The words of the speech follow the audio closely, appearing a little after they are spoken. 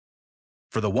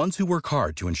For the ones who work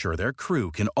hard to ensure their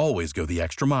crew can always go the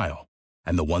extra mile,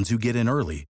 and the ones who get in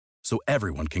early so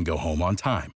everyone can go home on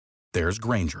time, there's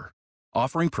Grainger,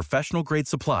 offering professional-grade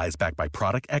supplies backed by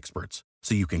product experts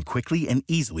so you can quickly and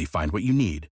easily find what you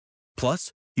need.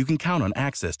 Plus, you can count on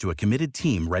access to a committed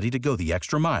team ready to go the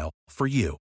extra mile for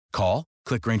you. Call,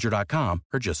 click Grainger.com,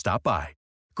 or just stop by.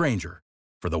 Grainger,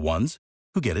 for the ones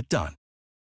who get it done.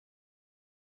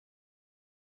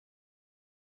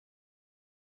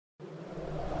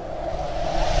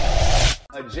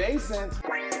 Adjacent.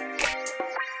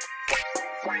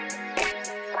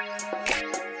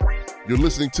 You're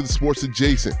listening to the Sports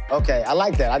Adjacent. Okay, I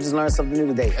like that. I just learned something new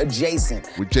today.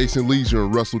 Adjacent. With Jason Leisure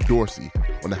and Russell Dorsey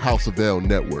on the House of L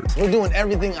Network. We're doing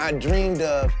everything I dreamed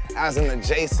of as an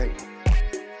adjacent.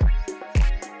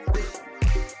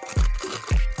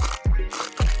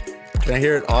 Can I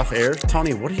hear it off air?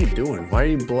 Tony, what are you doing? Why are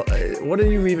you what do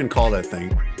you even call that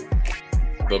thing?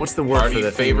 What's the word for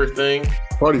that favorite thing?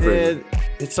 Party favorite.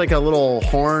 It's like a little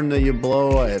horn that you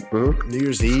blow at New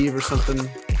Year's Eve or something.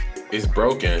 It's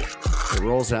broken. It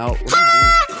rolls out. What are you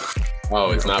doing?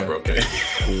 Oh, it's not broken.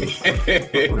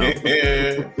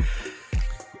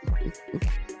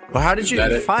 Well, how did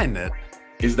you find that?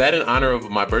 Is that in honor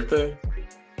of my birthday?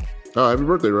 Oh, happy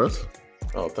birthday, Russ.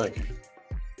 Oh, thank you.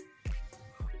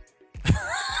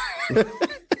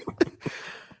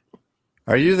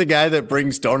 Are you the guy that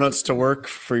brings donuts to work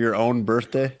for your own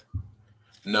birthday?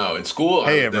 No, in school.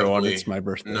 Hey, everyone, it's my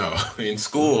birthday. No, in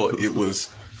school, it was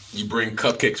you bring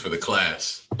cupcakes for the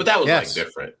class. But that was like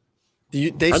different.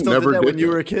 They still did that when you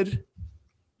were a kid?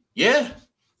 Yeah.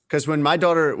 Because when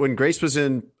Grace was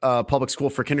in public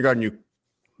school for kindergarten,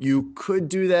 you could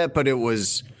do that, but there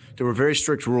were very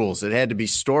strict rules. It had to be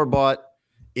store-bought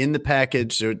in the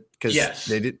package because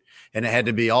they did, and it had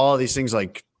to be all these things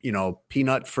like,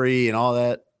 peanut free and all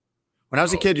that. When I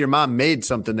was a kid, your mom made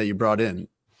something that you brought in.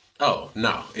 Oh,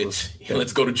 no. It's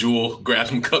let's go to Jewel, grab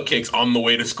some cupcakes on the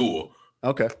way to school.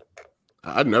 Okay.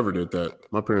 I never did that.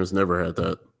 My parents never had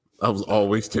that. I was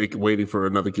always waiting for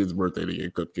another kid's birthday to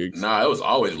get cupcakes. Nah, it was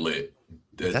always lit.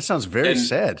 That sounds very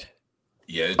sad.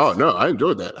 Yeah. Oh, no, I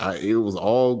enjoyed that. It was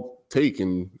all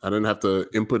and I didn't have to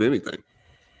input anything.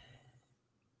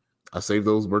 I saved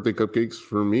those birthday cupcakes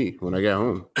for me when I got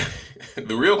home.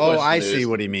 The real question I see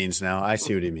what he means now. I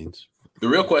see what he means. The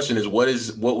real question is what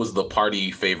was the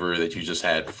party favor that you just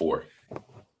had before?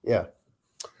 Yeah.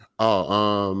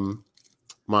 Oh,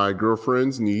 my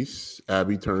girlfriend's niece,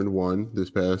 Abby, turned 1 this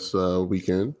past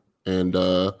weekend, and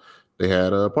they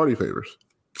had party favors.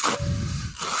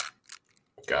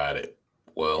 Got it.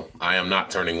 Well, I am not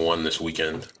turning 1 this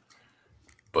weekend,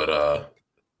 but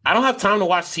I don't have time to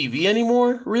watch TV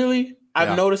anymore, really.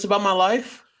 I've noticed about my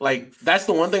life. Like, that's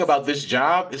the one thing about this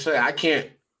job. It's like I can't.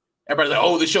 Everybody's like,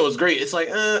 oh, this show is great. It's like,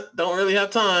 don't really have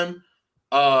time.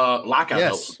 Lockout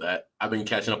helps with that. I've been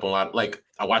catching up on a lot. Like,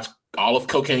 I watched all of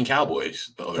Cocaine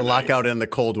Cowboys. The lockout in the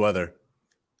cold weather.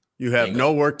 You have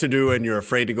no work to do and you're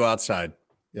afraid to go outside.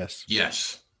 Yes.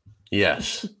 Yes.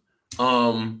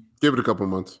 Give it a couple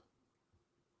months.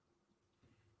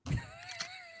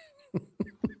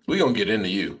 We're going to get into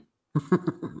you.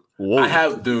 Whoa. I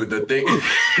have, dude, the thing.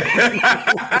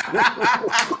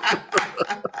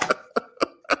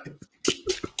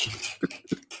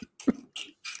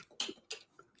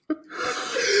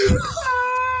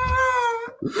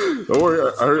 Don't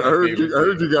worry, I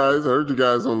heard you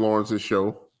guys on Lawrence's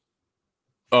show.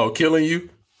 Oh, killing you?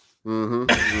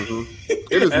 Mm-hmm.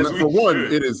 It is not, for one.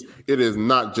 It is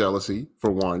not jealousy.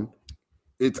 For one,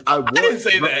 I didn't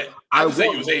say that. I was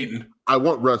saying you was hating. I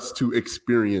want Russ to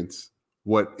experience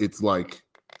what it's like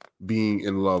being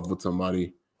in love with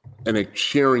somebody and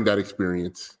sharing that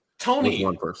experience. Tony, with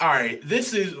one person. All right,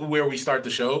 this is where we start the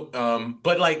show.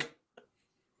 But like,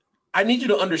 I need you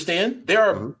to understand there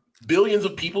are billions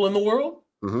of people in the world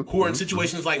who are in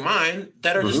situations like mine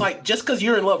that are just like, just because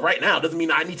you're in love right now doesn't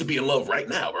mean I need to be in love right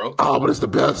now, bro. Oh, but it's the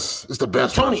best. It's the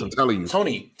best. Tony, I'm telling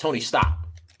you. Tony, stop.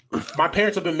 My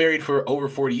parents have been married for over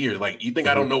 40 years. Like, you think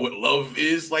I don't know what love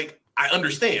is? Like, I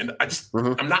understand. I just,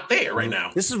 I'm not there right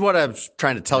now. This is what I'm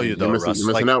trying to tell you, though, Russ.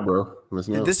 You're missing out, bro.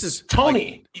 Missing out. This is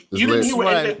Tony. You didn't hear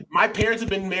what my parents have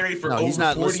been married for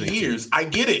over 40 years. I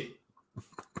get it.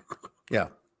 Yeah.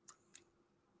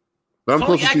 But I'm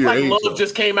Tony acts like age, love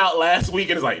just came out last week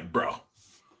and it's like, bro.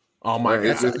 Oh my God.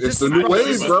 It's the new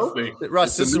wave, bro.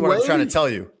 Russ, this is what I'm trying to tell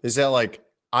you. Is that like,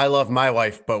 I love my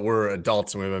wife, but we're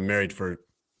adults and we've been married for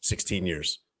 16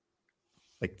 years.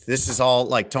 Like, this is all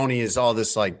like Tony is all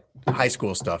this like high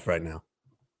school stuff right now.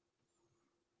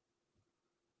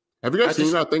 Have you guys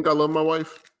seen I Think I Love My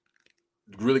Wife?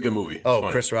 Really good movie. Oh,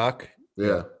 funny. Chris Rock?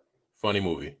 Yeah. Funny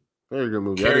movie. Very good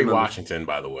movie. Kerry Washington,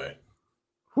 by the way.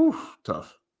 Whew,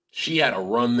 tough. She had a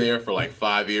run there for like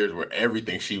 5 years where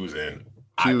everything she was in,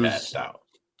 I passed out.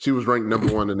 She was ranked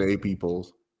number 1 in the AP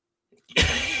polls.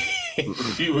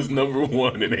 She was number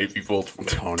 1 in AP polls,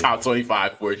 top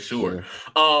 25 for sure.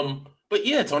 Yeah. But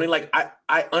yeah, Tony, like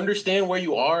I understand where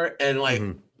you are, and like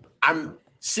I'm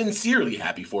sincerely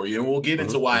happy for you, and we'll get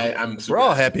into why I'm. We're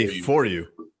all happy for you.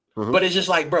 But it's just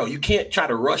like, bro, you can't try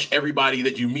to rush everybody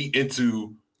that you meet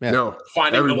into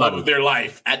finding the love of their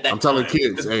life at that I'm telling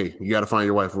kids, hey, you got to find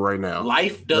your wife right now.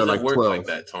 Life doesn't work 12. Like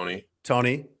that, Tony.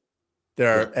 Tony,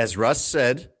 there are, as Russ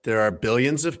said, there are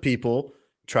billions of people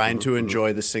trying to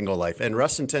enjoy the single life, and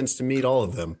Russ intends to meet all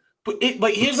of them. But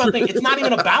here's the thing: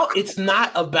 it's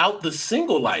not about the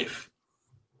single life.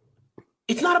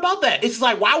 It's not about that. It's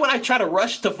like, why would I try to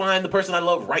rush to find the person I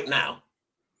love right now?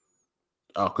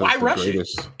 Why rush it?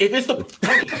 If it's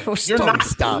you're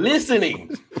not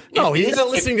listening. No, he's not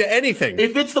listening to anything.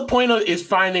 If it's the point of is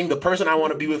finding the person I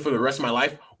want to be with for the rest of my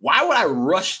life, why would I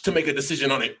rush to make a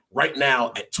decision on it right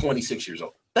now at 26 years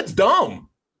old? That's dumb.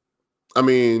 I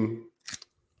mean,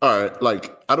 all right,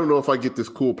 like I don't know if I get this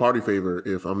cool party favor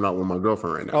if I'm not with my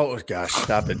girlfriend right now. Oh gosh,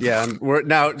 stop it! Yeah, I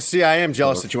am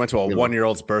jealous that you went to a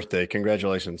 1-year-old's birthday.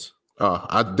 Congratulations.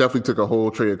 I definitely took a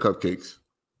whole tray of cupcakes.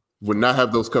 Would not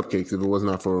have those cupcakes if it was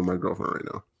not for my girlfriend right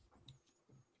now.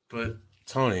 But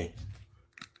Tony, you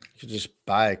could just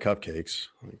buy cupcakes.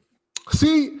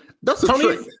 See, that's a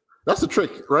trick. That's a trick,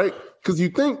 right? Because you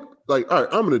think like, all right,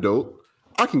 I'm an adult.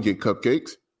 I can get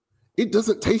cupcakes. It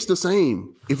doesn't taste the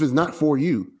same if it's not for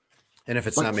you. And if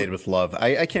it's not made with love,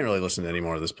 I can't really listen to any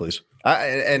more of this, please.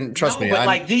 And trust me,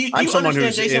 I'm someone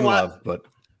who's in love, but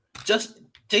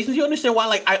Jason, do you understand why?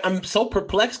 Like, I'm so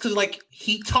perplexed because, like,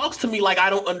 he talks to me like I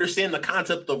don't understand the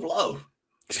concept of love.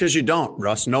 It's because you don't,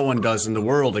 Russ. No one does in the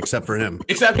world except for him.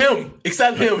 Except him. He's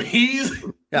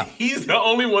the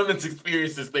only one that's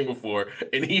experienced this thing before,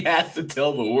 and he has to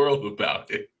tell the world about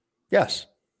it. Yes.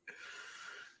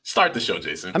 Start the show,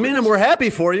 Jason. I mean, and we're happy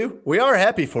for you. We are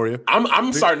happy for you.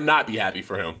 I'm starting to not be happy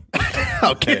for him.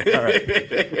 Okay. All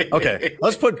right. Okay.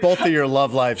 Let's put both of your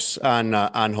love lives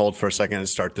on hold for a second and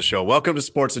start the show. Welcome to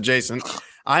Sports Adjacent.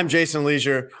 I'm Jason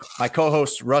Leisure. My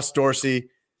co-host, Russ Dorsey.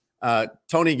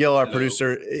 Tony Gill, our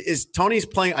producer. Tony's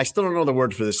playing. I still don't know the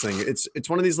word for this thing. It's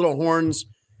one of these little horns,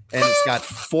 and it's got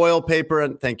foil paper.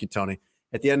 And thank you, Tony.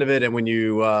 At the end of it, and when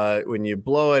you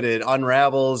blow it, it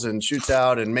unravels and shoots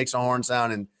out and makes a horn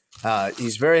sound. And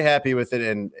he's very happy with it.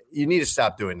 And you need to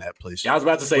stop doing that, please. Yeah, I was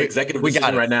about to say executive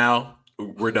decision right now.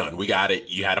 We're done. We got it.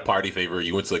 You had a party favor.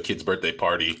 You went to a kid's birthday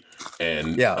party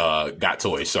and got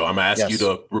toys. So I'm gonna ask you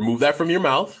to remove that from your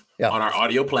mouth on our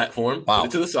audio platform. Wow. Put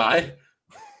it to the side.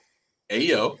 Hey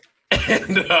yo,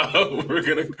 and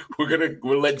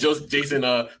we'll let Jason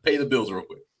pay the bills real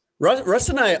quick. Russ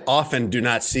and I often do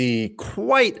not see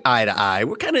quite eye to eye.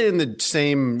 We're kind of in the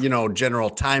same, general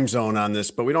time zone on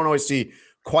this, but we don't always see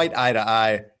quite eye to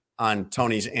eye on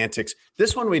Tony's antics.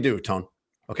 This one we do, Tone.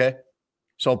 Okay.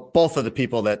 So both of the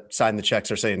people that signed the checks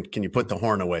are saying, can you put the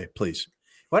horn away, please?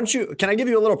 Can I give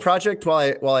you a little project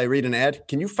while I read an ad?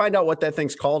 Can you find out what that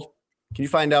thing's called? Can you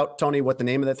find out, Tony, what the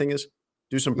name of that thing is?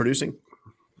 Do some producing.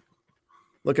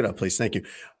 Look it up, please. Thank you.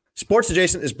 Sports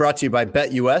Adjacent is brought to you by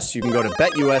BetUS. You can go to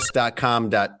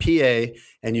betus.com.pa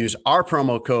and use our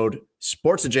promo code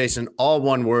SportsAdjacent, all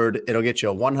one word. It'll get you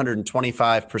a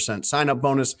 125% sign-up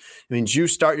bonus. It means you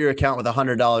start your account with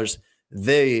 $100.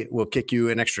 They will kick you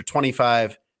an extra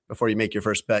 $25 before you make your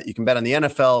first bet. You can bet on the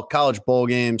NFL, college bowl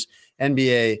games,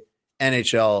 NBA,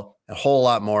 NHL, a whole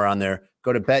lot more on there.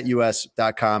 Go to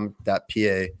betus.com.pa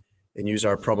and use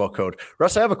our promo code.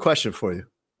 Russ, I have a question for you.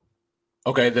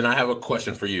 Okay, then I have a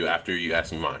question for you after you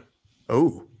ask me mine.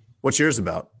 Oh, what's yours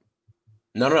about?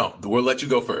 No. We'll let you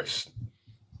go first.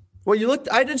 Well,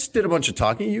 I just did a bunch of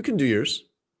talking. You can do yours.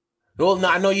 Well, no,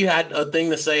 I know you had a thing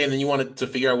to say, and then you wanted to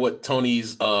figure out what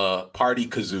Tony's party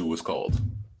kazoo was called.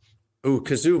 Ooh,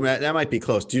 kazoo, that might be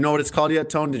close. Do you know what it's called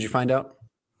yet, Tone? Did you find out?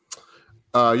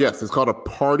 Yes, it's called a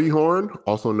party horn,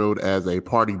 also known as a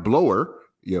party blower,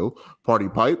 party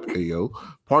pipe,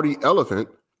 party elephant,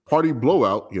 party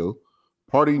blowout,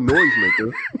 party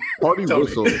noisemaker, party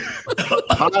whistle,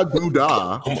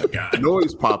 ha-doo-dah,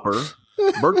 noise popper,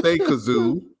 birthday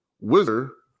kazoo, wizard,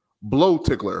 blow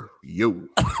tickler,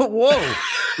 Whoa.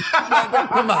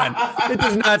 Come on. It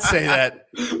does not say that.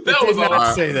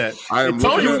 Say that.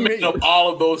 Tony was making up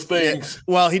all of those things.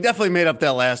 Yeah. Well, he definitely made up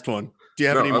that last one. Do you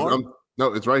have any more?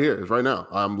 No, it's right here. It's right now.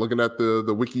 I'm looking at the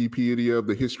Wikipedia of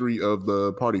the history of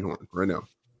the party horn right now.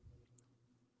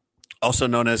 Also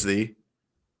known as the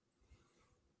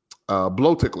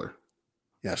blow tickler.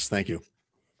 Yes, thank you.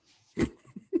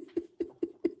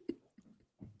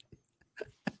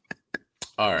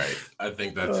 All right. I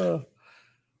think that's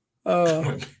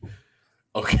okay.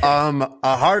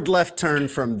 A hard left turn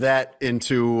from that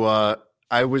into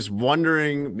I was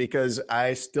wondering, because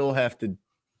I still have to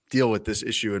deal with this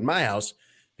issue in my house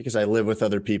because I live with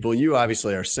other people. You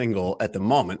obviously are single at the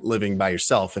moment, living by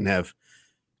yourself and have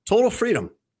total freedom,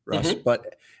 Russ. Mm-hmm.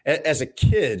 But as a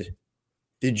kid,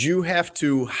 did you have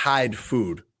to hide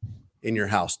food in your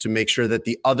house to make sure that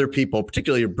the other people,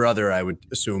 particularly your brother, I would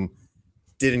assume,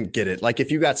 didn't get it? Like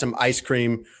if you got some ice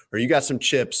cream or you got some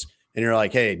chips and you're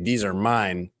like, hey, these are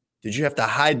mine, did you have to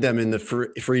hide them in the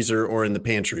freezer or in the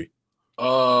pantry?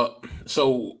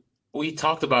 So we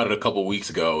talked about it a couple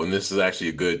weeks ago, and this is actually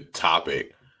a good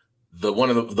topic. One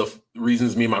of the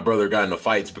reasons me and my brother got into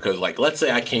fights because, like, let's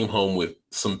say I came home with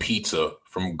some pizza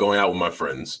from going out with my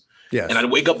friends. Yes. And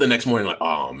I'd wake up the next morning like,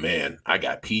 oh, man, I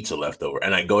got pizza left over.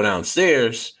 And I go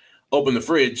downstairs, open the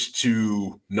fridge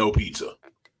to no pizza.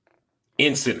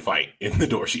 Instant fight in the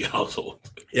Dorsey household.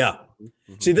 Yeah.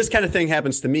 See, this kind of thing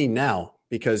happens to me now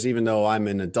because even though I'm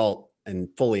an adult and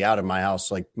fully out of my house,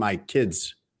 like my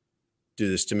kids do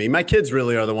this to me. My kids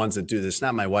really are the ones that do this,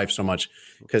 not my wife so much,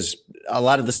 because a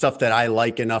lot of the stuff that I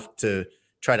like enough to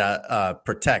try to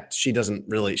protect, she's not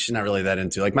really that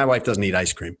into. Like my wife doesn't eat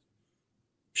ice cream.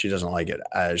 She doesn't like it.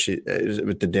 She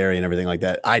with the dairy and everything like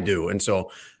that. I do. And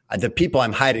so the people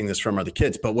I'm hiding this from are the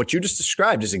kids. But what you just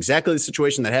described is exactly the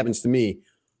situation that happens to me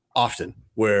often,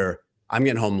 where I'm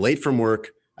getting home late from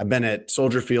work. I've been at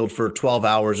Soldier Field for 12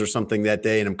 hours or something that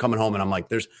day, and I'm coming home and I'm like,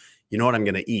 you know what I'm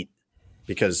going to eat?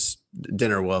 Because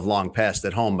dinner will have long passed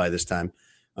at home by this time.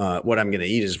 What I'm going to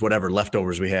eat is whatever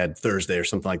leftovers we had Thursday or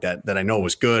something like that I know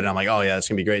was good. And I'm like, oh, yeah, that's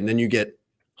going to be great. And then you get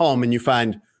home and you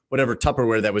find whatever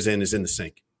Tupperware that was in is in the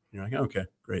sink. You're like, okay,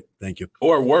 great. Thank you.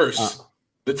 Or worse,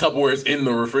 the Tupperware is in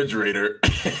the refrigerator.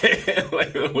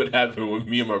 Like what happened when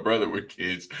me and my brother were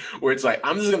kids, where it's like,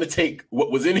 I'm just going to take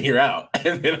what was in here out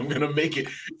and then I'm going to make it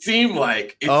seem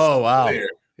like it's there.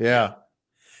 Yeah.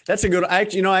 That's a good, I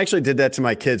actually did that to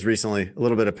my kids recently, a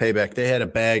little bit of payback. They had a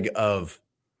bag of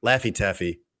Laffy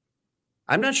Taffy.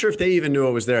 I'm not sure if they even knew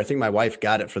it was there. I think my wife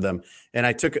got it for them. And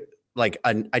I took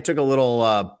a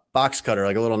little box cutter,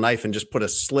 like a little knife, and just put a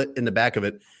slit in the back of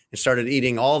it and started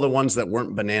eating all the ones that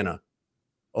weren't banana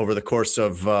over the course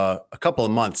of a couple of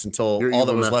months until all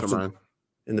that was left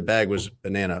in the bag was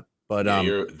banana. But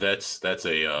that's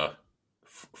a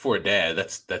for a dad,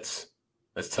 that's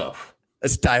tough.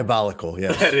 It's diabolical.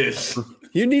 Yeah, that is.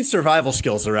 You need survival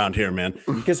skills around here, man.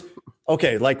 Because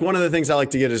like one of the things I like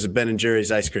to get is a Ben and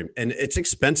Jerry's ice cream, and it's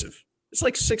expensive. It's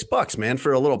like $6, man,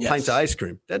 for a little pint of ice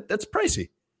cream. That's pricey.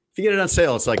 If you get it on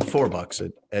sale, it's like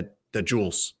 $4 at the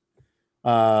Jewels.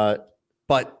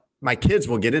 But my kids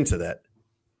will get into that.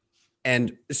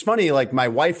 And it's funny, like my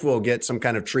wife will get some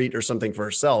kind of treat or something for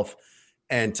herself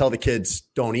and tell the kids,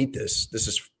 don't eat this. This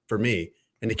is for me.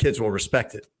 And the kids will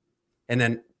respect it.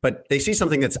 But they see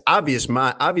something that's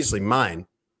obviously mine,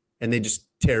 and they just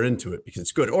tear into it because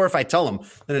it's good. Or if I tell them,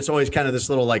 then it's always kind of this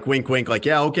little like wink, wink, like,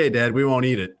 yeah, okay, Dad, we won't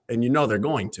eat it. And they're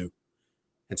going to.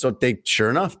 And so sure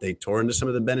enough, they tore into some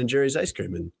of the Ben and Jerry's ice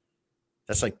cream, and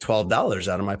that's like $12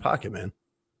 out of my pocket, man.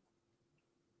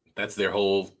 That's their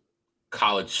whole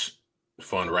college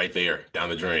fund right there, down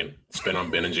the drain. Spent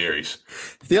on Ben and Jerry's.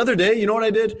 The other day, you know what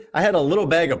I did? I had a little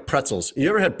bag of pretzels. You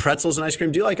ever had pretzels and ice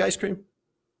cream? Do you like ice cream?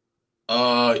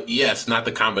 Yes, not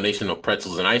the combination of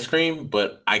pretzels and ice cream,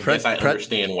 but I guess I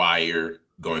understand why you're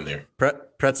going there.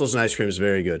 Pretzels and ice cream is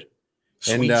very good.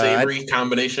 Sweet savory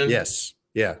combination? Yes.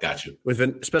 Yeah. Gotcha.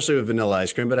 Especially with vanilla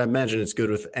ice cream, but I imagine it's good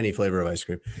with any flavor of ice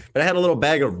cream. But I had a little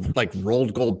bag of like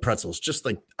rolled gold pretzels, just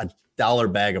like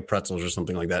 $1 bag of pretzels or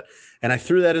something like that. And I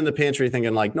threw that in the pantry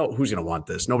thinking like, no, who's going to want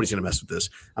this? Nobody's going to mess with this.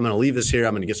 I'm going to leave this here.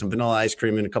 I'm going to get some vanilla ice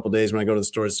cream in a couple of days when I go to the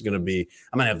store. I'm going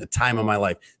to have the time of my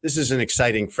life. This is an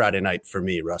exciting Friday night for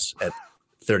me, Russ, at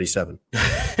 37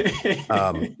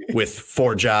 with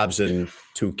 4 jobs and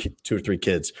two or three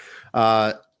kids.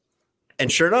 And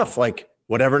sure enough, like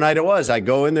whatever night it was, I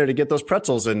go in there to get those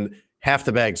pretzels and half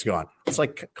the bag's gone. It's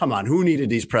like, come on, who needed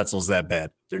these pretzels that bad?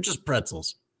 They're just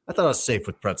pretzels. I thought I was safe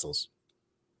with pretzels.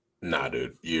 Nah,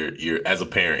 dude, you're as a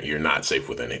parent, you're not safe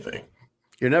with anything.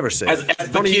 You're never safe. As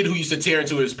the kid who used to tear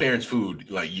into his parents' food,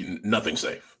 like nothing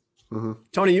safe. Mm-hmm.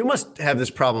 Tony, you must have this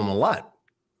problem a lot,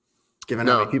 given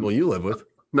how many people you live with.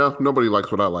 No, nobody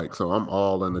likes what I like, so I'm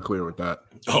all in the clear with that.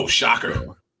 Oh,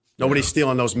 shocker! Nobody's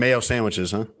stealing those mayo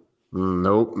sandwiches, huh?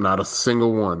 Nope, not a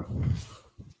single one.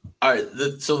 All right,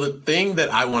 so the thing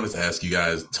that I wanted to ask you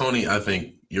guys, Tony, I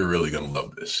think you're really gonna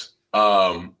love this.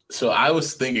 So I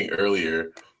was thinking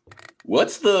earlier,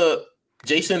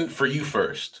 Jason, for you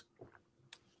first,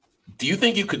 do you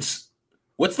think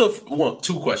What's the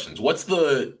 2 questions? What's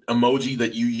the emoji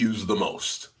that you use the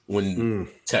most when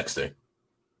texting?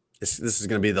 This is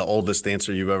going to be the oldest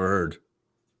answer you've ever heard.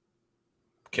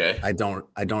 Okay. I don't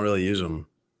really use them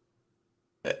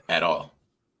at all.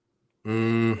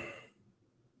 Well,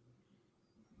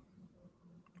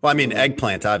 I mean,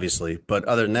 eggplant, obviously, but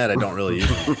other than that, I don't really use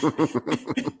them.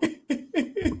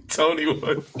 Tony,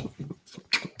 what? Which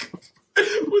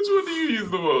one do you use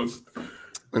the most?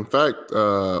 In fact,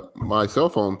 my cell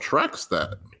phone tracks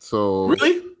that. So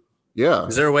really, yeah.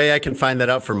 Is there a way I can find that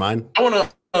out for mine? I want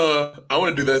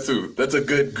to do that too. That's a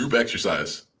good group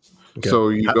exercise. Okay. So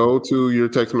you go to your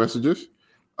text messages,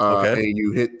 and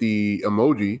you hit the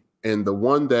emoji, and the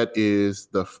one that is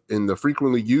in the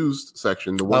frequently used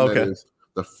section, the one that is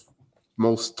the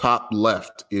most top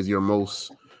left is your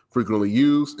most frequently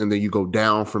used, and then you go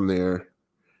down from there,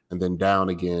 and then down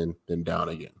again, then down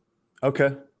again.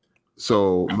 Okay.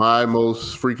 So my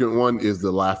most frequent one is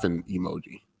the laughing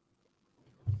emoji.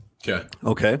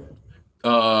 Okay.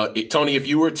 Tony, if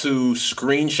you were to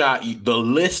screenshot the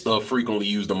list of frequently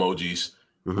used emojis,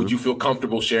 would you feel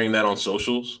comfortable sharing that on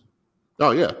socials?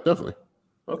 Oh yeah, definitely.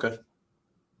 Okay.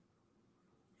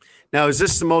 Now, is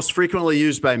this the most frequently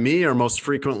used by me, or most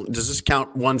frequent? Does this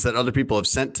count ones that other people have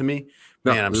sent to me?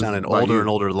 No, Man, I'm sounding older and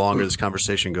older the longer this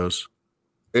conversation goes.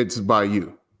 It's by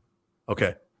you.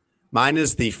 Okay. Mine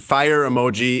is the fire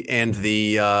emoji and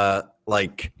the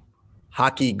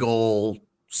hockey goal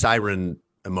siren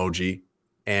emoji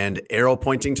and arrow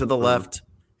pointing to the left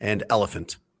and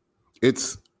elephant.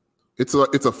 It's a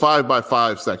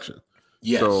 5x5 section.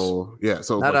 Yes. So yeah.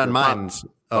 So not on mine.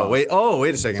 Wait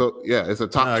a second. So yeah, it's a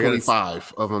top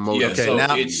 25 of emojis. Yeah, okay, so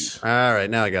now it's all right.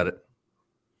 Now I got it.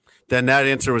 Then that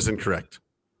answer was incorrect.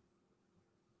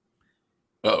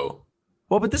 Oh.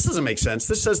 Well, but this doesn't make sense.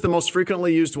 This says the most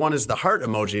frequently used one is the heart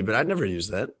emoji, but I'd never use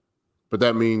that. But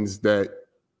that means that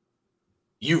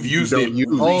you've used it.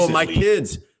 My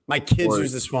kids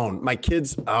use this phone. My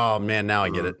kids. Oh man, now I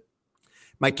get it.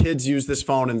 My kids use this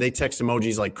phone and they text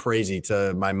emojis like crazy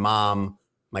to my mom,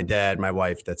 my dad, my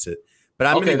wife. That's it. But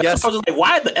I'm going to guess. I was like,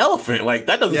 why the elephant? Like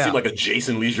that doesn't seem like a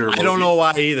Jason Leisure emoji. I don't know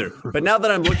why either. But now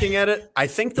that I'm looking at it, I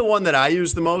think the one that I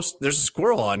use the most. There's a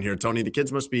squirrel on here, Tony. The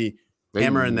kids must be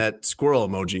hammering that squirrel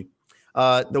emoji.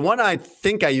 The one I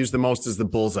think I use the most is the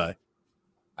bullseye.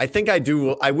 I think I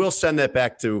do. I will send that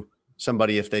back to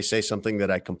somebody if they say something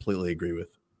that I completely agree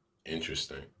with.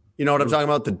 Interesting. You know what I'm talking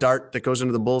about? The dart that goes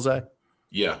into the bullseye?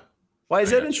 Yeah. Why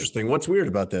is that interesting? What's weird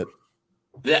about that?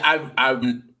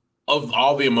 I'm of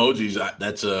all the emojis,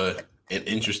 that's an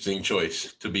interesting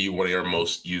choice to be one of your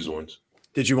most used ones.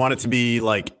 Did you want it to be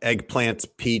like eggplant,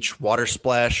 peach, water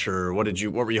splash, or what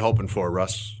were you hoping for,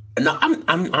 Russ? No,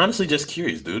 I'm honestly just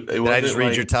curious, dude. Did I just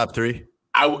read your top 3?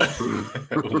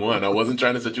 One, I wasn't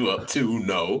trying to set you up. 2,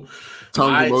 no.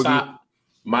 My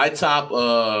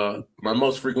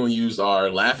most frequently used are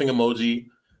laughing emoji,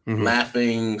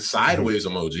 laughing sideways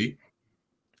emoji,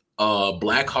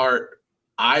 black heart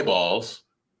eyeballs,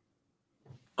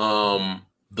 the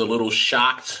little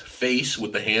shocked face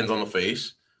with the hands on the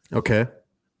face. Okay.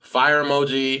 Fire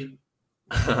emoji,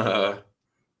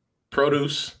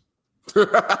 produce.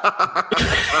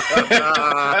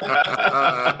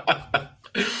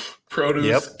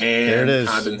 Produce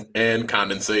and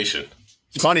condensation.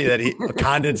 It's funny that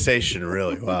condensation,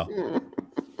 really. Wow.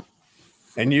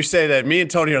 And you say that me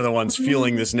and Tony are the ones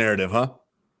fueling this narrative, huh?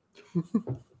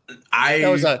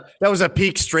 That was a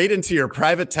peek straight into your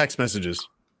private text messages.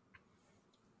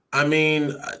 I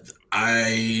mean,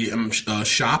 I am a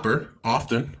shopper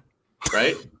often,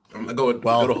 right? I go to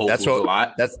Whole Foods a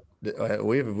lot. That's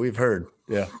we've heard,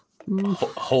 yeah.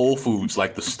 Whole Foods,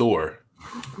 like the store.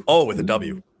 Oh, with a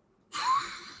W.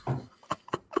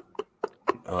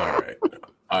 All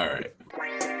right.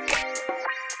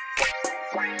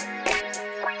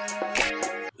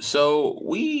 So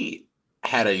we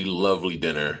had a lovely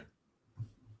dinner.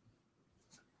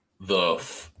 The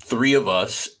 3 of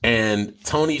us and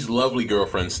Tony's lovely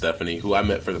girlfriend, Stephanie, who I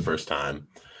met for the first time.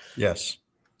 Yes.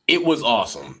 It was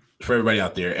awesome for everybody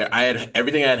out there.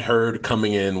 Everything I had heard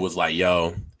coming in was like,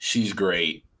 yo, she's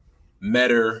great.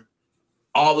 Met her.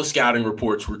 All the scouting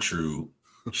reports were true.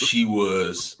 She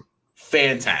was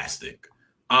fantastic.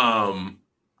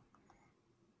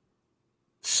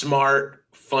 Smart,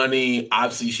 funny.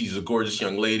 Obviously, she's a gorgeous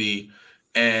young lady.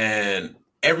 And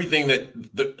everything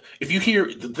if you hear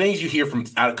the things you hear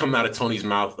coming out of Tony's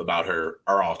mouth about her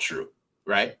are all true,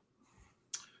 right?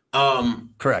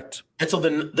 Correct. And so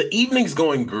the evening's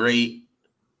going great,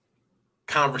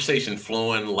 conversation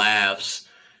flowing, laughs,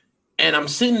 and I'm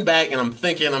sitting back and I'm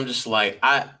thinking, I'm just like,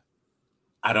 I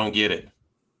don't get it.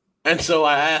 And so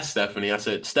I asked Stephanie, I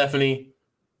said, Stephanie,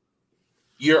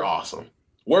 you're awesome.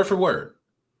 Word for word.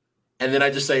 And then I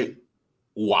just say,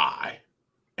 why?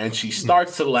 And she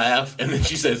starts to laugh. And then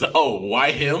she says, oh,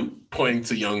 why him? Pointing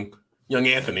to young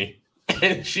Anthony.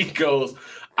 And she goes,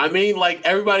 I mean, like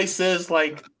everybody says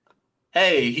like,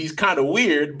 hey, he's kind of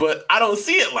weird, but I don't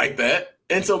see it like that.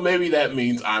 And so maybe that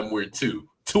means I'm weird too.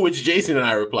 To which Jason and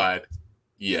I replied,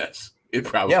 yes, it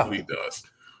probably does.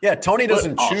 Yeah, Tony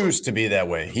doesn't choose to be that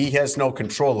way. He has no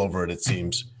control over it, it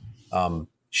seems.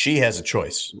 She has a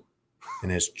choice,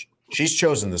 and she's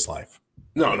chosen this life.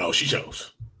 No, she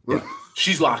chose. Yeah.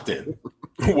 She's locked in,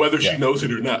 whether she knows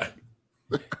it or not.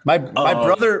 My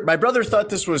brother thought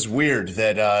this was weird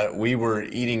that we were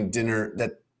eating dinner,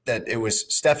 that it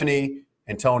was Stephanie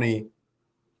and Tony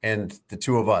and the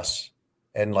two of us,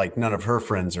 and like none of her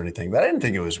friends or anything. But I didn't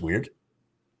think it was weird. It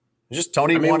was just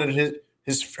Tony wanted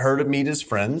her to meet his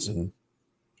friends, and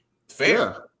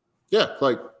fair. Yeah,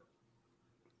 like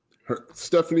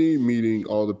Stephanie meeting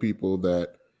all the people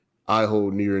that I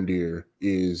hold near and dear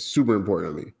is super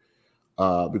important to me.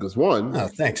 Because one,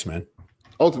 thanks, man.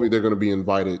 Ultimately, they're going to be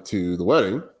invited to the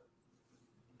wedding,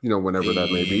 whenever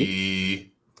that may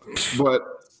be. But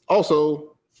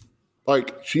also,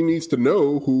 like, she needs to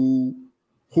know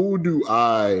who do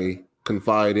I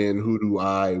confide in, who do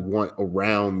I want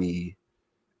around me,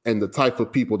 and the type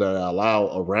of people that I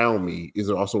allow around me is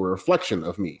also a reflection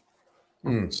of me.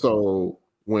 So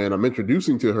when I'm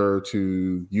introducing to her,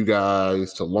 to you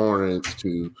guys, to Lawrence,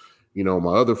 to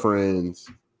my other friends,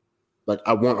 like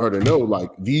I want her to know, like,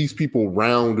 these people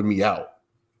round me out.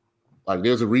 Like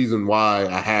there's a reason why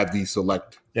I have these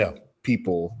select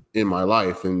people in my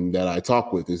life and that I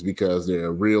talk with, is because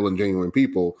they're real and genuine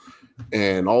people.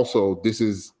 And also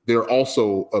they're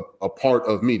also a part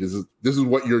of me. This is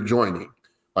what you're joining.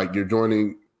 Like you're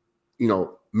joining,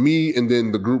 me, and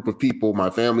then the group of people, my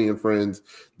family and friends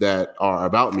that are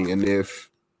about me. And if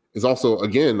it's also,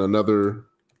 again,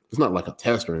 it's not like a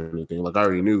test or anything. Like I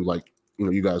already knew, like,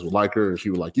 you guys would like her and she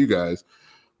would like you guys.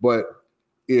 But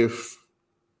if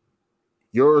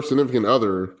your significant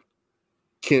other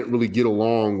can't really get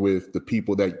along with the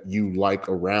people that you like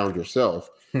around yourself,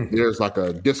 there's like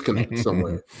a disconnect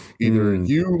somewhere. Either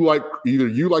you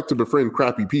like to befriend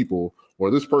crappy people,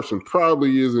 or this person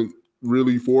probably isn't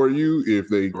really for you if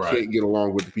they can't get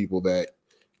along with the people that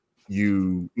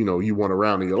you want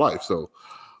around in your life. So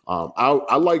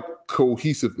I like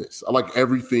cohesiveness. I like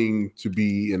everything to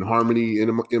be in harmony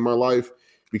in my life,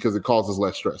 because it causes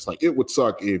less stress. Like it would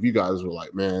suck if you guys were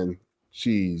like, man,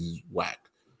 she's whack.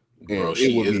 Bro,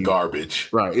 she is garbage.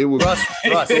 Right. It was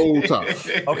so tough.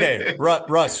 Okay,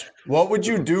 Russ, what would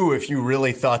you do if you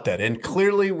really thought that? And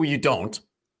clearly you don't.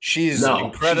 She's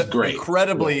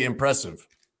incredibly impressive.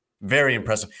 Very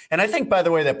impressive. And I think, by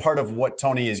the way, that part of what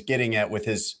Tony is getting at with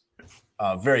his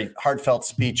very heartfelt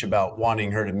speech about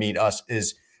wanting her to meet us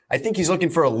is, I think he's looking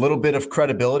for a little bit of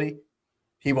credibility.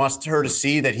 He wants her to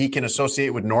see that he can associate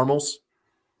with normals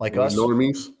like us.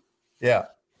 Normies? Yeah.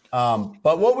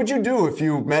 But what would you do if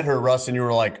you met her, Russ, and you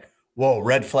were like, whoa,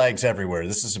 red flags everywhere.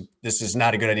 This is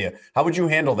not a good idea. How would you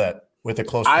handle that with a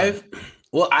close friend?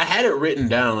 I had it written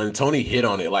down, and Tony hit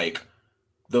on it. Like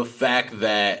the fact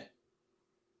that,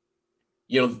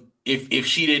 if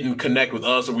she didn't connect with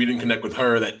us or we didn't connect with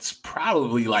her, that's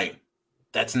probably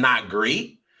that's not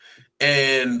great.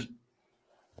 And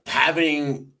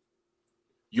having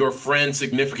your friend's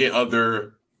significant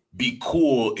other be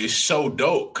cool is so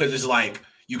dope, because it's like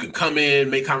you can come in,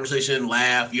 make conversation,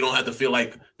 laugh. You don't have to feel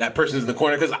like that person's in the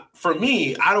corner. Because for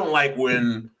me, I don't like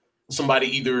when somebody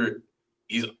either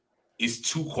is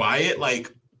too quiet.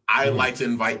 Like I like to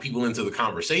invite people into the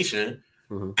conversation,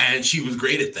 and she was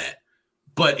great at that.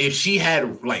 But if she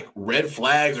had like red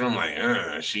flags, or I'm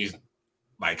like, she's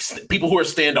like people who are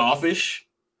standoffish,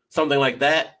 something like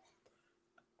that.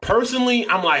 Personally,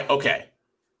 I'm like, okay,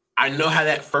 I know how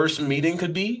that first meeting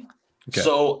could be. Okay.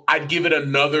 So I'd give it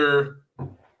another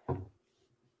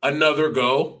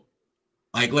go.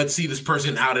 Like, let's see this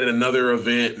person out at another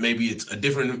event. Maybe it's a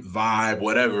different vibe,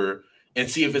 whatever, and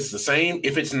see if it's the same.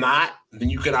 If it's not, then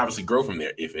you can obviously grow from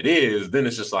there. If it is, then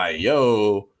it's just like,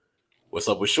 yo, what's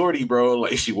up with Shorty, bro?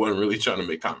 Like, she wasn't really trying to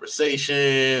make conversation,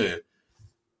 and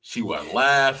she wasn't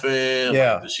laughing.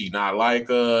 Yeah. Like, does she not like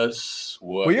us?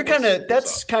 Well, you're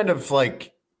that's kind of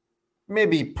like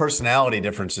maybe personality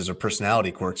differences or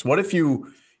personality quirks. What if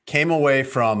you came away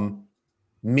from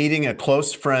meeting a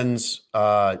close friend's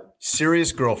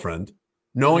serious girlfriend,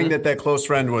 knowing that close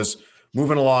friend was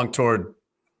moving along toward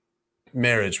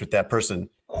marriage with that person,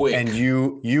 quick, and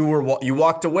you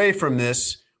walked away from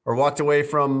this, or walked away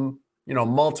from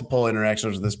multiple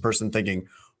interactions with this person, thinking,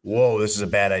 "Whoa, this is a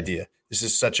bad idea. This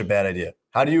is such a bad idea."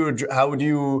 How would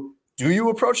you do you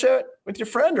approach that with your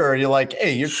friend, or are you like,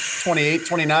 hey, you're 28,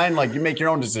 29, like you make your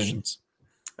own decisions?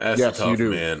 That's yes, tough, you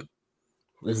do. Man.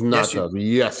 It's not tough.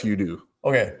 Yes, you do.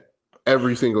 Okay.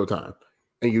 Every single time.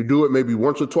 And you do it maybe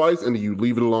once or twice, and then you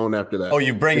leave it alone after that. Oh,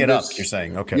 you bring it up, you're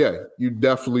saying. Okay. Yeah, you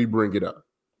definitely bring it up.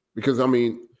 Because, I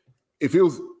mean, if it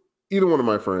was either one of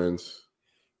my friends,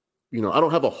 I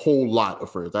don't have a whole lot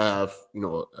of friends. I have,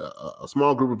 a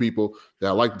small group of people that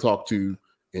I like to talk to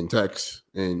in text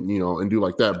and, and do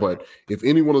like that. But if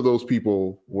any one of those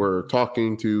people were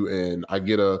talking to and I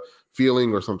get a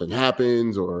feeling or something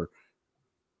happens or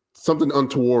something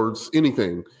untowards,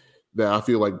 anything that I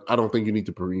feel like I don't think you need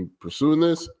to be pursuing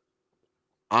this,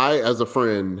 I, as a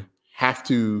friend, have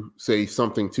to say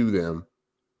something to them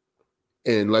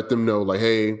and let them know, like,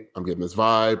 hey, I'm getting this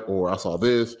vibe, or I saw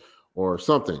this, or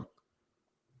something.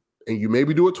 And you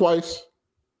maybe do it twice,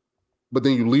 but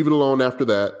then you leave it alone after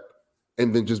that,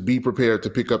 and then just be prepared to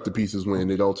pick up the pieces when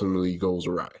it ultimately goes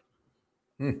awry.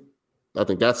 I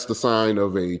think that's the sign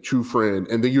of a true friend.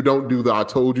 And then you don't do the I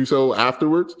told you so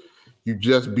afterwards. You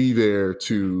just be there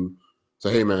to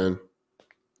say, hey, man,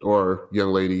 or young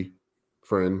lady,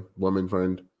 friend, woman,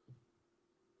 friend,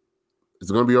 it's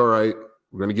going to be all right.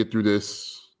 We're going to get through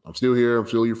this. I'm still here. I'm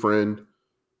still your friend.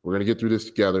 We're going to get through this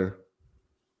together.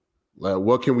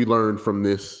 What can we learn from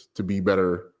this to be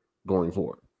better going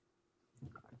forward?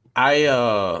 There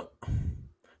are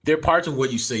parts of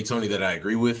what you say, Tony, that I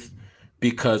agree with,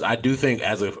 because I do think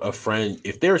as a friend,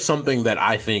 if there's something that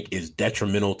I think is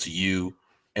detrimental to you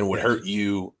and would hurt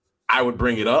you, I would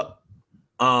bring it up.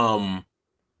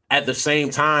 At the same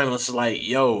time, it's like,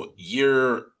 yo,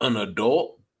 you're an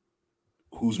adult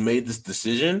who's made this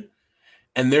decision,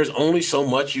 and there's only so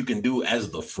much you can do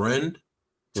as the friend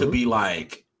to be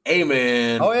like, hey,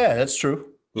 man. Oh, yeah, that's true.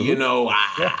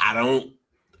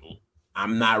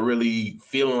 I'm not really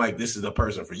feeling like this is the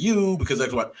person for you because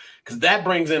that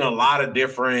brings in a lot of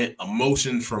different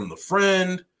emotions from the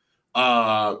friend.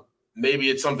 Maybe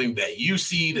it's something that you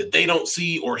see that they don't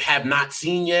see or have not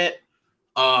seen yet.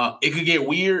 It could get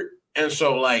weird. And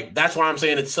so like, that's why I'm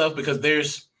saying it's tough, because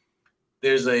there's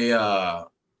a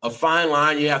fine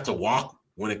line you have to walk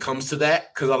when it comes to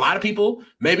that. Cause a lot of people,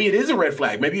 maybe it is a red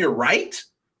flag. Maybe you're right,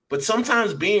 but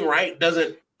sometimes being right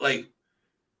doesn't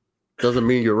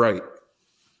mean you're right.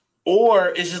 Or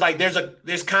it's just like,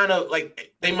 there's kind of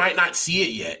like, they might not see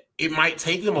it yet. It might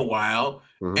take them a while.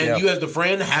 And you as the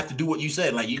friend have to do what you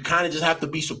said. Like, you kind of just have to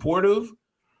be supportive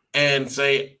and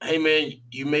say, hey man,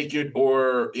 you make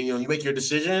your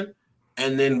decision,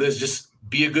 and then let's just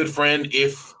be a good friend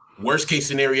if worst case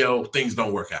scenario, things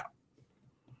don't work out.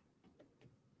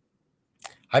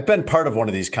 I've been part of one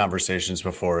of these conversations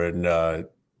before, and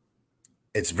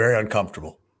it's very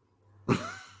uncomfortable.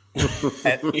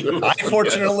 And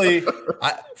fortunately,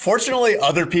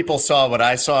 other people saw what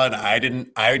I saw, and I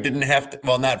didn't have to.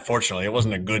 Well, not fortunately, it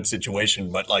wasn't a good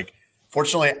situation, but like,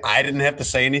 fortunately, I didn't have to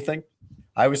say anything.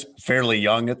 I was fairly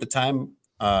young at the time,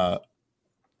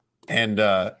 and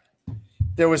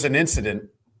there was an incident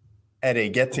at a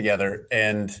get together,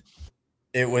 and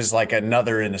it was like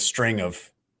another in a string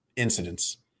of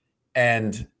incidents,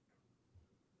 and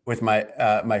with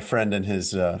my friend and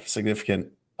his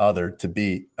significant other to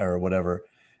be or whatever,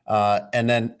 and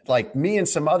then like me and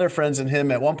some other friends and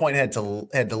him at one point had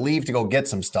to leave to go get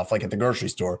some stuff, like at the grocery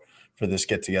store for this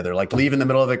get together, like leave in the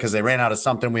middle of it because they ran out of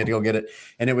something. We had to go get it,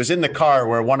 and it was in the car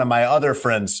where one of my other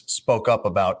friends spoke up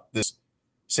about this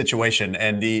situation,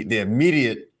 and the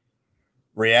immediate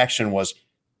reaction was,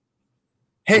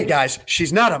 "Hey guys,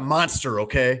 she's not a monster,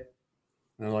 okay?"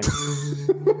 And I'm like,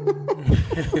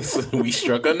 so we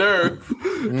struck a nerve.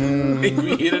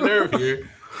 We hit a nerve here.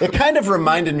 It kind of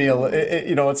reminded me,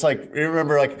 it's like, you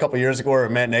remember like a couple of years ago where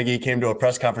Matt Nagy came to a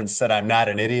press conference and said, "I'm not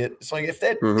an idiot." It's like, if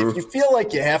you feel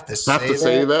like you have to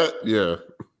say that, yeah,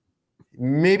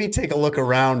 maybe take a look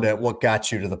around at what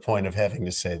got you to the point of having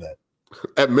to say that.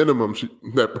 At minimum,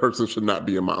 that person should not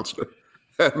be a monster.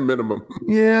 At minimum.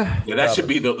 Yeah. That should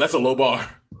be that's a low bar.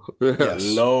 Yes.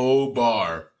 Low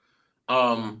bar.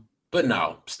 But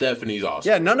no, Stephanie's awesome.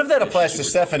 Yeah, none of that applies to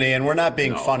Stephanie, and we're not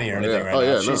being funny or anything right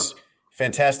now. She's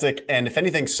fantastic, and if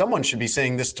anything, someone should be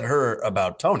saying this to her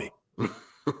about Tony.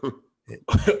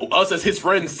 Us as his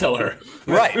friends tell her.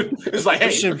 Right. It's like,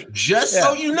 hey,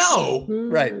 so you know,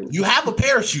 right, you have a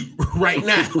parachute right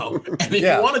now, and if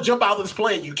you want to jump out of this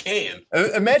plane, you can.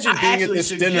 Imagine being at this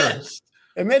dinner.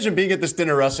 Imagine being at this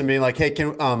dinner, Russ, and being like, "Hey,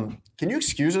 can you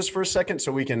excuse us for a second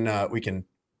so we can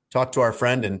talk to our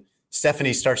friend?" And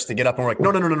Stephanie starts to get up, and we're like,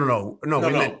 no.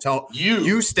 We meant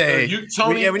you stay.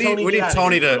 Tony, we need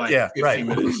Tony to right.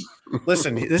 Minutes.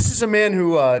 Listen, this is a man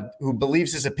who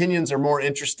believes his opinions are more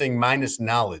interesting minus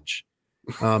knowledge.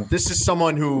 This is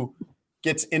someone who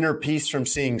gets inner peace from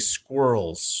seeing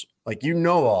squirrels. Like, you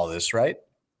know all this, right?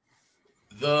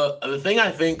 The thing I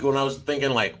think when I was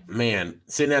thinking, like, man,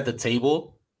 sitting at the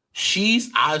table, she's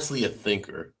obviously a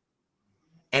thinker.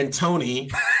 And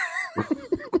Tony,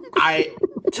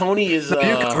 Tony is you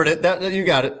covered it. You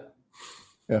got it.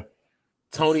 Yeah.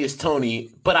 Tony is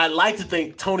Tony, but I like to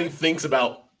think Tony thinks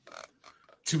about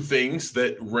two things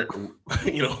that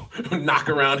knock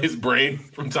around his brain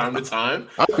from time to time.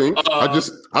 I think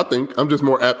I'm just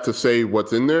more apt to say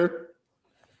what's in there.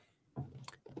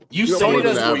 You say it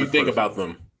before you think about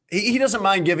them. He doesn't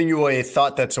mind giving you a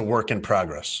thought that's a work in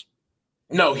progress.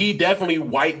 No, he definitely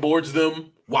whiteboards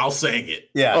them while saying it.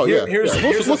 Yeah. Oh, we'll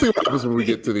see what happens when we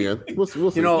get to the end. We'll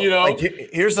see. Like,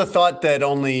 here's a thought that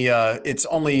it's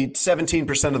only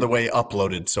 17% of the way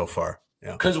uploaded so far.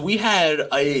 Yeah. Because we had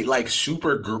a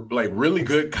really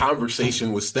good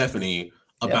conversation with Stephanie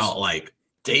about like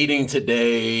dating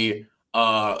today.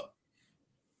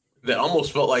 That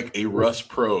almost felt like a Russ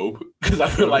probe, because I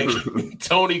feel like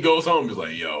Tony goes home and is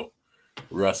like, yo,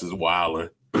 Russ is wilding.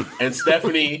 And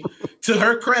Stephanie, to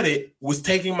her credit, was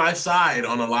taking my side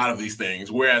on a lot of these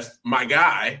things. Whereas my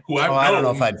guy, who I don't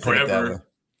know if I'd put it that way.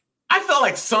 I felt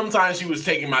like sometimes she was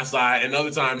taking my side and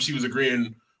other times she was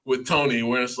agreeing with Tony,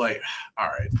 where it's like, all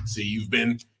right, see, you've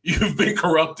been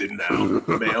corrupted now,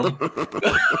 ma'am.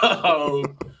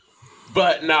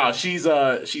 But no, she's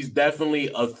definitely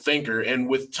a thinker. And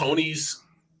with Tony's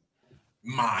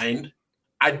mind,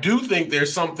 I do think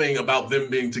there's something about them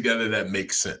being together that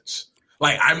makes sense.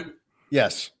 Like,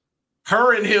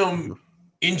 her and him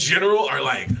in general are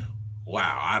like,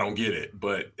 wow, I don't get it,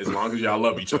 but as long as y'all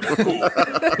love each other, cool.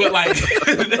 But like,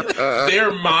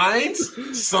 their minds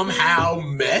somehow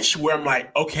mesh where I'm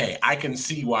like, okay, I can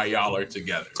see why y'all are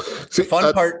together.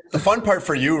 The fun part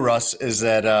for you, Russ, is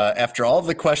that after all of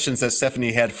the questions that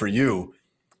Stephanie had for you,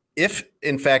 if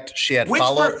in fact she had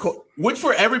follow-up, which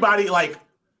for everybody, like,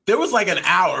 there was like an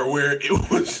hour where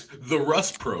it was the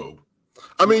Russ probe.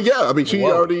 I mean, she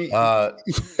already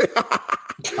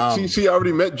she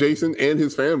already met Jason and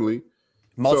his family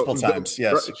multiple times.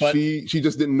 Yes, but she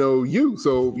just didn't know you.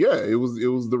 So yeah, it was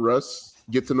the Russ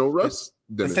get to know Russ.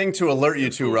 The thing to alert you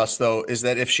to, Russ, though, is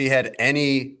that if she had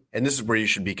any, and this is where you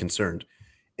should be concerned,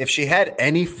 if she had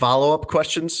any follow-up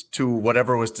questions to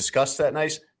whatever was discussed that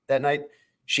night,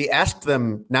 she asked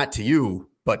them not to you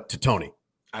but to Tony.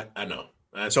 I know.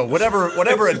 So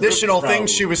whatever additional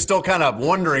things she was still kind of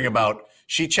wondering about,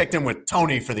 she checked in with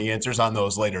Tony for the answers on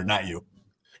those later, not you.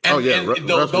 And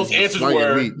those answers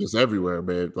were just everywhere,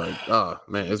 man. Like,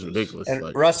 man, it's ridiculous. And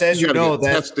like, Russ, as you know,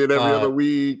 that tested every other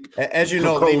week. As you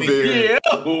know,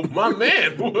 my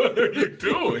man, what are you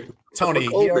doing? Tony, he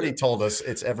already told us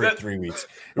it's every 3 weeks.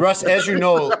 Russ, as you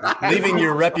know, leaving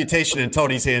your reputation in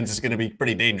Tony's hands is going to be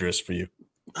pretty dangerous for you.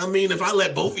 I mean, if I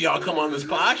let both of y'all come on this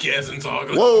podcast and talk,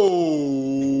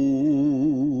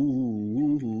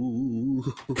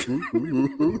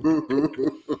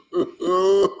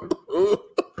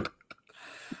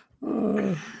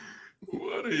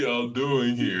 what are y'all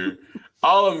doing here?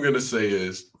 All I'm gonna say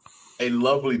is a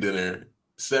lovely dinner.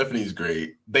 Stephanie's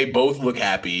great. They both look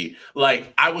happy.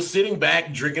 Like, I was sitting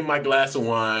back drinking my glass of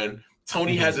wine.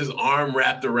 Tony has his arm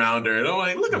wrapped around her, and I'm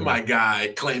like, look at my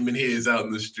guy claiming his out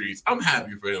in the streets. I'm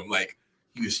happy for him. Like,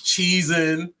 he was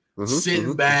cheesing,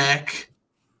 sitting back.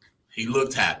 He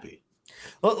looked happy.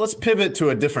 Well, let's pivot to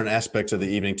a different aspect of the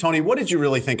evening. Tony, what did you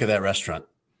really think of that restaurant?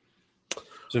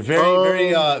 It's a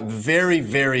very,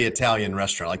 very Italian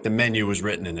restaurant. Like, the menu was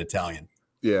written in Italian.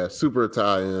 Yeah, super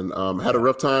Italian. Had a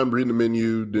rough time reading the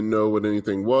menu. Didn't know what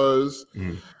anything was.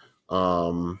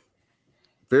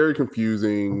 Very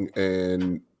confusing.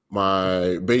 And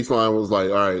my baseline was like,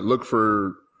 all right, look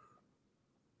for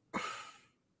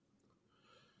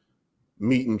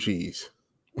meat and cheese.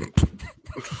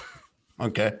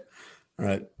 Okay. All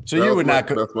right. So you would not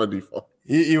go. That's my default.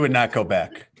 You would not go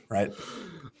back, right?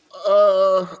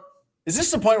 Is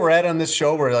this the point we're at on this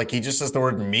show where like he just says the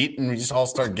word meat and we just all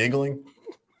start giggling?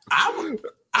 I'm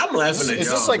laughing at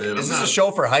y'all. Is this a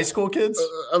show for high school kids?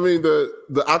 I mean,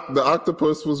 the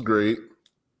octopus was great.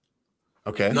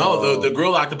 Okay. No, the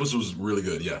grilled octopus was really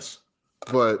good. Yes.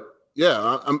 But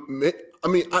yeah,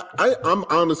 I'm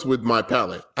honest with my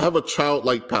palate. I have a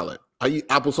childlike palate. I eat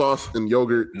applesauce and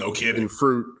yogurt, no kidding, and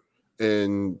fruit,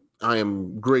 and I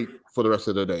am great for the rest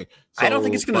of the day. So, I don't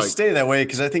think it's going to stay that way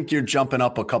because I think you're jumping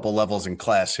up a couple levels in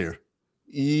class here.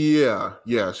 Yeah.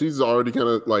 She's already kind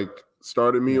of like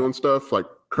started me on stuff like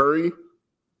curry.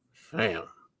 Damn,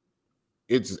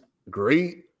 it's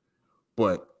great,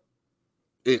 but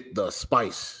the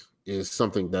spice is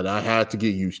something that I had to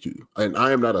get used to, and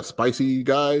I am not a spicy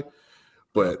guy.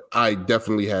 but I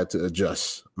definitely had to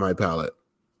adjust my palate.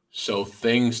 So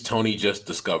things Tony just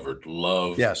discovered: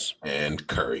 Love, yes, and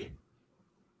Curry.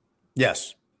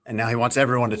 Yes. And now he wants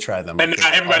everyone to try them. And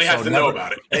everybody has to know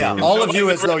about it. Yeah, all of you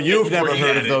as though you've never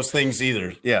heard of those things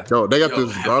either. Yeah. No, they got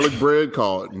this garlic bread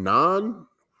called naan.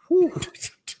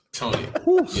 Tony.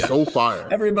 So fire.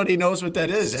 Everybody knows what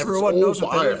that is. Everyone knows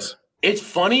what that is. It's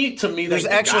funny to me that there's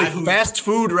actually fast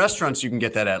food restaurants you can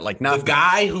get that at. Like nothing. The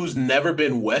guy who's never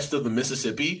been west of the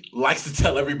Mississippi likes to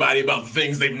tell everybody about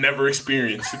things they've never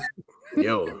experienced.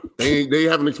 Yo, they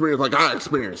haven't experienced like I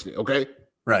experienced it, okay?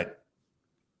 Right.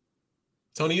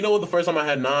 Tony, you know what the first time I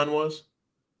had naan was?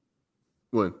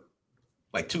 When?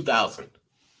 Like 2000.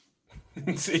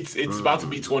 It's about to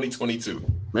be 2022.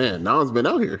 Man, naan's been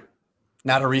out here.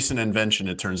 Not a recent invention,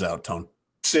 it turns out, Tone.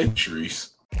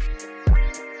 Centuries.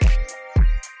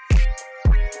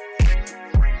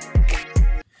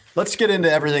 Let's get into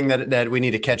everything that we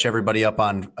need to catch everybody up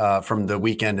on from the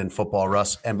weekend in football,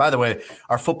 Russ. And by the way,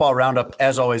 our football roundup,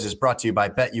 as always, is brought to you by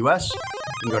BetUS.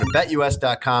 You can go to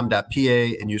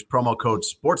betus.com.pa and use promo code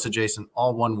SPORTSADJACENT,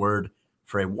 all one word,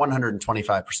 for a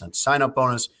 125% sign-up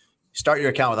bonus. Start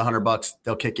your account with $100.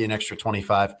 They'll kick you an extra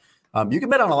 $25. You can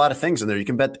bet on a lot of things in there. You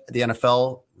can bet the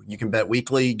NFL. You can bet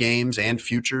weekly games and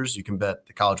futures. You can bet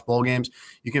the college bowl games.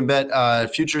 You can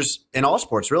bet futures in all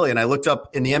sports, really. And I looked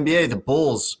up in the NBA, the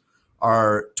Bulls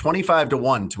are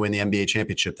 25-1 to win the NBA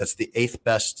championship. That's the 8th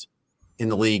best in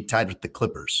the league, tied with the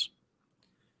Clippers.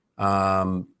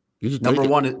 Number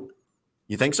one,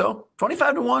 you think so?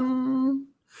 25-1.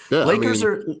 Yeah, Lakers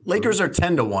are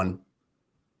 10-1.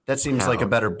 That seems like a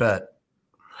better bet.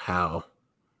 How?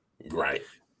 Right.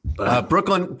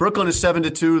 Brooklyn is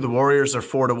 7-2. The Warriors are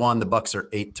 4-1. The Bucks are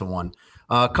 8-1.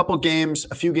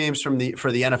 A few games for the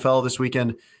NFL this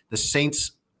weekend. The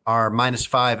Saints are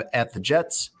 -5 at the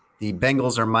Jets. The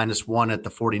Bengals are -1 at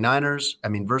the 49ers.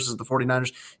 Versus the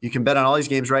 49ers. You can bet on all these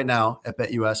games right now at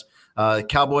BetUS.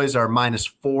 Cowboys are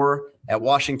 -4 at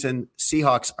Washington.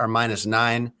 Seahawks are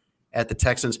 -9 at the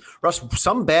Texans. Russ,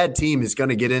 some bad team is going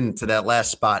to get into that last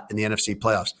spot in the NFC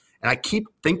playoffs. And I keep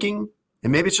thinking,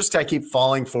 and maybe it's just I keep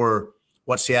falling for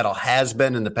what Seattle has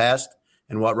been in the past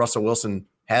and what Russell Wilson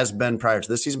has been prior to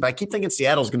this season. But I keep thinking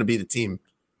Seattle's going to be the team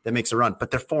that makes a run. But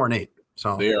they're 4-8.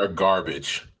 So they are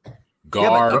garbage. A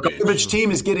garbage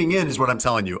team is getting in, is what I'm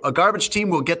telling you. A garbage team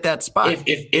will get that spot.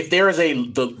 If there is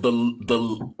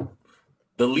the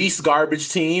least garbage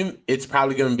team, it's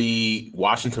probably going to be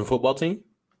Washington football team.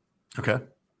 Okay.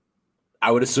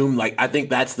 I would assume, I think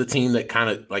that's the team that kind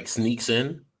of sneaks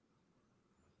in.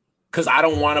 Because I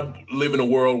don't want to live in a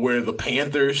world where the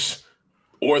Panthers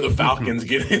or the Falcons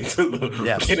get into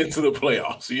the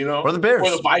playoffs, or the Bears,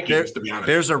 or the Vikings. To be honest,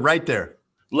 Bears are right there.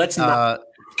 Let's not.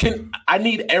 I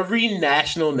need every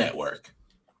national network.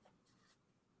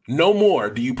 No more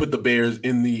do you put the Bears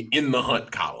in the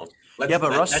hunt column.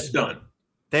 Russ, that's done.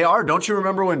 They are. Don't you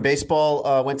remember when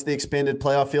baseball went to the expanded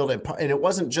playoff field? And it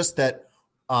wasn't just that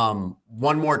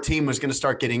one more team was going to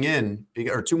start getting in,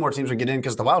 or two more teams would get in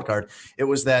because of the wild card. It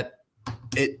was that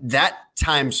that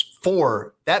times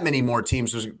 4, that many more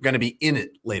teams was going to be in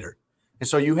it later. And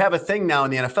so you have a thing now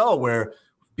in the NFL where,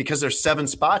 because there's 7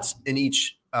 spots in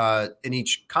each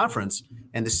conference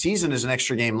and the season is an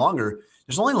extra game longer,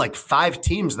 there's only 5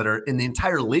 teams that are in the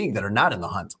entire league that are not in the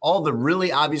hunt. All the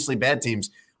really obviously bad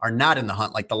teams are not in the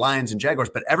hunt, like the Lions and Jaguars,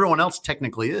 but everyone else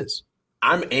technically is.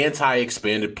 I'm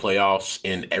anti-expanded playoffs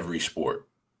in every sport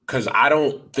because I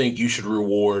don't think you should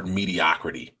reward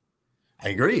mediocrity. I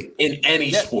agree. In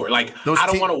any sport. I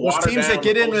don't want to water those teams down that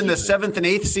get in the 7th and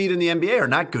 8th seed in the NBA are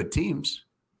not good teams.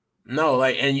 No,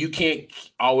 and you can't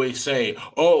always say,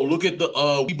 "Oh, look at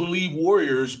the We Believe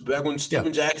Warriors" back when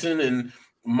Steven Jackson and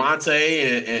Monte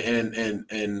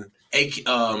and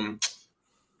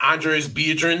Andres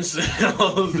Biedrins,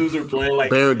 all those dudes are playing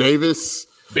Baron Davis.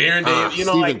 Steven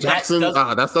Jackson.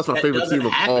 That's my favorite team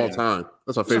of all time.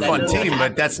 That's my favorite. It's a fun team,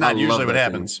 but that's not usually what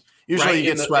happens. Usually you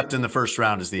get swept in the first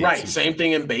round as the right. Same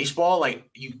thing in baseball.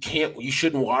 You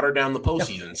shouldn't water down the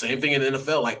postseason. Same thing in the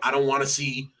NFL. I don't want to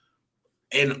see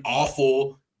an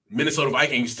awful Minnesota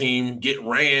Vikings team get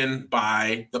ran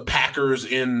by the Packers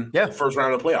in the first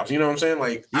round of the playoffs. You know what I'm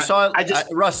saying?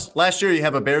 Russ, last year you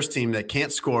have a Bears team that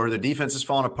can't score. The defense is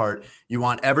falling apart. You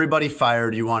want everybody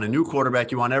fired. You want a new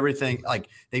quarterback. You want everything.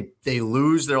 They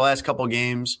lose their last couple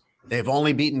games. They've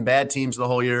only beaten bad teams the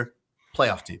whole year.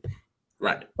 Playoff team.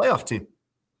 Right. Playoff team.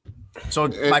 So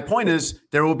my point is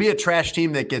there will be a trash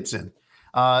team that gets in.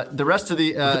 The rest of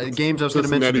the games I was going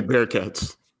to mention.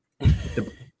 Bearcats.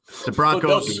 The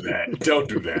Broncos. Don't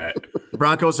do that. The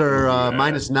Broncos are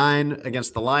 -9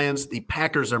 against the Lions. The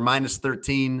Packers are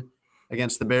 -13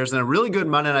 against the Bears, and a really good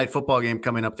Monday Night Football game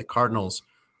coming up. The Cardinals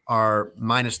are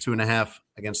 -2.5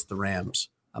 against the Rams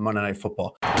on Monday Night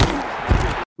Football.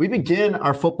 We begin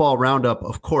our football roundup,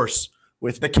 of course,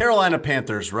 with the Carolina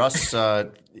Panthers. Russ,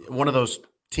 one of those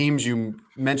teams you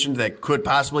mentioned that could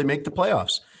possibly make the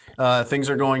playoffs. Things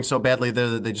are going so badly there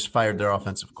that they just fired their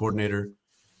offensive coordinator,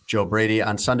 Joe Brady,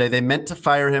 on Sunday. They meant to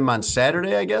fire him on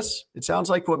Saturday, I guess. It sounds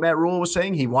like what Matt Rule was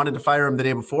saying. He wanted to fire him the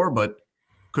day before, but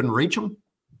couldn't reach him.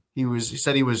 He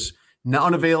said he was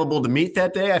unavailable to meet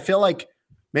that day. I feel like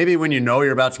maybe when you know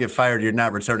you're about to get fired, you're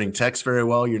not returning texts very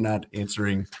well. You're not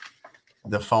answering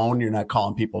the phone. You're not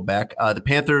calling people back. The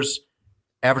Panthers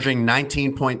averaging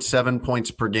 19.7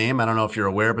 points per game. I don't know if you're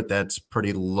aware, but that's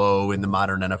pretty low in the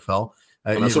modern NFL.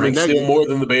 Still more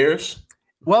than the Bears?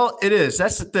 Well, it is.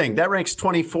 That's the thing. That ranks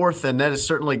 24th, and that is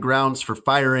certainly grounds for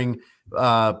firing.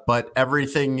 But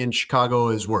everything in Chicago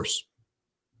is worse.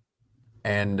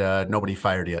 And nobody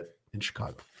fired yet in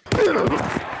Chicago.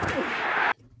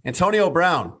 Antonio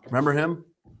Brown. Remember him?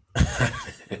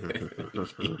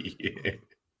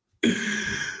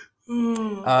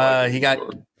 He got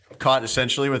caught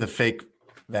essentially with a fake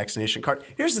vaccination card.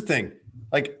 Here's the thing.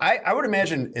 Like, I would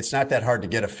imagine it's not that hard to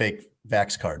get a fake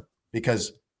vax card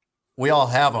because we all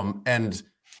have them and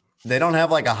they don't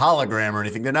have like a hologram or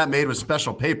anything. They're not made with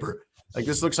special paper. Like,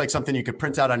 this looks like something you could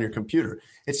print out on your computer.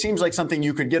 It seems like something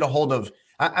you could get a hold of.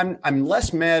 I'm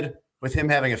less mad with him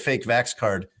having a fake vax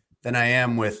card than I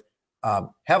am with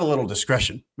have a little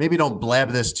discretion. Maybe don't blab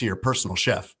this to your personal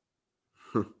chef.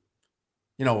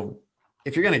 You know,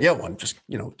 if you're going to get one, just,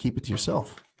 keep it to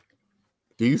yourself.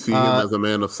 Do you see him as a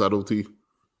man of subtlety?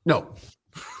 No.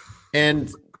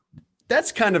 And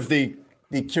that's kind of the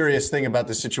curious thing about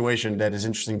the situation that is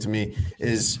interesting to me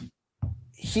is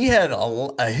he had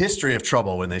a history of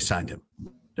trouble when they signed him.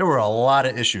 There were a lot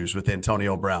of issues with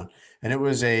Antonio Brown, and it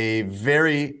was a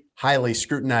very highly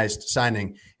scrutinized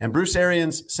signing. And Bruce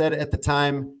Arians said at the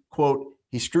time, quote,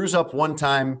 he screws up one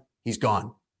time, he's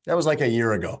gone. That was like a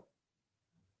year ago.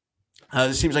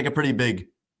 This seems like a pretty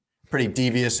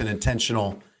devious and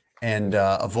intentional and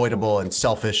avoidable and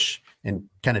selfish and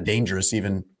kind of dangerous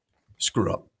even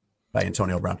screw up by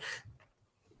Antonio Brown.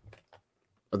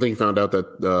 I think he found out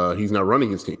that he's not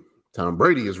running his team. Tom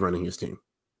Brady is running his team.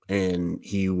 And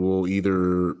he will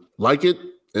either like it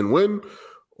and win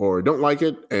or don't like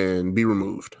it and be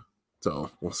removed. So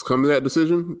once it comes to that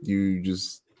decision, you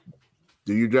just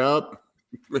do your job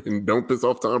and don't piss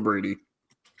off Tom Brady.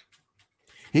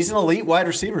 He's an elite wide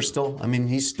receiver still. I mean,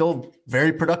 he's still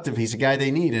very productive. He's a guy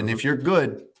they need. And if you're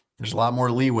good, there's a lot more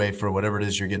leeway for whatever it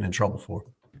is you're getting in trouble for.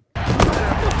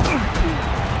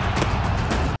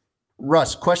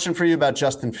 Russ, question for you about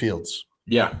Justin Fields.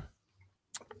 Yeah.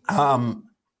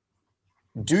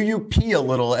 Do you pee a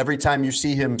little every time you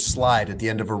see him slide at the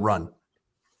end of a run?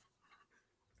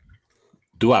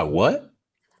 Do I what?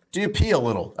 Do you pee a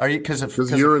little? Are you because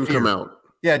urine come out?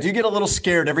 Yeah. Do you get a little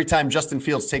scared every time Justin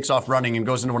Fields takes off running and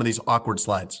goes into one of these awkward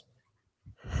slides?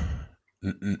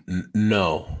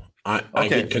 No. I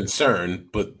get concerned,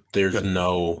 but there's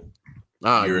no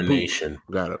urination.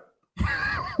 Got it.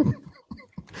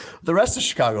 The rest of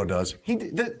Chicago does.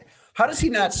 How does he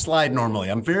not slide normally?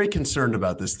 I'm very concerned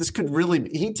about this. This could really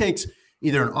 – he takes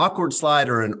either an awkward slide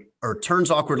or turns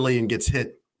awkwardly and gets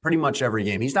hit pretty much every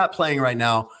game. He's not playing right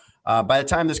now. By the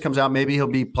time this comes out, maybe he'll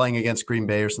be playing against Green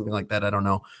Bay or something like that. I don't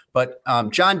know. But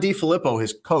John DeFilippo,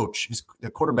 his coach,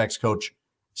 the quarterback's coach,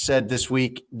 said this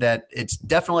week that it's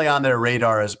definitely on their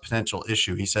radar as a potential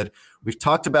issue. He said, we've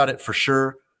talked about it for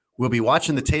sure. We'll be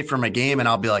watching the tape from a game, and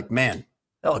I'll be like, man,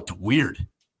 that looked weird.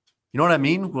 You know what I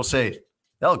mean? We'll say,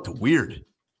 that looked weird.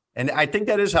 And I think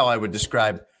that is how I would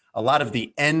describe a lot of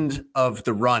the end of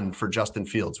the run for Justin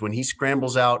Fields. When he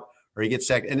scrambles out or he gets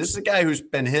sacked. And this is a guy who's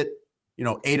been hit,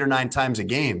 8 or 9 times a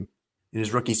game in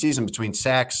his rookie season between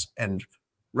sacks and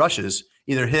rushes,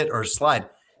 either hit or slide.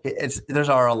 There's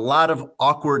a lot of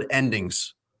awkward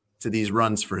endings to these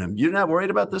runs for him. You're not worried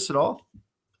about this at all?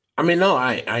 I mean, no,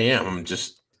 I am. I'm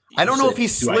just. I don't know if he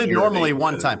slid normally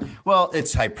one time. Well,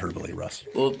 it's hyperbole, Russ.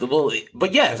 Well,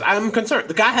 but yes, I'm concerned.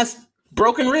 The guy has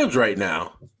broken ribs right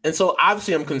now. And so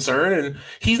obviously I'm concerned. And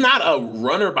he's not a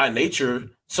runner by nature.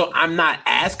 So I'm not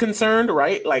as concerned,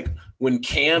 right? Like when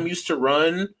Cam used to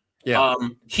run,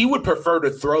 he would prefer to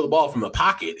throw the ball from the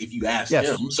pocket if you asked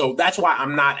him. So that's why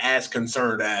I'm not as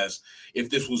concerned as if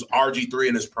this was RG3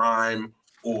 in his prime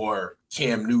or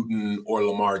Cam Newton or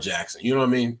Lamar Jackson. You know what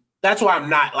I mean? That's why I'm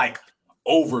not like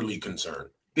overly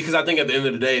concerned, because I think at the end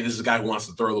of the day, this is a guy who wants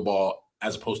to throw the ball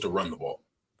as opposed to run the ball.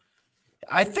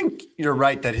 I think you're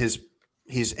right that his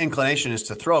inclination is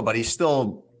to throw, but he's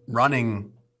still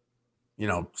running,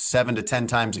 7 to 10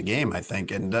 times a game, I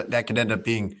think. And that could end up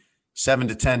being 7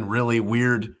 to 10 really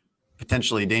weird,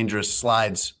 potentially dangerous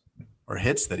slides or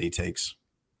hits that he takes.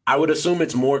 I would assume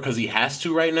it's more because he has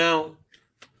to right now.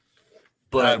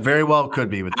 But very well could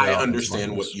be. I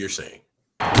understand what you're saying.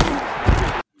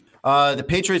 The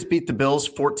Patriots beat the Bills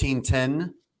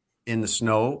 14-10 in the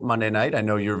snow Monday night. I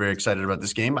know you're very excited about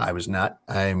this game. I was not.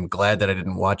 I'm glad that I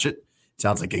didn't watch it. It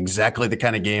sounds like exactly the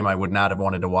kind of game I would not have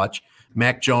wanted to watch.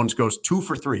 Mac Jones goes 2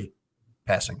 for 3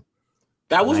 passing.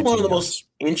 That was one of the most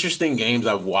interesting games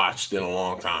I've watched in a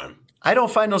long time. I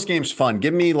don't find those games fun.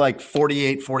 Give me like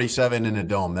 48-47 in a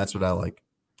dome. That's what I like.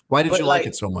 Why did you like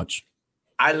it so much?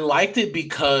 I liked it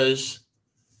because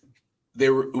it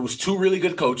was 2 really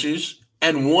good coaches,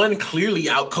 and one clearly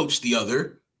outcoached the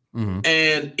other. Mm-hmm.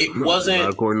 And it wasn't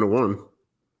not according to one.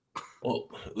 Well,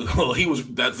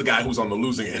 that's the guy who's on the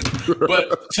losing end.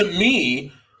 But to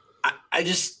me, I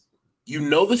just,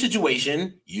 the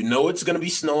situation, it's going to be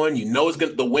snowing,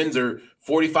 the winds are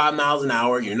 45 miles an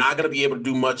hour. You're not going to be able to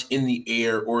do much in the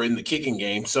air or in the kicking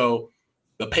game. So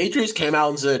the Patriots came out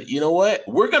and said, you know what?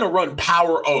 We're going to run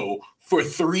Power O for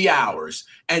 3 hours,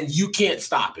 and you can't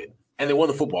stop it. And they won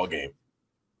the football game.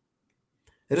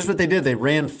 That is what they did. They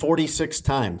ran 46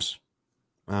 times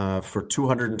for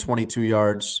 222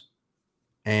 yards.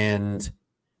 And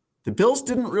the Bills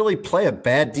didn't really play a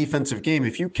bad defensive game.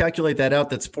 If you calculate that out,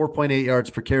 that's 4.8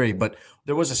 yards per carry. But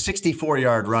there was a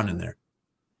 64-yard run in there.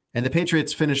 And the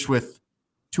Patriots finished with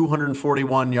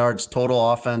 241 yards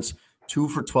total offense, 2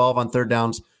 for 12 on third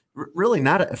downs. Really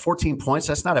not 14 points.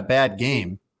 That's not a bad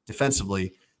game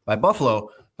defensively by Buffalo.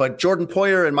 But Jordan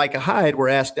Poyer and Micah Hyde were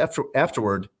asked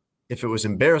afterward if it was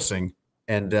embarrassing,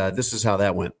 and this is how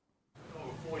that went.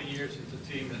 Over 40 years since a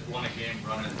team has won a game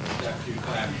running that few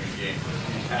times in a game,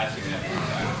 and passing that few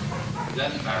times. Is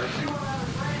that embarrassing?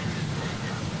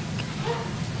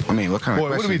 I mean, what kind of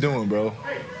question? What are we doing, bro?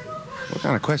 What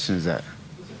kind of question is that?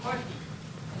 It's a question.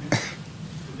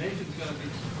 The nation's going to be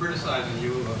criticizing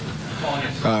you calling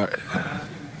yourself. All right.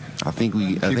 I think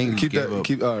we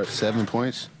gave up 7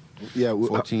 points. Yeah,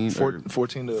 14 to 10.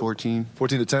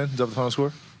 Is that the final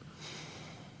score?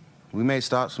 We made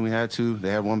stops when we had to.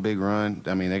 They had one big run.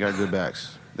 I mean, they got good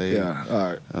backs. All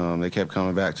right. They kept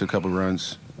coming back to a couple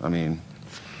runs. I mean,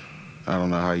 I don't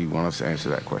know how you want us to answer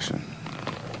that question.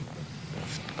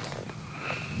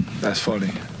 That's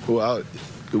funny. Well,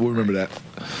 we'll remember that.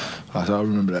 I'll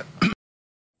remember that.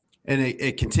 And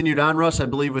it continued on, Russ. I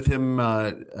believe with him,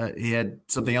 he had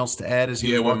something else to add as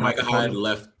he was when Micah Hyde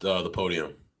left the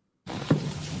podium.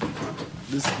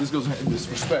 This goes in this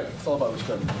respect. It's all about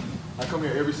respect. I come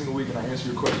here every single week and I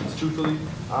answer your questions truthfully,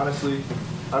 honestly.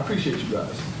 I appreciate you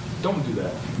guys. Don't do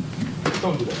that.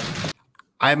 Don't do that.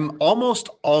 I'm almost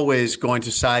always going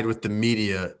to side with the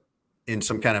media in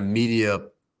some kind of media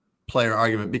player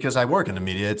argument because I work in the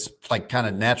media. It's like kind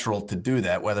of natural to do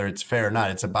that, whether it's fair or not.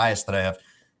 It's a bias that I have.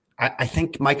 I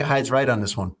think Micah Hyde's right on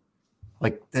this one.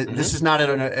 Like this is not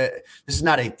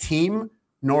a team,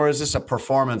 nor is this a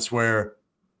performance where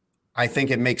I think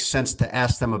it makes sense to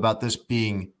ask them about this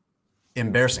being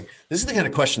embarrassing. This is the kind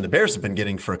of question the Bears have been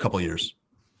getting for a couple of years.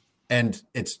 And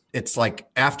it's like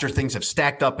after things have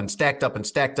stacked up and stacked up and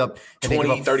stacked up.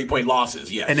 20, 30-point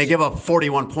losses, yes. And they give up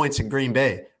 41 points in Green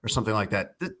Bay or something like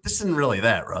that. This isn't really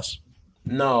that, Russ.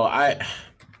 No,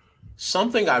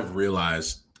 something I've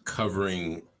realized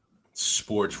covering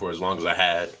sports for as long as I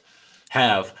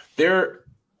have, they're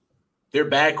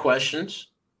bad questions.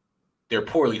 They're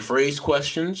poorly phrased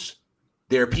questions.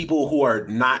 They're people who are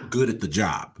not good at the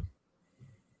job.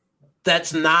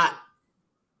 I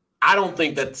don't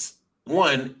think that's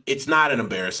one. It's not an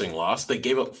embarrassing loss. They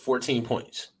gave up 14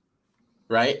 points,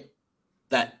 right?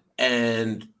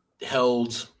 And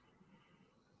held,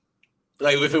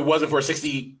 like if it wasn't for a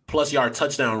 60+ yard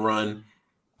touchdown run,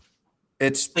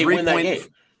 they win that game.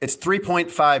 It's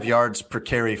 3.5 yards per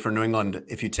carry for New England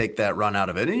if you take that run out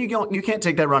of it. And you can't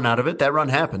take that run out of it. That run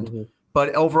happened. Mm-hmm.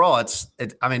 But overall,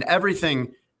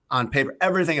 everything on paper,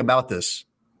 everything about this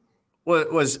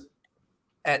was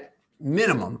at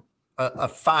minimum a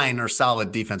fine or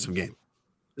solid defensive game.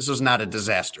 This was not a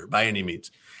disaster by any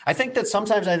means. I think that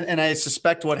sometimes, I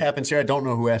suspect what happens here, I don't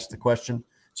know who asked the question,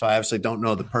 so I obviously don't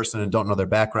know the person and don't know their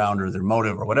background or their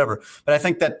motive or whatever. But I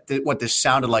think that what this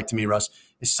sounded like to me, Russ,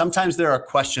 is sometimes there are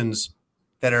questions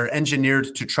that are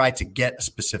engineered to try to get a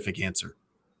specific answer.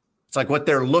 It's like what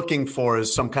they're looking for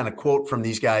is some kind of quote from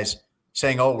these guys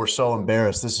saying, oh, we're so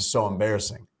embarrassed. This is so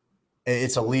embarrassing.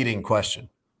 It's a leading question.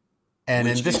 And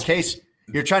in this case,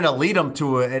 you're trying to lead them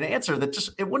to an answer that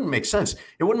it wouldn't make sense.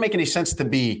 It wouldn't make any sense to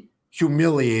be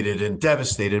humiliated and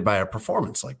devastated by a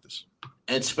performance like this.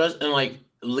 And like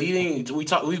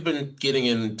we've been getting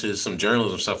into some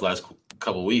journalism stuff last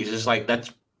couple of weeks. It's like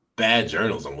that's bad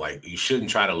journalism. Like you shouldn't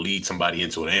try to lead somebody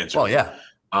into an answer. Well, yeah.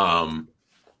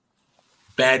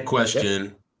 Bad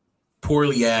question,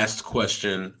 poorly asked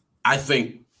question. I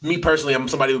think me personally, I'm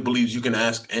somebody who believes you can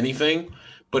ask anything,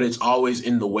 but it's always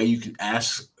in the way you can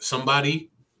ask somebody.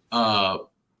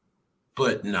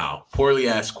 But no, poorly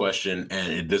asked question,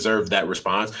 and it deserved that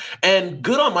response. And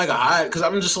good on Micah Hyde, because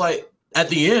I'm just like, at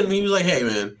the end, he was like, hey,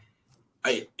 man,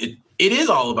 it is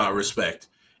all about respect.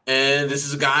 And this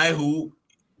is a guy who,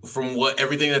 from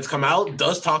everything that's come out,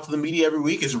 does talk to the media every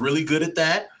week, is really good at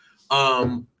that.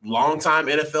 Longtime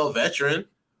NFL veteran.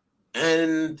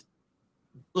 And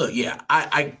look, yeah,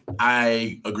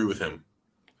 I agree with him.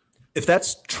 If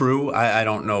that's true, I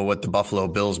don't know what the Buffalo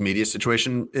Bills media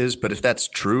situation is, but if that's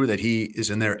true that he is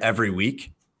in there every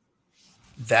week,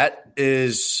 that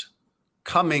is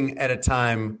coming at a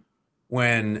time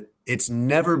when it's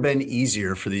never been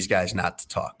easier for these guys not to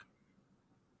talk.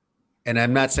 And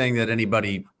I'm not saying that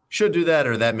anybody should do that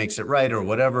or that makes it right or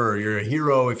whatever, or you're a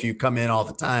hero if you come in all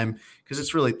the time, because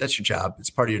that's your job. It's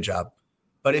part of your job.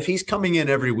 But if he's coming in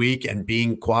every week and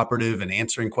being cooperative and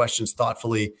answering questions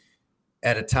thoughtfully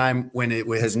at a time when it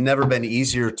has never been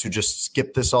easier to just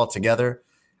skip this altogether,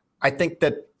 I think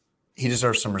that he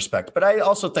deserves some respect. But I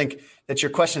also think that your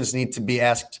questions need to be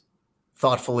asked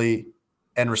thoughtfully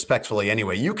and respectfully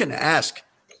anyway. You can ask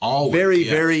very,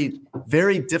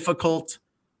 very difficult,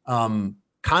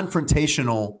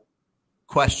 confrontational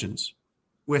questions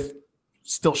with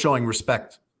still showing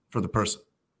respect for the person.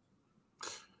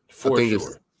 I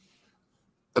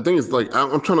think it's like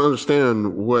I'm trying to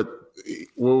understand what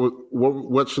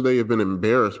should they have been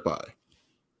embarrassed by?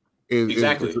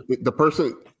 Exactly. Is the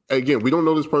person, again, we don't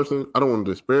know this person. I don't want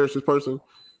to disparage this person,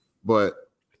 but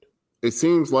it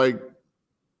seems like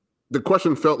the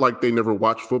question felt like they never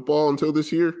watched football until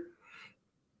this year.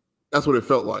 That's what it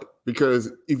felt like.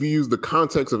 Because if you use the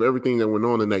context of everything that went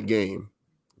on in that game,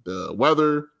 the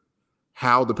weather,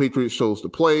 how the Patriots chose to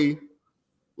play,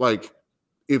 like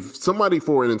if somebody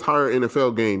for an entire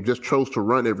NFL game just chose to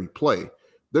run every play,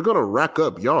 they're going to rack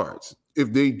up yards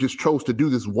if they just chose to do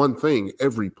this one thing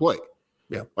every play.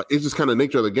 Yeah. Like, it's just kind of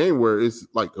nature of the game where it's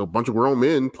like a bunch of grown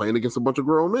men playing against a bunch of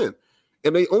grown men.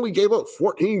 And they only gave up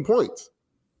 14 points.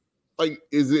 Like,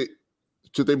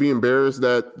 should they be embarrassed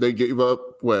that they gave up,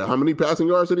 how many passing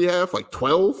yards did he have? Like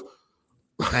 12?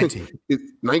 19.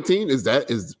 19?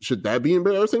 Should that be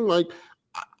embarrassing? Like,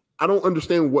 I don't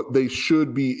understand what they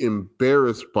should be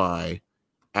embarrassed by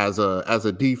as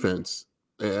a defense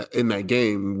in that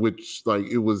game, which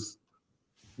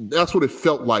that's what it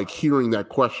felt like hearing that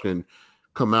question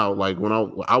come out. Like when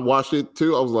I watched it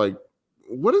too, I was like,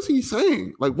 what is he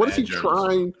saying? Like, what is he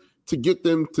trying to get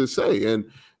them to say? And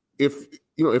if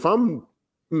I'm,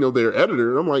 their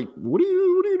editor, I'm like, what are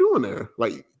you doing there?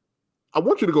 Like, I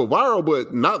want you to go viral,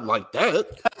 but not like that.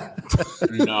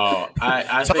 No,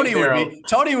 I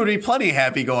Tony would be plenty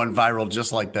happy going viral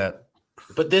just like that.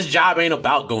 But this job ain't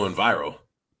about going viral.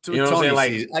 You know what I'm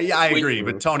saying? Like, I agree,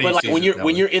 but Tony. But like when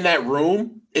you're in that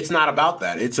room, it's not about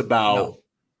that. It's about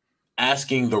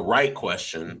asking the right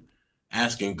question,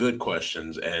 asking good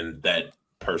questions, and that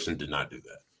person did not do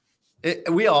that.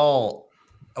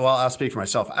 I'll speak for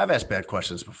myself. I've asked bad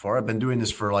questions before. I've been doing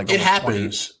this for like it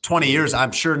happens 20 years.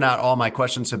 I'm sure not all my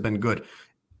questions have been good,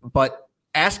 but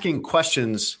asking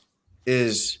questions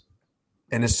is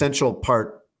an essential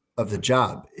part of the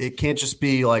job. It can't just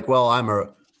be like, well, I'm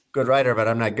a good writer, but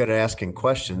I'm not good at asking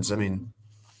questions. I mean,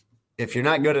 if you're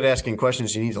not good at asking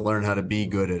questions, you need to learn how to be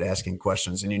good at asking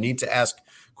questions, and you need to ask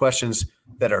questions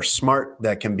that are smart,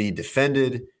 that can be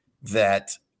defended,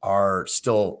 that are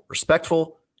still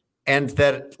respectful, and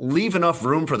that leave enough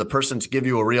room for the person to give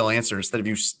you a real answer instead of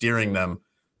you steering them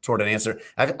toward an answer.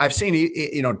 I've seen,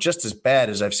 just as bad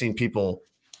as I've seen people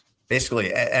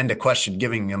basically end a question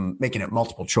making it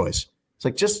multiple choice. It's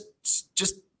like, just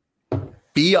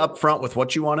be upfront with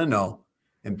what you want to know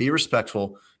and be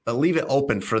respectful, but leave it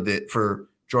open for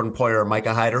Jordan Poyer or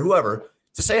Micah Hyde or whoever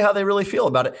to say how they really feel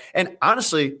about it. And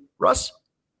honestly, Russ,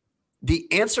 the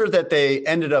answer that they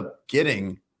ended up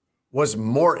getting was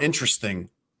more interesting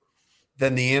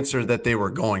than the answer that they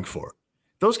were going for.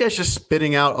 Those guys just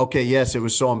spitting out, okay, yes, it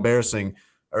was so embarrassing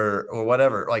or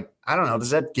whatever. Like, I don't know.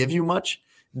 Does that give you much?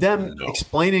 Them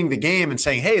explaining the game and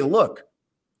saying, hey, look,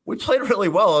 we played really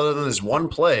well other than this one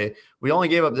play. We only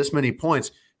gave up this many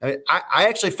points. I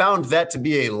actually found that to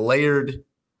be a layered,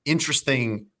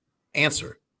 interesting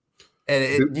answer.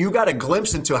 And you got a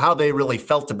glimpse into how they really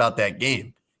felt about that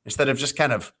game instead of just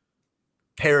kind of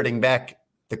parroting back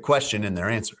the question in their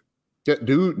answer. Yeah,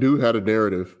 dude had a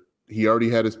narrative. he already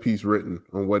had his piece written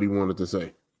on what he wanted to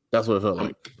say. That's what it felt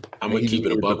like. I'm gonna keep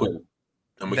it a buck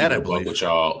with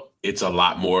y'all. It's a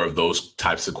lot more of those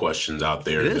types of questions out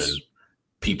there than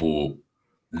people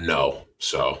know.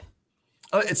 So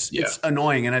it's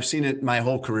annoying, and I've seen it my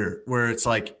whole career where it's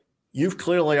like you've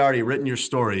clearly already written your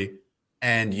story,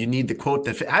 and you need the quote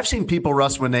that I've seen people,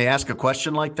 Russ, when they ask a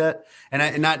question like that,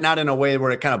 and not in a way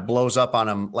where it kind of blows up on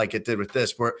them like it did with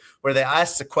this, where they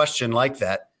ask a question like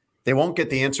that, they won't get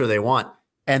the answer they want,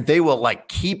 and they will like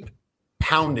keep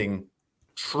pounding,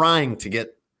 trying to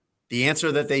get the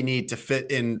answer that they need to fit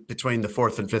in between the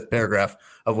fourth and fifth paragraph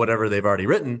of whatever they've already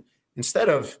written, instead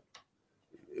of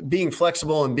being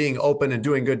flexible and being open and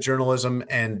doing good journalism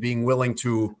and being willing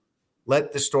to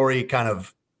let the story kind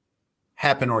of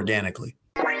happen organically.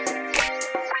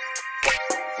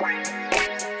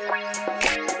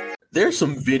 There's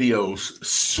some videos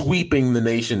sweeping the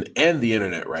nation and the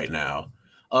internet right now.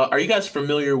 Are you guys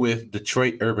familiar with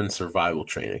Detroit Urban Survival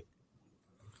Training?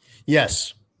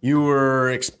 Yes. You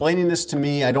were explaining this to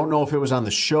me. I don't know if it was on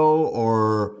the show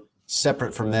or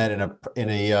separate from that in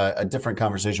a different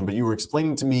conversation, but you were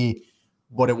explaining to me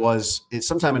what it was. It's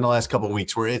sometime in the last couple of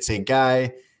weeks where it's a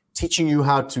guy teaching you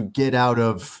how to get out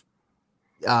of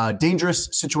dangerous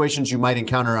situations you might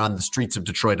encounter on the streets of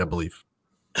Detroit, I believe.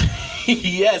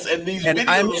 Yes, and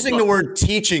I'm using the word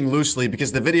teaching loosely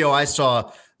because the video I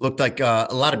saw looked like a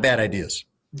lot of bad ideas.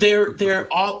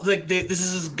 They're all like this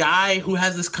is this guy who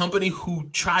has this company who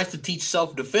tries to teach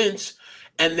self-defense,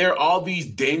 and there are all these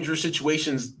dangerous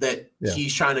situations that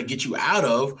he's trying to get you out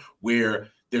of, where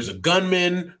there's a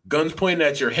gunman, guns pointing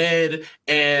at your head,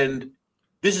 and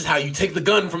this is how you take the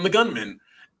gun from the gunman.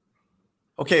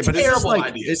 Okay, but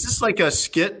is this like a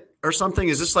skit or something?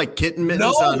 Is this like Kitten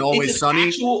Mittens on Always Sunny?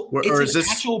 It's an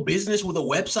actual business with a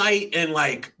website and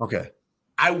like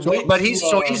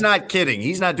he's not kidding.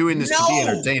 He's not doing this to be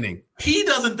entertaining. He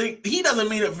doesn't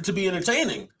mean it to be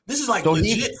entertaining. This is like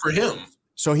legit for him.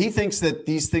 So he thinks that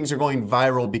these things are going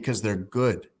viral because they're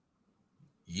good.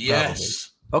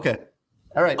 Yes. Probably. Okay.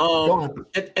 All right. Go on.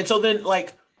 And so then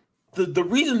like the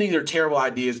reason these are terrible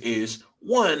ideas is,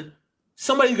 one,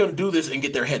 somebody's going to do this and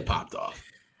get their head popped off.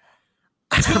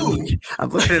 Two, I'm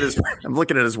looking at his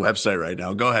website right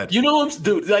now. Go ahead. You know,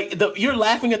 dude, you're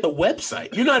laughing at the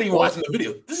website. You're not even watching the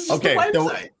video. This is just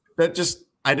the website.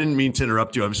 I didn't mean to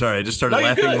interrupt you. I'm sorry. I just started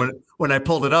laughing when I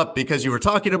pulled it up because you were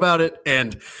talking about it.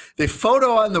 And the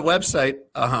photo on the website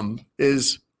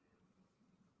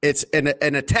it's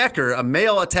an attacker, a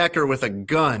male attacker with a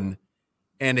gun,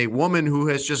 and a woman who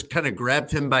has just kind of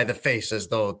grabbed him by the face as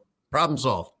though problem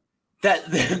solved.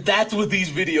 That's what these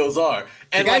videos are.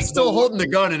 And the guy's still holding the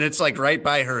gun, and it's like right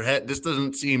by her head. This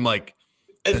doesn't seem like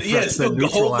still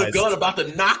hold the gun about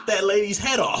to knock that lady's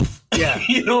head off. Yeah,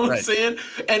 you know what I'm saying?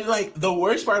 And like the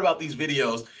worst part about these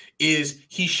videos is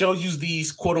he shows you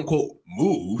these quote unquote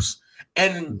moves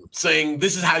and saying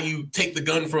this is how you take the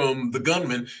gun from the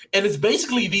gunman, and it's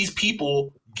basically these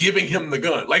people giving him the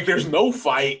gun. Like there's no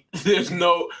fight. There's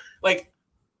no like.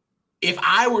 If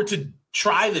I were to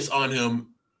try this on him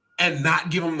and not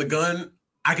give him the gun,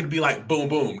 I could be like, boom,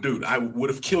 boom, dude, I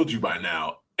would have killed you by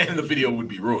now, and the video would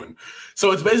be ruined. So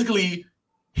it's basically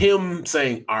him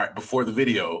saying, all right, before the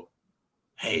video,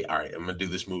 hey, all right, I'm going to do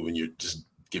this move, and you're just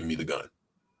giving me the gun.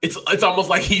 It's almost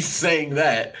like he's saying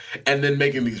that and then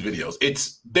making these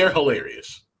videos. They're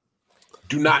hilarious.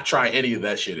 Do not try any of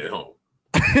that shit at home.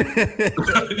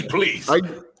 Please.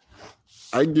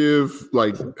 I give,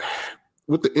 like,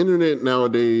 with the internet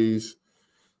nowadays,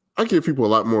 I give people a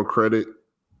lot more credit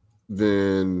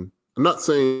than – I'm not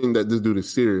saying that this dude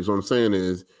is serious. What I'm saying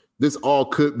is this all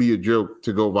could be a joke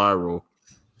to go viral,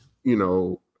 you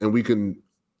know, and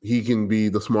he can be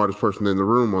the smartest person in the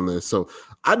room on this. So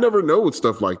I never know with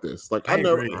stuff like this. Like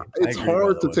it's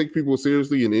hard to take people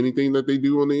seriously in anything that they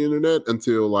do on the internet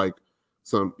until like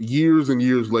some years and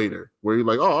years later where you're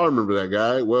like, oh, I remember that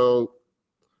guy. Well,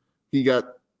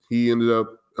 he ended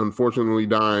up unfortunately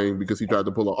dying because he tried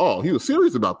to pull he was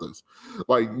serious about this.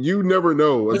 Like you never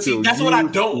know until that's what I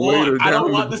don't want. I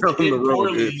don't want this to end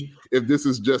poorly. If this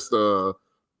is just or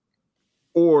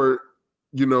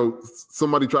you know,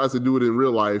 somebody tries to do it in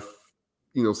real life,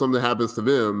 you know, something happens to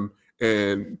them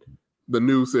and the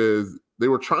news says they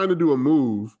were trying to do a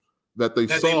move that they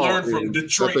learned from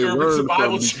Detroit Urban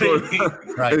Survival Training.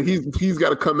 Right. And he's got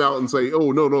to come out and say,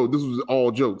 oh, no, this was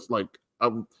all jokes. Like,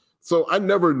 so I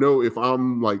never know if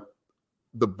I'm like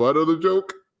the butt of the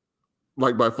joke,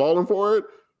 like by falling for it.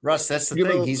 Russ, that's the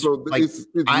thing. He's so like, it's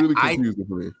really confusing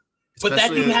for me. But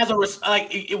that dude has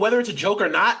whether it's a joke or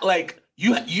not, like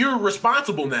you're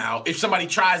responsible now if somebody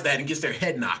tries that and gets their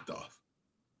head knocked off.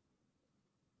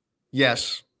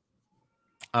 Yes.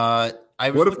 I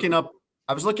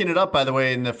was looking it up, by the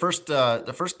way, and your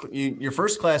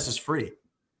first class is free.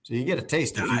 So you get a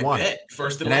taste if you want it.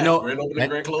 First and last. I know grand opening,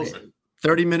 grand closing.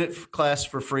 30-minute class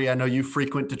for free. I know you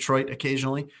frequent Detroit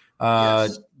occasionally.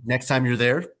 Yes. Next time you're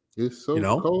there, it's so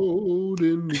cold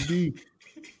in the deep.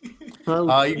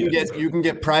 You can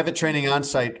get private training on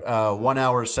site, 1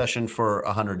 hour session for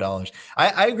 $100.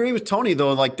 I agree with Tony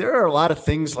though. Like there are a lot of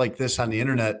things like this on the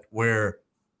internet where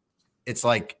it's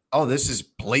like, oh, this is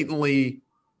blatantly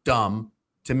dumb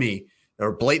to me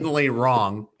or blatantly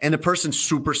wrong. And the person's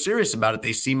super serious about it.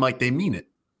 They seem like they mean it.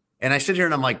 And I sit here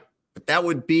and I'm like, but that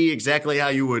would be exactly how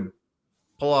you would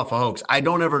pull off a hoax. I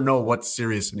don't ever know what's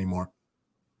serious anymore.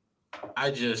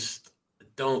 I just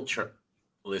don't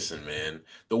listen, man.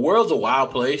 The world's a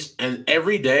wild place. And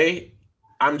every day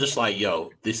I'm just like,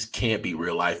 yo, this can't be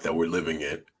real life that we're living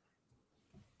in.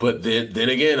 But then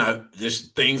again, there's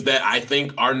things that I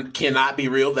think cannot be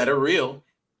real that are real.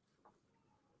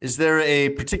 Is there a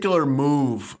particular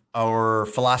move or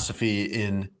philosophy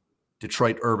in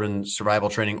Detroit Urban Survival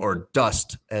Training, or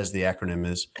DUST as the acronym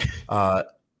is?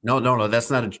 No, that's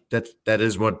not that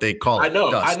is what they call it. I know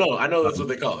DUST. I know that's what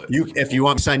they call it. If you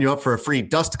want to sign you up for a free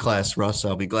DUST class, Russ,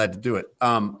 I'll be glad to do it.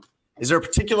 Is there a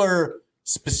particular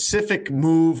specific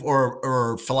move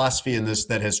or philosophy in this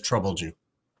that has troubled you?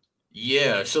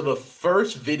 Yeah. So the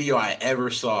first video I ever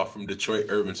saw from Detroit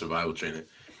Urban Survival Training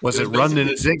was it run in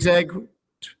a zigzag?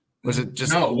 Was it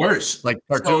just worse like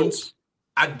cartoons? So,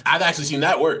 I've actually seen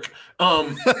that work.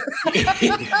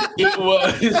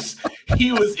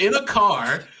 He was in a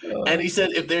car and he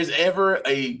said, if there's ever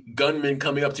a gunman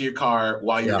coming up to your car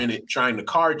while you're in it trying to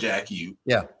carjack you,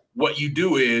 what you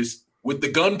do is with the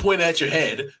gun pointed at your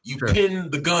head, you pin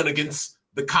the gun against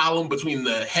the column between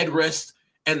the headrest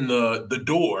and the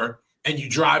door and you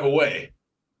drive away.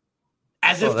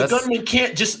 As if the gunman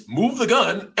can't just move the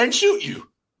gun and shoot you.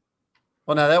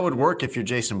 Well, now that would work if you're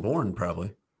Jason Bourne,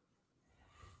 probably.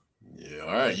 Yeah,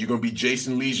 all right. You're gonna be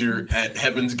Jason Leisure at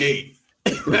Heaven's Gate.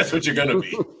 That's what you're gonna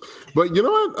be. But you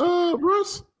know what,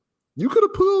 Russ? You could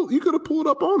have pulled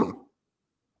up on him.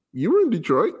 You were in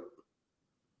Detroit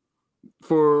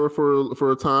for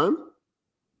a time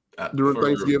during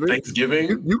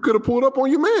Thanksgiving. You could have pulled up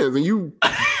on your man, and you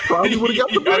probably would have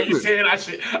got the business. You saying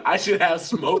I should have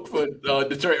smoke for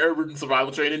Detroit Urban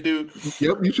Survival Training, dude?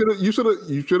 Yep, you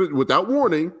should have without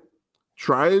warning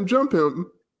try and jump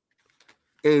him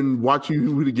and watch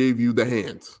who would have gave you the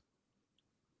hands.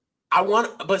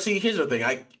 But see, here's the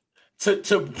thing.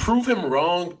 To prove him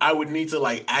wrong, I would need to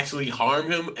actually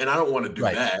harm him, and I don't want to do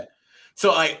that.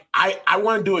 So I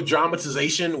want to do a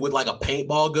dramatization with a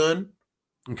paintball gun.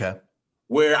 Okay.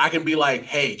 Where I can be like,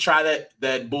 hey, try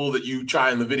that bull that you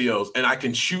try in the videos, and I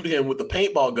can shoot him with the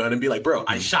paintball gun and be like, bro,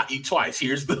 I shot you twice.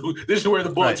 This is where the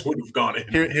bullets would have gone in.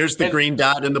 Here's the green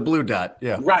dot and the blue dot.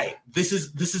 Yeah. Right. This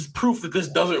is proof that this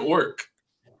doesn't work.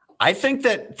 I think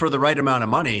that for the right amount of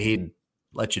money, he'd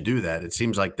let you do that. It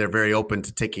seems like they're very open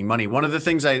to taking money. One of the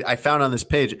things I found on this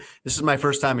page, this is my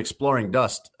first time exploring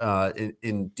DUST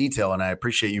in detail, and I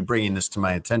appreciate you bringing this to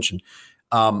my attention.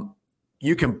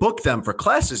 You can book them for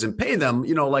classes and pay them,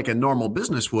 like a normal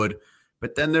business would.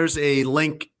 But then there's a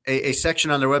link, a section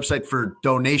on their website for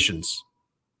donations.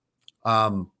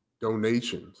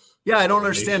 Donations. Yeah, I don't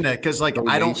understand that because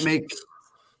I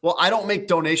don't make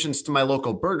donations to my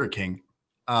local Burger King.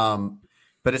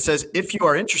 But it says, if you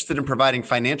are interested in providing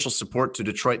financial support to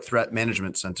Detroit Threat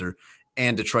Management Center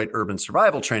and Detroit Urban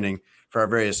Survival Training for our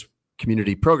various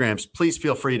community programs, please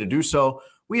feel free to do so.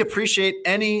 We appreciate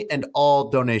any and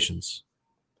all donations.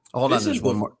 Hold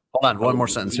on, one more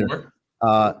sentence here.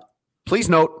 Please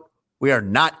note, we are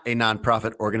not a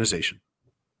nonprofit organization.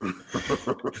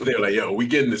 They're like, yo, we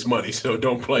getting this money, so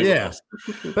don't play with us.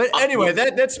 But anyway,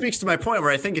 that speaks to my point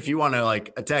where I think if you want to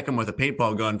attack them with a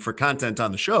paintball gun for content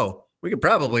on the show, we could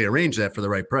probably arrange that for the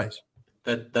right price.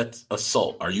 That's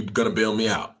assault. Are you going to bail me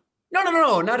out?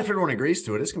 No. Not if everyone agrees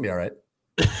to it. It's going to be all right.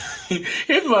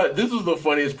 This was the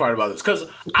funniest part about this because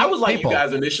I was like you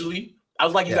guys initially.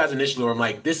 Where I'm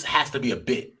like, this has to be a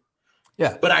bit.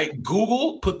 Yeah. But I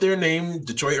put their name,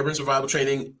 Detroit Urban Survival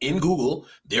Training, in Google.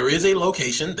 There is a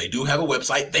location. They do have a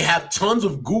website. They have tons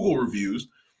of Google reviews.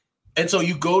 And so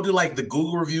you go to the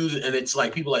Google reviews and it's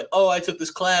people oh, I took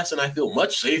this class and I feel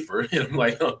much safer. And I'm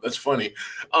like, oh, that's funny.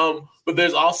 But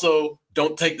there's also,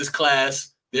 don't take this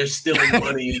class. They're stealing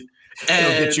money. And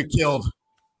it'll get you killed.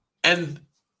 And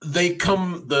they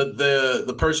come,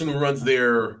 the person who runs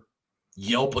their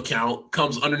Yelp account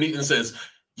comes underneath and says,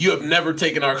 you have never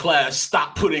taken our class.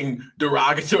 Stop putting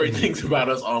derogatory things about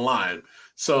us online.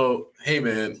 So, hey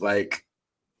man,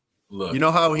 Look, You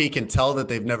know how he can tell that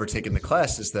they've never taken the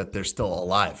class is that they're still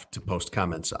alive to post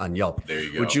comments on Yelp. There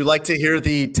you go. Would you like to hear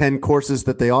the 10 courses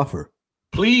that they offer?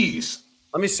 please.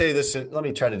 Let me say this. Let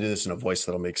me try to do this in a voice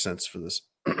that'll make sense for this.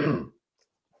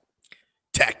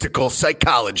 Tactical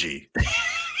psychology,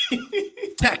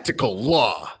 tactical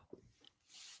law,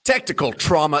 tactical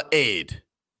trauma aid,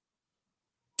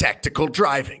 tactical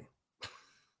driving.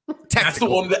 That's the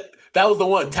one that was the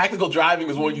one. Tactical driving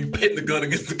is when you pin the gun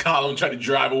against the column, try to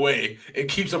drive away and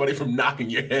keep somebody from knocking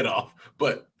your head off.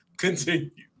 But continue.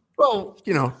 Well,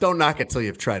 don't knock it till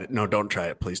you've tried it. No, don't try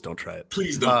it. Please don't try it.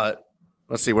 Please don't.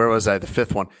 Let's see. Where was I? The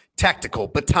fifth one. Tactical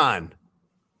baton.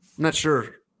 I'm not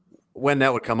sure when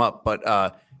that would come up,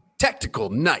 but tactical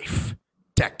knife,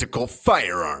 tactical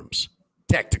firearms,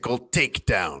 tactical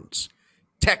takedowns,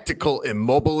 tactical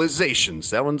immobilizations.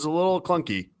 That one's a little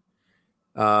clunky.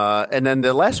 And then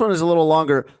the last one is a little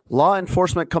longer. Law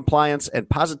enforcement compliance and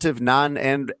positive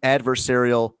and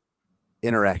adversarial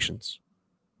interactions.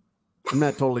 I'm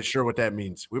not totally sure what that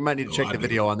means. We might need to check the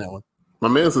video on that one. My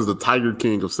man is the Tiger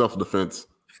King of self-defense.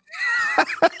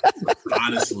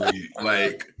 Honestly,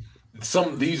 like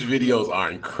these videos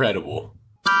are incredible.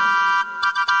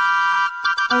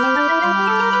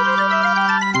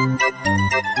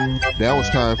 Now it's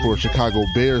time for a Chicago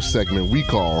Bears segment we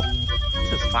call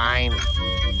This is fine.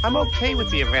 I'm okay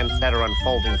with the events that are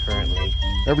unfolding currently.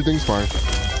 Everything's Fine.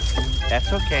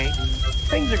 That's okay.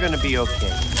 Things are going to be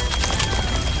okay.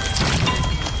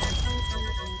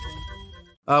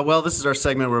 Well, this is our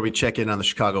segment where we check in on the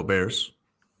Chicago Bears.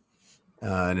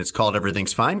 And it's called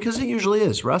Everything's Fine because it usually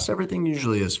is. Russ, everything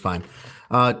usually is fine.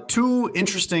 Two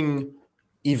interesting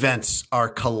events are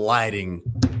colliding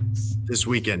this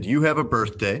weekend. You have a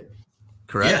birthday,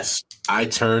 correct? Yes. I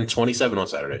turned 27 on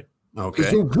Saturday. Okay.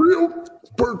 It's a real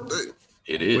birthday.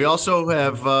 It is. We also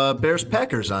have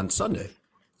Bears-Packers on Sunday.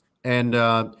 And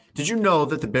did you know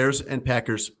that the Bears and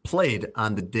Packers played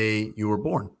on the day you were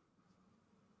born?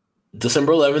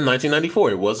 December 11,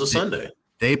 1994. It was a Sunday.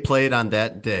 They played on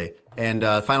that day. And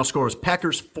the final score was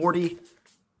Packers 40,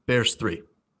 Bears 3.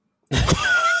 So,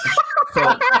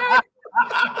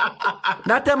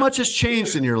 not that much has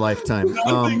changed in your lifetime.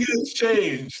 Nothing has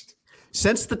changed.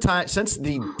 Since the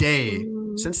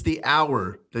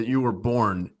hour that you were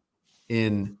born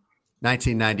in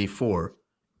 1994,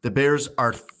 the Bears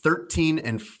are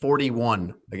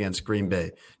 13-41 against Green Bay.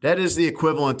 That is the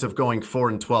equivalent of going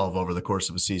 4-12 over the course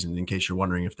of a season, in case you're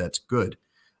wondering if that's good.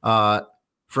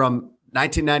 From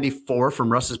 1994,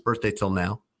 from Russ's birthday till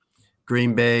now,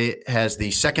 Green Bay has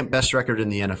the second best record in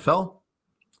the NFL,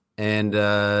 and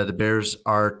the Bears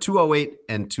are 208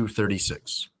 and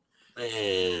 236.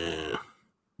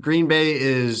 Green Bay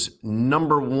is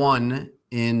number one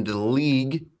in the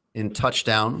league in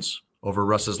touchdowns over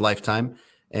Russ's lifetime,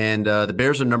 and the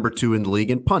Bears are number two in the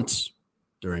league in punts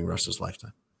during Russ's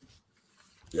lifetime.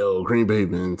 Yo, Green Bay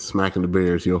been smacking the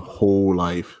Bears your whole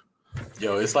life.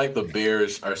 Yo, it's like the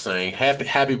Bears are saying,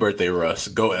 happy birthday, Russ.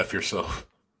 Go F yourself.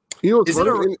 You know, it's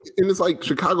funny, and it's like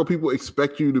Chicago people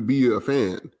expect you to be a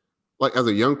fan. Like, as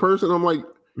a young person, I'm like,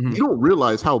 you don't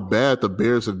realize how bad the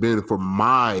Bears have been for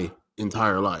my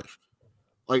entire life.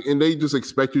 Like, and they just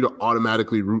expect you to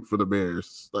automatically root for the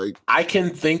Bears. Like, I can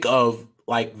think of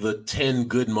like the 10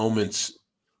 good moments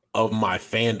of my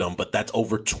fandom, but that's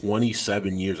over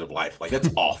 27 years of life. Like, that's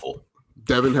awful.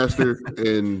 Devin Hester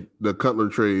and the Cutler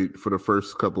trade for the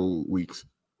first couple weeks.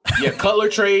 Yeah, Cutler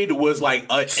trade was like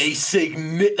a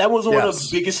significant. That was one of the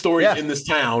biggest stories in this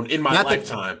town in my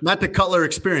lifetime. Not the Cutler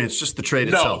experience, just the trade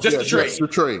itself. No, just the trade. Yes, the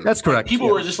trade. That's correct. People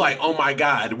were just like, "Oh my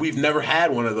God, we've never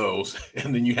had one of those,"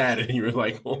 and then you had it, and you were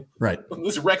like, "Oh, right,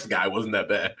 this Rex guy wasn't that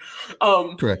bad."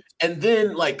 Correct. And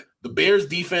then like the Bears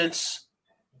defense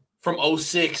from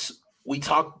 2006.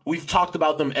 We've talked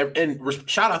about them and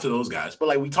shout out to those guys, but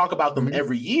like we talk about them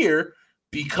every year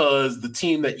because the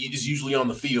team that is usually on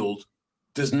the field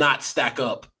does not stack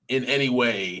up in any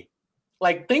way.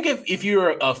 Like, think if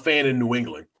you're a fan in New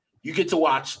England, you get to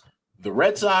watch the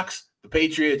Red Sox, the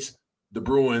Patriots, the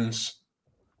Bruins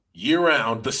year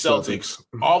round, the Celtics,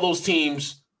 all those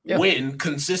teams win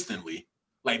consistently.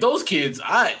 Like, those kids,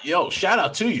 shout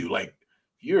out to you. Like,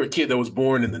 you're a kid that was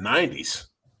born in the 90s.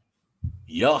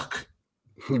 Yuck.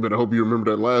 You better hope you remember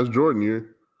that last Jordan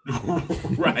year.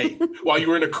 Right. While you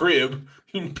were in a crib,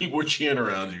 people were cheering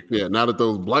around you. Yeah, now that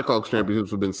those Blackhawks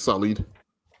championships have been sullied.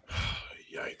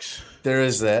 Yikes. There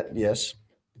is that, yes.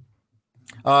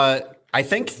 I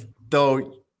think,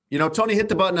 though, Tony, hit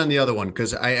the button on the other one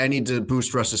because I need to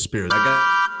boost Russ's spirit.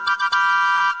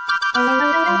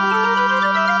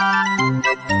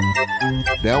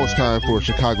 Now it's time for a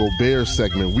Chicago Bears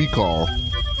segment we call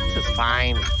This is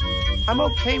fine. I'm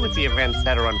okay with the events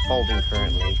that are unfolding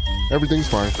currently. Everything's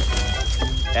fine.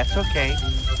 That's okay.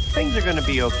 Things are going to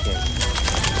be okay.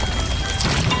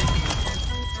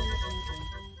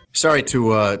 Sorry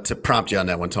to prompt you on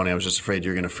that one, Tony. I was just afraid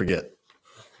you're going to forget.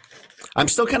 I'm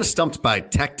still kind of stumped by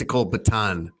tactical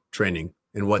baton training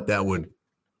and what that would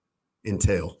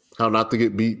entail. How not to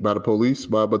get beat by the police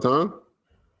by a baton?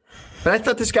 But I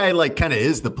thought this guy kind of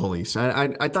is the police.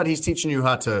 I thought he's teaching you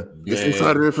how to It's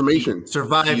insider information.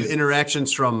 Survive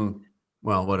interactions from,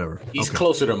 well, whatever. He's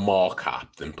closer to mall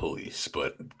cop than police,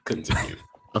 but continue.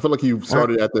 I feel like he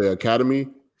started at the academy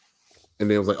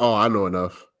and then was like, oh, I know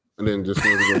enough. And then just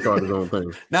wanted to go start his own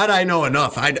thing. Not I know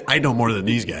enough. I know more than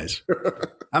these guys.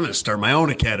 I'm going to start my own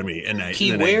academy. And I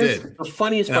did. The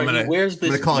funniest part, he wears this. I'm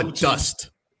going to call it Dust.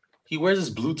 He wears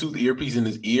this Bluetooth earpiece in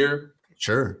his ear.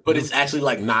 Sure. But it's actually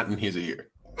not in his ear.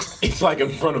 It's in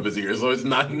front of his ear. So it's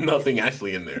nothing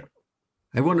actually in there.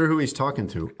 I wonder who he's talking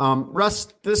to.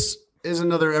 Russ, this is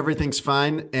another Everything's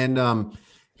Fine. And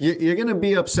you're going to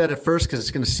be upset at first because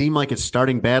it's going to seem like it's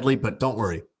starting badly, but don't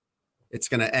worry. It's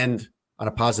going to end on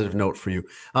a positive note for you.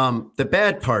 The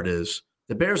bad part is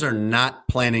the Bears are not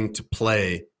planning to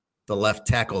play the left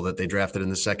tackle that they drafted in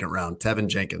the second round, Tevin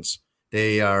Jenkins.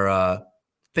 They are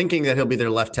thinking that he'll be their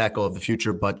left tackle of the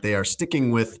future, but they are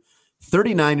sticking with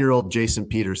 39-year-old Jason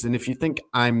Peters. And if you think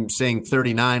I'm saying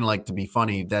 39 to be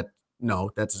funny,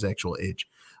 that's his actual age.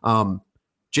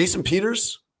 Jason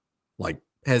Peters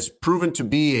has proven to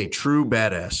be a true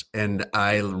badass, and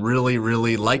I really,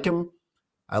 really like him.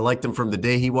 I liked him from the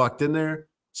day he walked in there.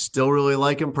 Still really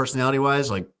like him personality-wise.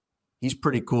 He's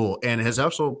pretty cool and has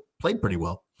also played pretty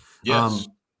well. Yes.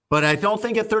 But I don't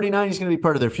think at 39 he's going to be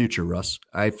part of their future, Russ.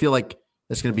 I feel like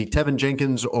it's going to be Tevin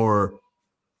Jenkins or,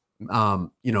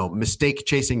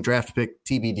 mistake-chasing draft pick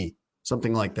TBD,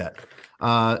 something like that.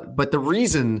 But the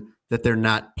reason that they're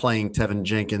not playing Tevin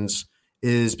Jenkins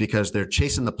is because they're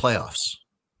chasing the playoffs.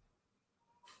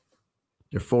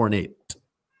 They're 4-8.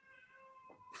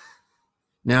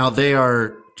 Now, they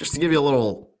are, just to give you a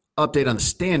little update on the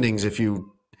standings, if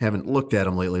you haven't looked at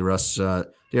them lately, Russ,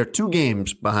 they are 2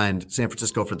 games behind San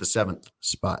Francisco for the 7th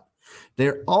spot.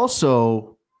 They're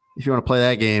also, if you want to play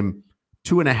that game,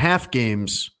 2.5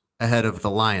 games ahead of the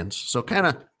Lions. So kind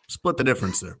of split the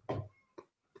difference there.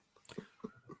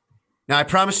 Now, I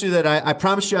promised you that I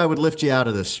promised you I would lift you out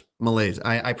of this malaise.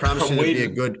 I promised you there'd be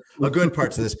a good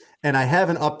part to this. And I have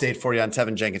an update for you on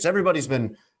Tevin Jenkins. Everybody's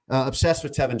been obsessed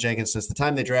with Tevin Jenkins since the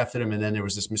time they drafted him, and then there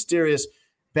was this mysterious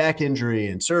back injury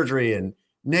and surgery, and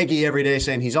Nagy every day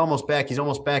saying he's almost back,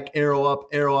 arrow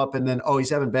up, and then, he's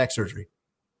having back surgery.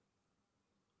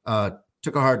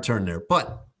 Took a hard turn there.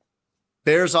 But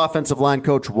Bears offensive line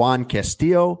coach Juan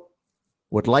Castillo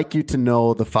would like you to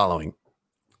know the following.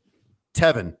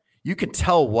 Tevin, you can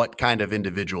tell what kind of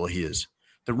individual he is.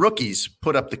 The rookies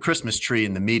put up the Christmas tree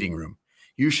in the meeting room.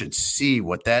 You should see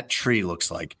what that tree looks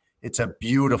like. It's a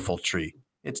beautiful tree.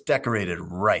 It's decorated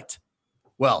right.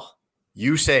 Well,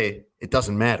 you say it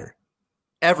doesn't matter.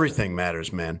 Everything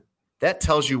matters, man. That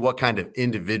tells you what kind of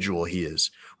individual he is,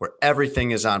 where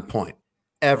everything is on point.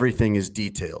 Everything is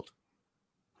detailed.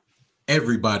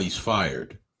 Everybody's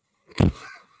fired.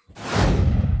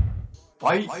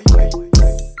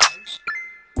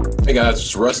 Hey guys,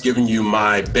 it's Russ giving you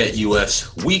my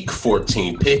BetUS Week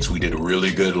 14 picks. We did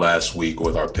really good last week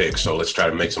with our picks, so let's try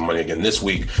to make some money again this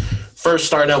week. First,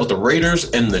 starting out with the Raiders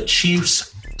and the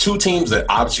Chiefs, 2 teams that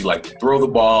obviously like to throw the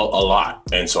ball a lot,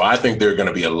 and so I think there are going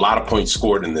to be a lot of points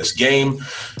scored in this game.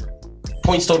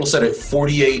 Points total set at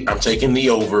 48. I'm taking the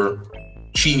over.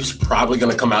 Chiefs probably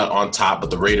going to come out on top, but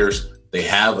the Raiders, they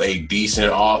have a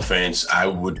decent offense. I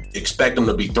would expect them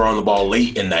to be throwing the ball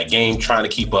late in that game, trying to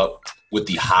keep up with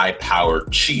the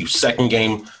high-powered Chiefs. Second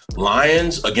game,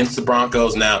 Lions against the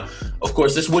Broncos. Now, of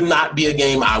course, this would not be a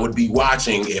game I would be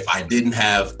watching if I didn't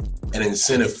have an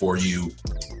incentive for you.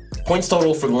 Points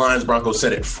total for the Lions-Broncos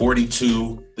set at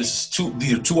 42.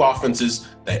 These are 2 offenses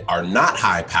that are not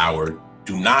high-powered,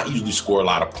 do not usually score a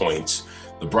lot of points.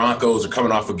 The Broncos are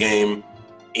coming off a game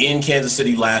in Kansas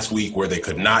City last week where they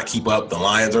could not keep up. The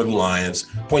Lions are the Lions.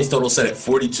 Points total set at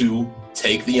 42.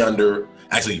 Take the under.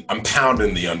 Actually, I'm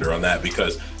pounding the under on that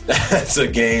because that's a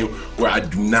game where I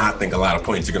do not think a lot of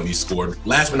points are going to be scored.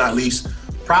 Last but not least,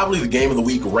 probably the game of the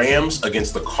week, Rams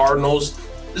against the Cardinals.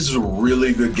 This is a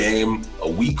really good game, a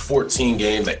Week 14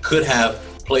 game that could have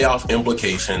playoff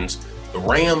implications. The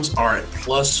Rams are at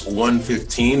plus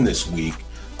 115 this week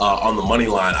on the money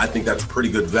line. I think that's pretty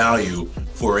good value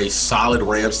for a solid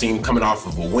Rams team coming off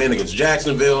of a win against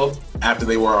Jacksonville after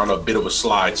they were on a bit of a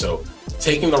slide. So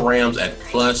taking the Rams at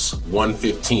plus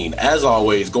 115. As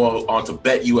always, go on to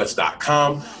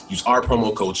betus.com. Use our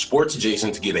promo code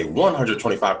SportsAdjacent to get a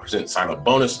 125% sign-up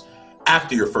bonus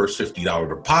after your first $50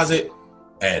 deposit.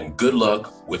 And good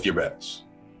luck with your bets.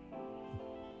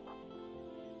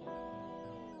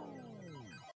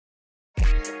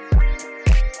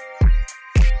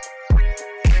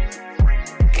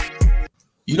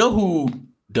 You know who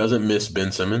doesn't miss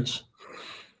Ben Simmons?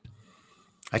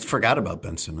 I forgot about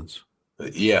Ben Simmons.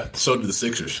 Yeah, so do the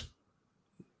Sixers.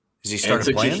 Has he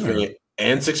started playing?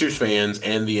 And Sixers fans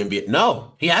and the NBA.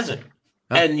 No, he hasn't.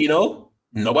 Oh. And, you know,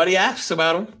 nobody asks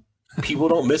about him. People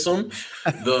don't miss him.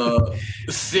 The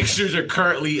Sixers are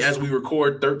currently, as we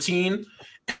record, 13.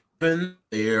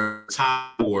 They're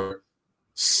top or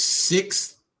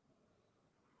sixth,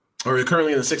 or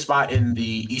currently in the sixth spot in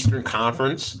the Eastern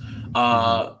Conference.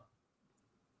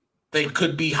 They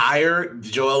could be higher.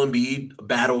 Joel Embiid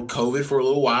battled COVID for a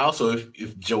little while. So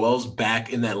if Joel's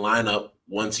back in that lineup,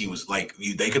 once he was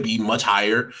they could be much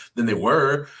higher than they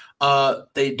were.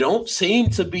 They don't seem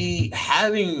to be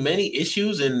having many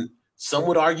issues. And some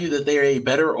would argue that they're a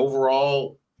better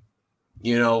overall,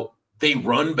 they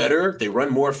run better. They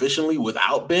run more efficiently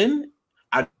without Ben.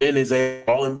 Ben is a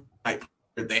all-in type.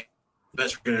 They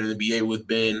best in the NBA with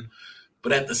Ben.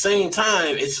 But at the same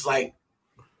time, it's just like,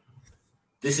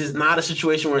 this is not a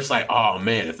situation where it's like, oh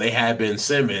man, if they had Ben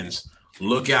Simmons,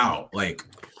 look out.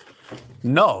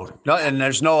 No, and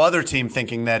there's no other team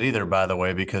thinking that either, by the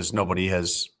way, because nobody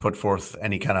has put forth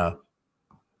any kind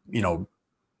of,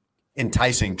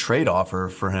 enticing trade offer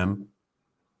for him.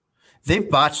 They've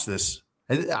botched this.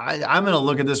 I'm going to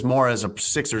look at this more as a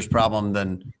Sixers problem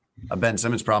than a Ben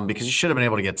Simmons problem, because you should have been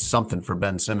able to get something for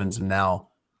Ben Simmons, and now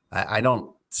I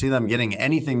don't see them getting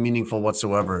anything meaningful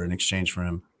whatsoever in exchange for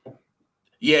him.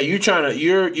 Yeah, you're trying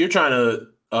to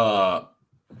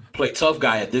play tough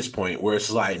guy at this point, where it's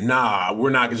like, nah,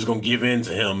 we're not just gonna give in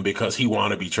to him because he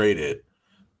want to be traded.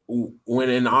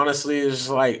 And honestly, it's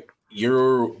like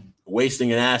you're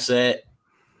wasting an asset.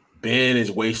 Ben is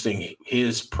wasting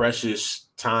his precious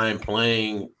time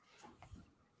playing.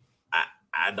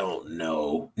 I don't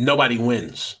know. Nobody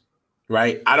wins,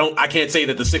 right? I can't say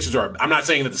that the Sixers are. I'm not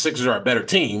saying that the Sixers are a better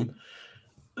team.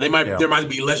 There might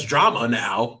be less drama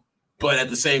now. But at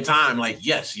the same time,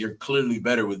 yes, you're clearly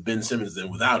better with Ben Simmons than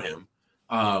without him.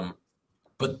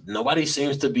 But nobody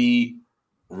seems to be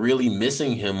really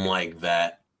missing him like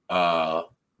that. I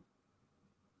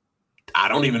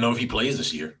don't even know if he plays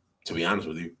this year, to be honest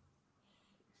with you.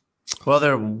 Well,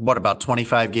 they're, about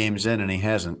 25 games in, and he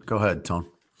hasn't. Go ahead, Tone.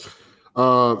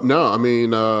 No, I mean,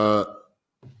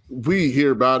 we hear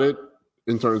about it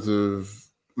in terms of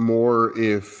more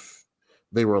if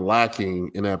they were lacking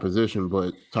in that position,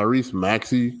 but Tyrese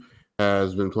Maxey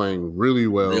has been playing really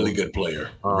well. Really good player.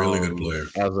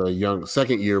 As a young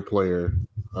second-year player,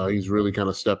 he's really kind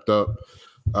of stepped up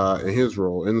in his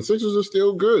role. And the Sixers are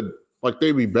still good.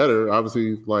 They'd be better,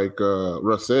 obviously, like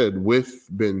Russ said, with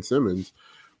Ben Simmons.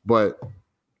 But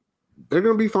they're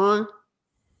going to be fine.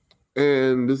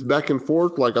 And this back and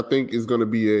forth, I think is going to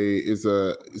be it's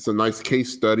a nice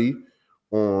case study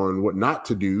on what not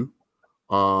to do.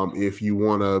 If you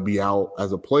want to be out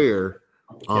as a player,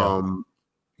 you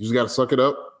just got to suck it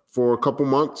up for a couple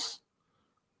months.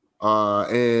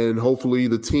 And hopefully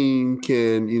the team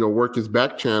can, work his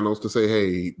back channels to say,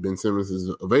 hey, Ben Simmons is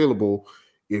available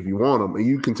if you want him. And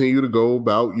you continue to go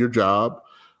about your job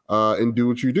and do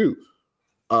what you do.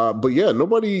 But yeah,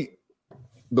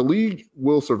 the league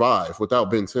will survive without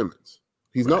Ben Simmons.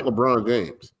 He's not LeBron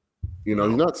James. He's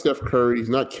not Steph Curry. He's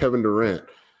not Kevin Durant.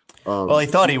 Well, he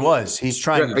thought he was. He's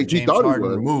trying to James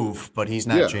Harden move, but he's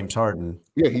not James Harden.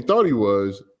 Yeah, he thought he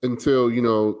was until,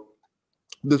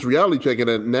 this reality check.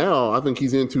 And now I think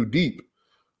he's in too deep.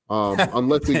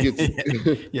 Unless it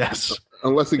gets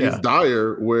unless it gets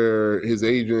dire where his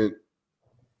agent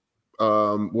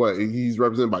he's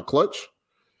represented by Clutch.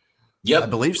 Yep. I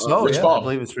believe so. Rich Paul. I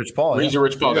believe it's Rich Paul. He's a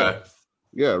Rich Paul guy.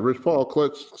 Yeah, Rich Paul,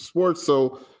 Clutch Sports.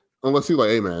 So unless he's like,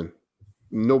 hey man,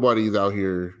 nobody's out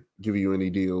here give you any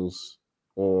deals,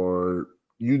 or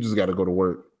you just got to go to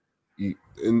work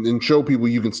and show people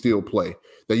you can still play,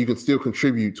 that you can still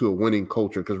contribute to a winning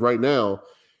culture. Because right now,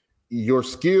 your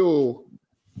skill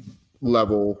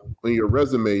level on your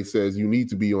resume says you need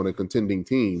to be on a contending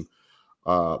team,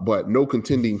 but no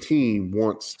contending team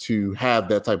wants to have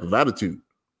that type of attitude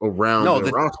around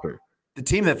their roster. The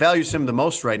team that values him the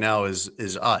most right now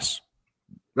is us.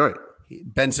 Right.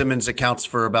 Ben Simmons accounts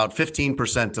for about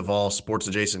 15% of all sports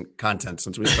adjacent content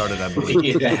since we started, I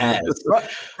believe. It has.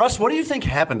 Russ, what do you think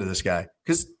happened to this guy?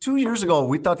 Because 2 years ago,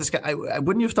 we thought this guy, I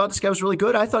wouldn't you have thought this guy was really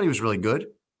good? I thought he was really good.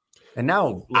 And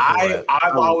now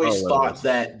I've always thought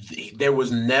that there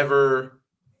was never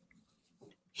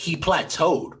he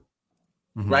plateaued.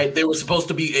 Right? There was supposed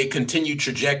to be a continued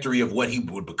trajectory of what he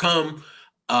would become.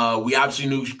 We obviously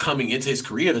knew coming into his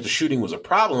career that the shooting was a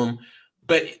problem,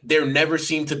 but there never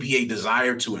seemed to be a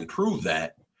desire to improve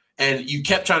that. And you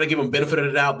kept trying to give him benefit of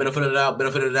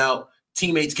the doubt.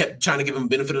 Teammates kept trying to give him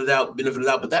benefit of the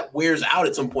doubt, but that wears out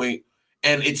at some point,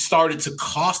 and it started to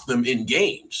cost them in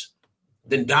games.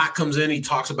 Then Doc comes in, he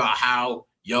talks about how,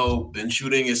 bench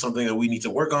shooting is something that we need to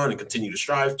work on and continue to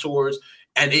strive towards.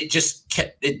 And it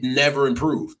it never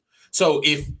improved. So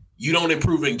if you don't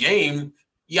improve in game,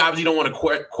 you obviously don't want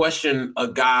to question a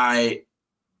guy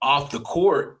off the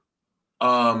court,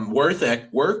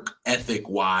 work ethic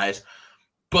wise.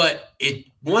 But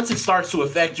once it starts to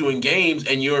affect you in games,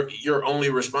 and your only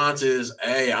response is,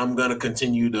 "Hey, I'm gonna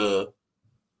continue to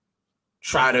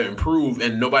try to improve,"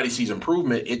 and nobody sees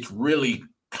improvement, it's really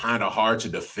kind of hard to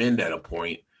defend at a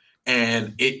point.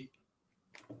 And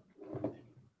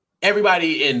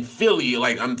everybody in Philly,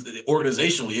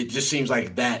 organizationally, it just seems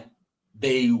like that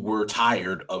they were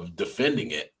tired of defending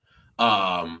it.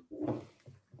 And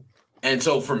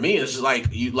so for me, it's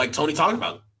like Tony talked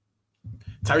about,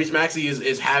 Tyrese Maxey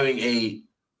is having a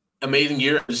amazing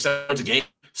year. 7 points a game,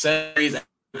 series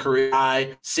career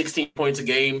high, 16 points a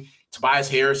game. Tobias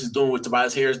Harris is doing what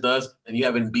Tobias Harris does, and you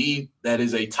have Embiid that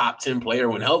is a top 10 player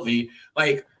when healthy.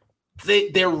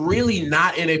 They're really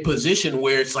not in a position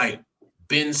where it's like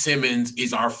Ben Simmons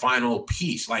is our final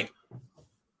piece.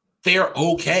 They're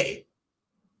okay.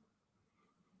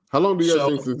 How long do you guys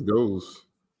think this goes?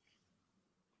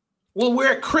 Well,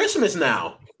 we're at Christmas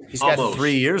now. He's got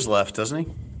 3 years left, doesn't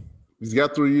he? He's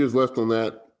got 3 years left on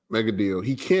that mega deal.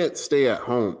 He can't stay at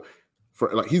home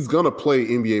he's gonna play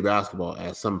NBA basketball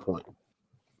at some point,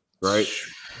 right?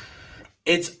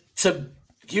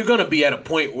 You're gonna be at a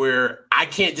point where I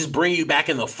can't just bring you back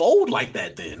in the fold like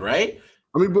that, then, right?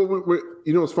 I mean, but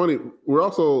it's funny. We're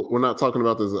not talking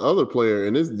about this other player,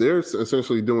 and they're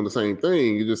essentially doing the same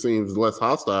thing. It just seems less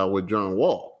hostile with John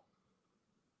Wall.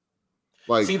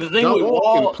 See, the thing John with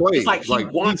Wall can play.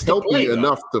 He's healthy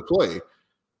enough to play,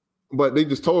 but they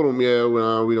just told him,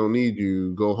 we don't need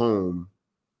you. Go home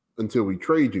until we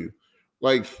trade you.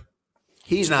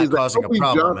 He's not causing a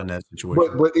problem in that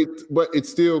situation. But it's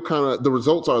still kind of, the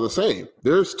results are the same.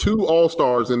 There's 2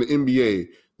 all-stars in the NBA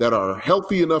that are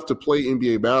healthy enough to play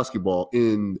NBA basketball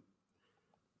in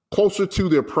closer to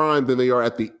their prime than they are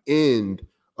at the end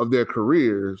of their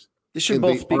careers. They should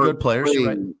both be good players,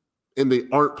 right? And they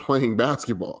aren't playing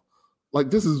basketball.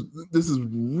 This is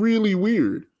really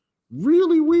weird.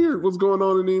 Really weird what's going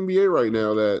on in the NBA right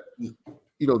now that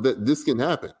that this can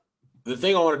happen. The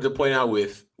thing I wanted to point out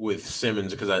with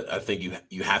Simmons, because I think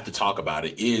you have to talk about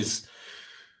it, is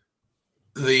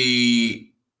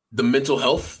the mental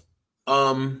health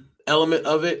element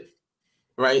of it,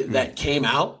 right? Mm-hmm. That came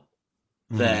out,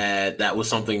 that was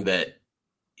something that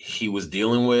he was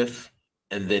dealing with,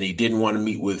 and then he didn't want to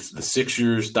meet with the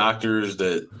Sixers doctors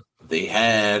that they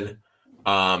had,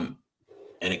 and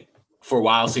for a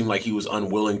while it seemed like he was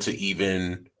unwilling to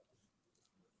even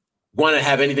want to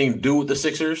have anything to do with the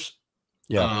Sixers.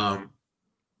 Yeah.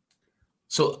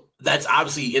 So that's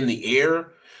obviously in the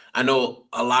air. I know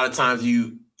a lot of times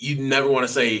you never want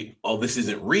to say, "Oh, this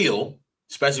isn't real,"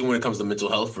 especially when it comes to mental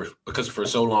health, because for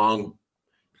so long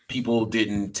people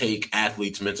didn't take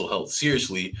athletes' mental health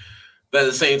seriously. But at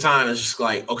the same time, it's just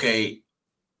okay,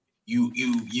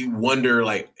 you wonder,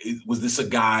 was this a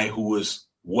guy who was,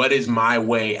 what is my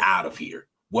way out of here?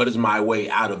 What is my way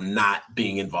out of not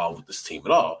being involved with this team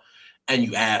at all? And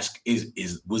you ask,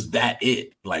 was that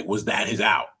it? Was that his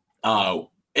out? And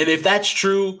if that's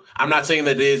true, I'm not saying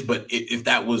that it is, but if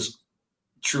that was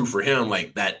true for him,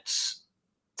 that's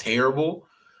terrible.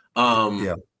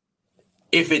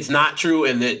 If it's not true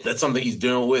and that's something he's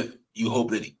dealing with, you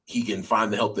hope that he can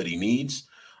find the help that he needs.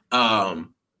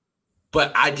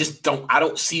 But I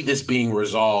don't see this being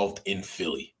resolved in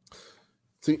Philly.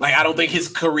 I don't think his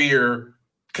career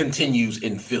continues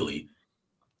in Philly.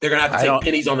 They're going to have to take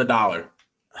pennies on the dollar.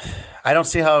 I don't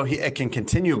see how it can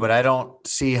continue, but I don't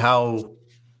see how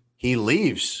he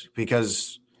leaves,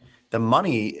 because the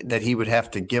money that he would have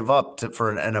to give up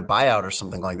for a buyout or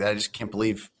something like that, I just can't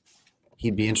believe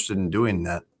he'd be interested in doing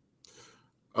that.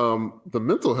 The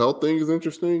mental health thing is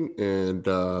interesting, and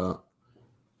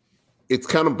it's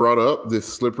kind of brought up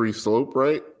this slippery slope,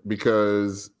 right?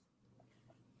 Because,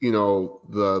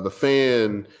 the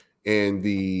fan and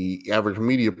the average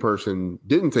media person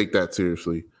didn't take that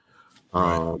seriously.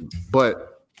 Right.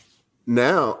 But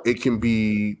now it can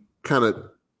be kind of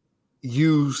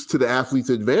used to the athlete's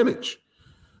advantage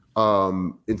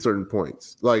in certain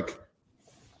points.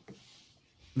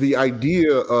 the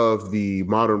idea of the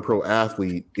modern pro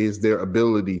athlete is their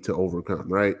ability to overcome,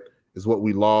 right? Is what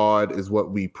we laud, is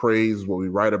what we praise, is what we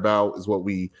write about, is what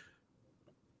we,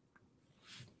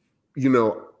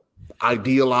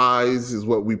 idealize, is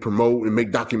what we promote and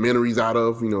make documentaries out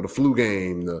of. The flu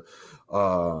game,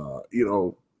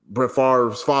 Brett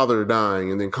Favre's father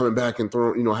dying and then coming back and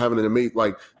throwing, having an amazing,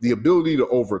 like the ability to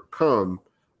overcome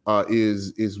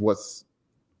is what's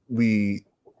we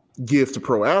give to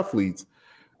pro athletes.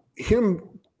 Him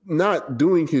not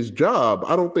doing his job,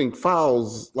 I don't think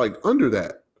falls like under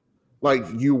that. Like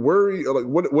you worry, like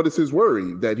what is his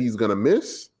worry? That he's gonna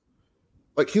miss?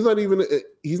 Like he's not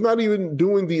even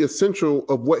doing the essential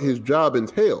of what his job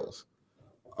entails.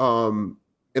 And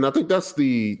I think that's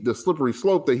the slippery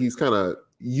slope that he's kind of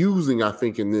using, I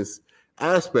think, in this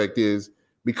aspect, is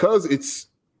because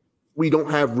we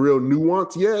don't have real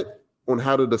nuance yet on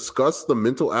how to discuss the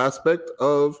mental aspect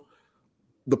of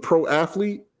the pro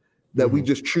athlete, that we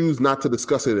just choose not to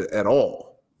discuss it at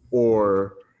all,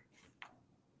 or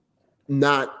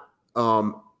not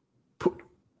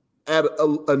add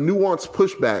a nuanced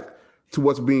pushback to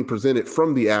what's being presented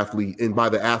from the athlete and by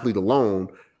the athlete alone.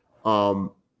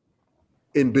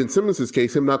 In Ben Simmons'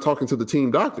 case, him not talking to the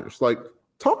team doctors, like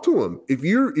talk to him. If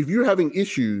you're having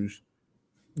issues,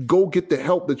 go get the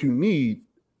help that you need.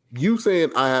 You saying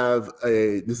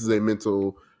this is a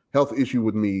mental health issue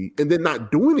with me, and then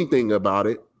not do anything about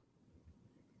it.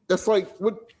 That's like,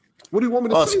 what do you want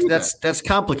me to say? That's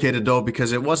complicated though,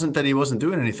 because it wasn't that he wasn't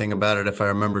doing anything about it. If I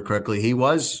remember correctly, he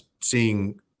was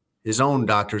seeing his own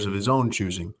doctors of his own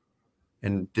choosing,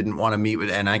 and didn't want to meet with.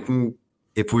 And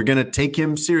if we're going to take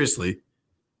him seriously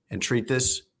and treat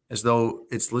this as though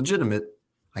it's legitimate,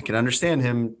 I can understand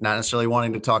him not necessarily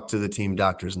wanting to talk to the team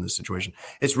doctors in this situation.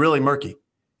 It's really murky.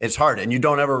 It's hard. And you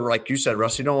don't ever, like you said,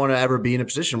 Russ, you don't want to ever be in a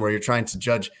position where you're trying to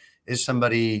judge, is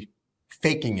somebody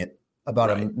faking it about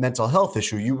a mental health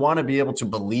issue? You want to be able to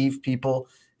believe people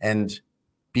and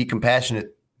be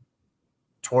compassionate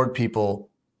toward people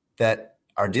that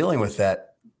are dealing with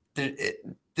that.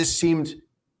 This seemed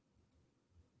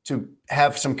to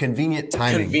have some convenient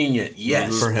timing. Convenient,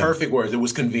 yes. For him. Perfect words. It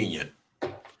was convenient.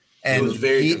 And it was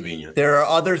very convenient. There are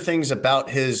other things about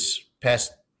his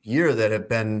past year that have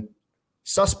been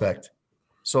suspect.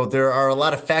 So there are a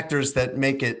lot of factors that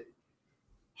make it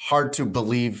hard to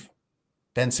believe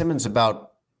Ben Simmons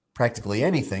about practically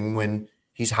anything when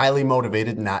he's highly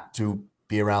motivated not to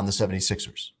be around the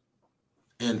 76ers.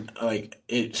 And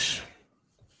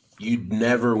you'd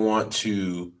never want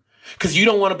to, because you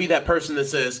don't want to be that person that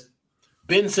says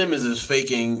Ben Simmons is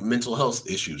faking mental health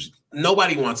issues.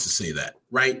 Nobody wants to say that,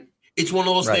 right? It's one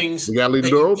of those things. You gotta leave the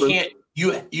door open.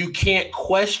 You can't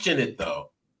question it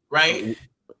though, right?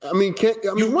 I mean,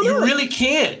 you really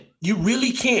can't. You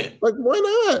really can't. Like, why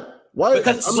not? Why?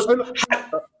 Because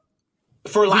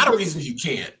for a lot of reasons you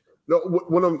can't. No,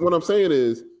 what I'm saying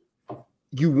is,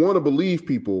 you want to believe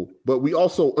people, but we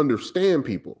also understand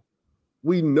people.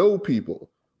 We know people.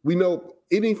 We know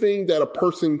anything that a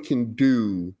person can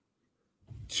do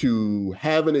to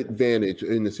have an advantage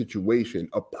in the situation.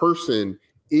 A person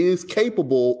is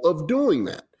capable of doing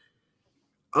that.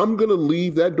 I'm going to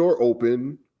leave that door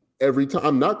open every time.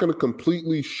 I'm not going to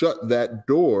completely shut that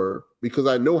door because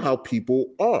I know how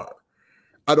people are.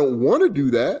 I don't want to do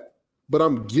that, but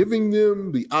I'm giving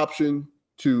them the option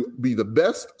to be the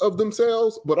best of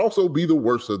themselves, but also be the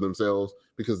worst of themselves,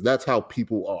 because that's how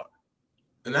people are.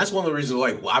 And that's one of the reasons,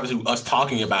 obviously us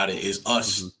talking about it is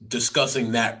us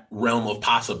discussing that realm of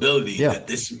possibility that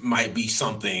this might be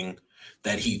something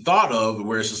that he thought of,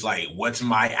 where it's just like, what's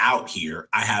my out here?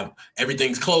 I have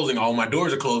everything's closing. All my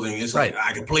doors are closing. It's like,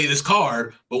 I can play this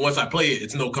card, but once I play it,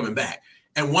 it's no coming back.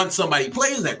 And once somebody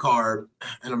plays that card,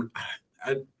 and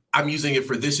I'm using it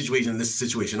for this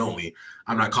situation only.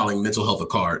 I'm not calling mental health a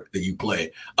card that you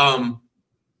play. Then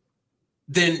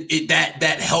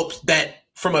that helps, that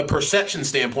from a perception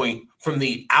standpoint, from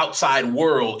the outside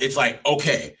world, it's like,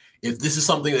 okay, if this is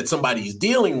something that somebody's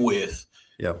dealing with,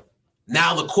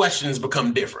 now the questions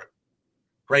become different.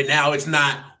 Right now, it's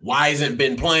not why isn't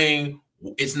Ben playing?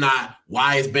 It's not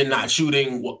why is Ben not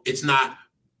shooting? It's not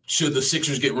should the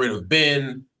Sixers get rid of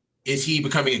Ben? Is he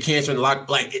becoming a cancer in the locker?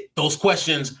 Those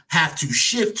questions have to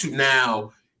shift to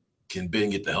now, can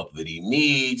Ben get the help that he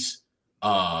needs?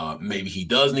 Maybe he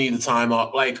does need the time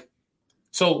off.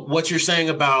 So what you're saying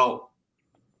about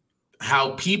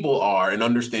how people are and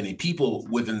understanding people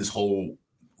within this whole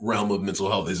realm of mental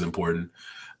health is important.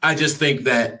 I just think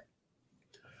that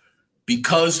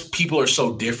because people are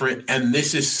so different, and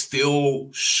this is still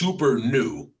super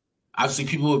new, obviously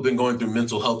people have been going through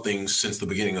mental health things since the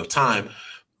beginning of time,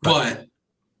 but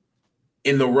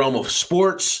in the realm of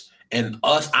sports And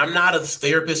I'm not a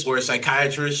therapist or a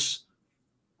psychiatrist.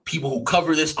 People who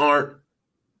cover this aren't.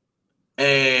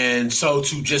 And so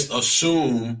to just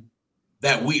assume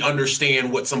that we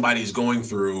understand what somebody's going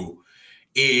through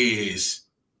is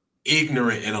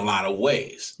ignorant in a lot of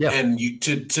ways. Yeah. And you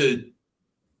to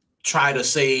try to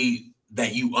say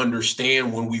that you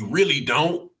understand when we really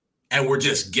don't, and we're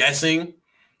just guessing.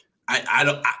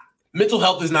 Mental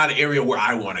health is not an area where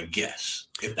I want to guess.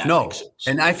 If that makes sense.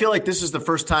 And I feel like this is the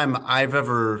first time I've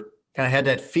ever kind of had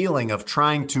that feeling of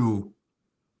trying to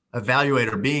evaluate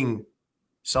or being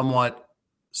somewhat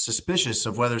suspicious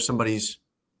of whether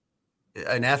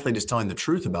an athlete is telling the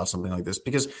truth about something like this,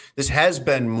 because this has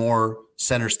been more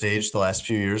center stage the last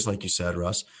few years, like you said,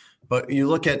 Russ. But you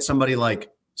look at somebody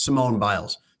like Simone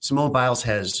Biles. Simone Biles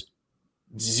has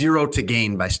zero to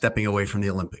gain by stepping away from the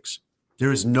Olympics.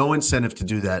 There is no incentive to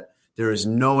do that. There is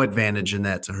no advantage in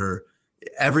that to her.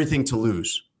 Everything to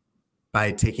lose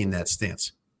by taking that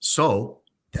stance. So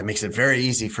that makes it very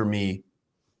easy for me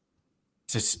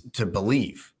to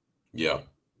believe. Yeah.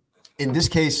 In this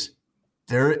case,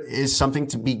 there is something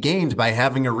to be gained by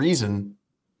having a reason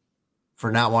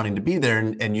for not wanting to be there.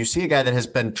 And you see a guy that has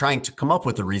been trying to come up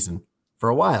with a reason for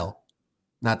a while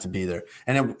not to be there.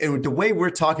 And the way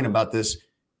we're talking about this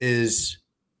is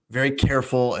very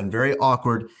careful and very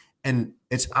awkward. And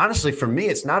it's honestly, for me,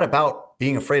 it's not about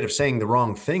being afraid of saying the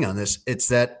wrong thing on this. It's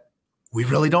that we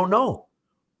really don't know.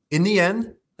 In the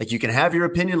end, like, you can have your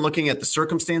opinion looking at the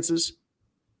circumstances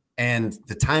and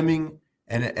the timing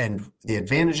and the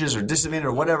advantages or disadvantages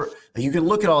or whatever. Like, you can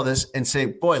look at all this and say,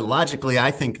 boy, logically,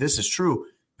 I think this is true.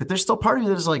 But there's still part of me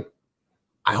that is like,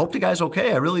 I hope the guy's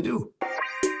okay. I really do.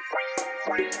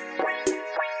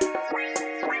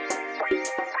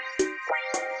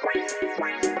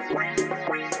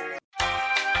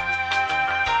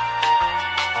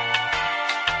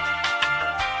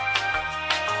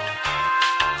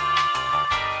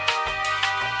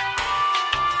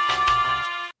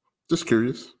 Just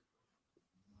curious.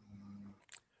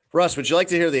 Russ, would you like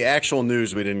to hear the actual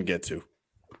news we didn't get to?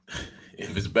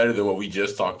 If it's better than what we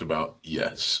just talked about,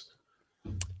 yes.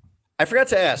 I forgot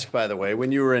to ask, by the way,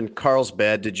 when you were in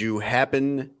Carlsbad, did you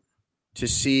happen to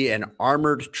see an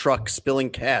armored truck spilling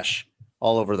cash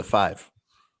all over the 5?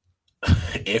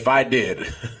 If I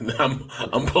did, I'm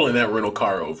pulling that rental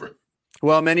car over.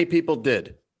 Well, many people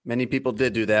did. Many people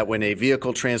did do that when a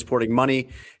vehicle transporting money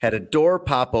had a door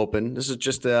pop open. This is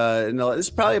just this is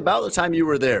probably about the time you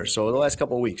were there, so the last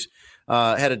couple of weeks.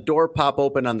 Had a door pop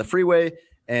open on the freeway,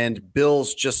 and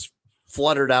bills just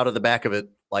fluttered out of the back of it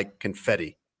like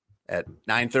confetti at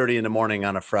 9:30 in the morning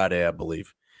on a Friday, I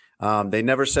believe. They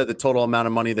never said the total amount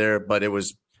of money there, but it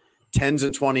was 10s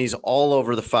and 20s all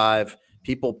over the 5.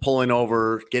 People pulling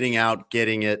over, getting out,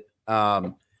 getting it.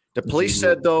 The police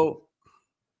said, though.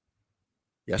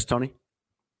 Yes, Tony?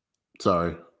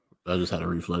 Sorry. I just had a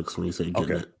reflex when you said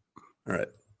getting it. All right.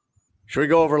 Should we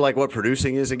go over like what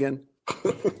producing is again?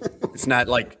 It's not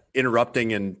like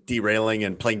interrupting and derailing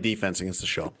and playing defense against the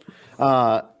show.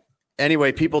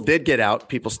 Anyway, people did get out.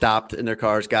 People stopped in their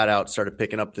cars, got out, started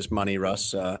picking up this money,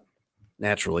 Russ,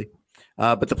 naturally.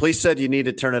 But the police said you need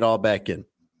to turn it all back in.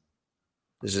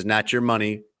 This is not your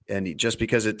money. And just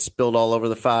because it spilled all over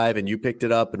the 5 and you picked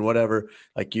it up and whatever,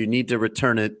 like, you need to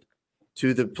return it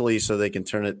to the police so they can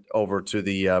turn it over to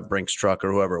the Brinks truck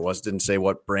or whoever it was. Didn't say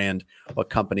what brand, what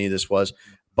company this was.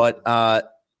 But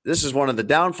this is one of the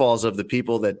downfalls of the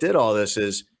people that did all this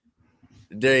is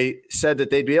they said that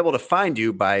they'd be able to find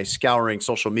you by scouring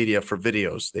social media for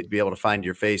videos. They'd be able to find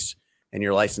your face and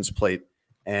your license plate.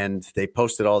 And they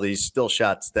posted all these still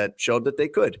shots that showed that they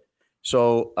could.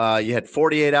 So you had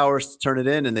 48 hours to turn it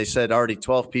in, and they said already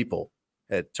 12 people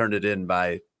had turned it in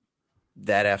by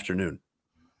that afternoon.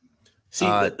 See,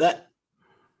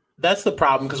 that's the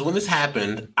problem, because when this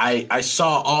happened, I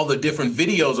saw all the different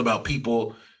videos about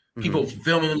people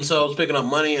filming themselves picking up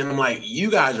money, and I'm like,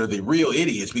 you guys are the real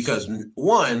idiots, because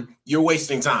 1, you're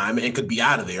wasting time and could be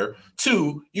out of there.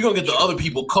 2, you're gonna get the other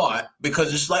people caught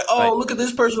because it's like, oh, look at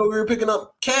this person over here picking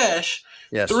up cash.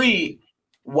 Yes. 3,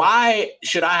 why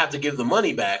should I have to give the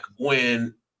money back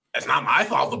when it's not my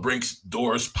fault the Brinks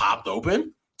doors popped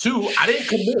open? 2, I didn't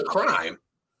commit a crime.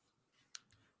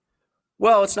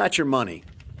 Well, it's not your money.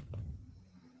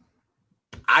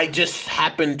 I just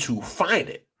happened to find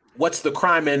it. What's the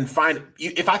crime in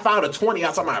if I found a 20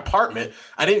 outside my apartment,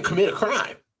 I didn't commit a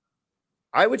crime.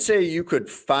 I would say you could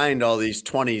find all these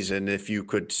 20s, and if you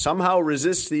could somehow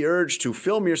resist the urge to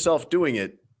film yourself doing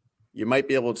it, you might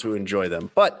be able to enjoy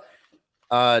them. But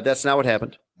that's not what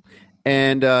happened.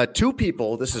 And 2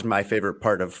 people, this is my favorite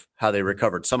part of how they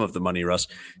recovered some of the money, Russ.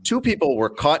 2 people were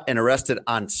caught and arrested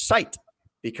on site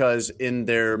because in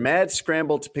their mad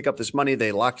scramble to pick up this money,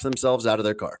 they locked themselves out of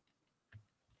their car.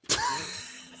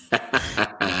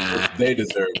 They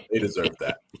deserve that. They deserve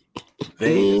that.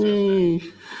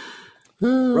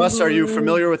 Russ, are you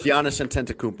familiar with Giannis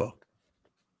Antetokounmpo?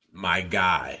 My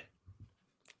guy.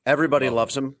 Everybody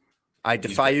loves him. I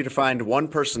defy you to find one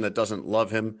person that doesn't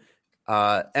love him.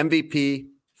 MVP,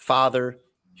 father,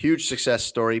 huge success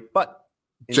story, but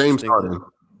James Harden.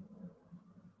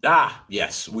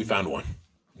 Yes, we found one.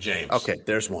 James. Okay,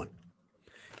 there's one.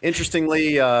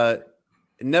 Interestingly,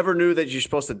 never knew that you're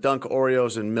supposed to dunk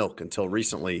Oreos in milk until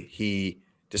recently. He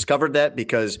discovered that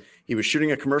because he was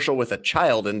shooting a commercial with a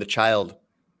child, and the child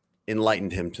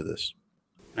enlightened him to this.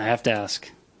 I have to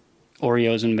ask,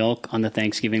 Oreos and milk on the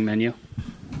Thanksgiving menu?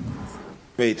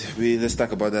 Wait, let's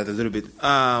talk about that a little bit.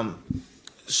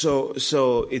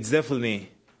 So it's definitely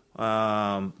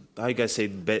how you guys say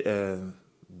bedtime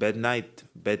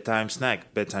snack.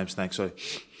 Sorry.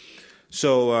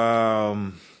 So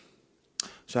I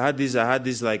had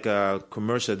this like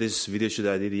commercial, this video shoot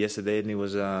I did yesterday, and it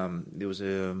was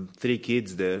 3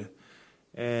 kids there,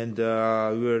 and we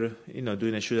were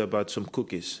doing a shoot about some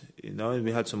cookies, and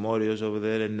we had some Oreos over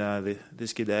there, and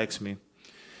this kid asked me,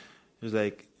 he was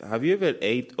like, "Have you ever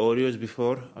ate Oreos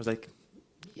before?" I was like,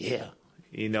 "Yeah."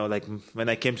 Like when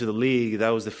I came to the league, that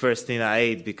was the first thing I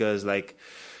ate because like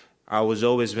I was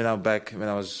always when I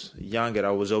was younger, I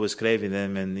was always craving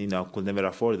them, and I could never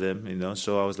afford them.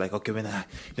 So I was like, okay, when I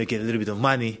get a little bit of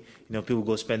money, people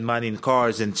go spend money in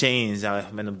cars and chains. I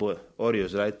bought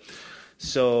Oreos, right?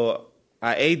 So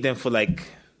I ate them for like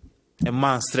a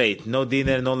month straight, no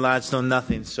dinner, no lunch, no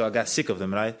nothing. So I got sick of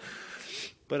them, right?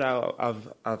 But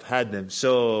I've had them.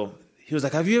 So he was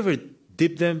like, "Have you ever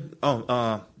dipped them?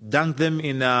 Dunked them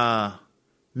in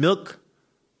milk?" I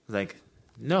was like,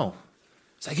 "No."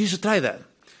 It's like, "You should try that."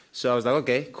 So I was like,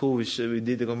 "Okay, cool." We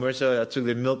did the commercial. I took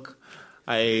the milk,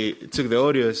 I took the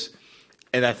Oreos,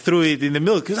 and I threw it in the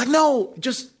milk. He was like, "No,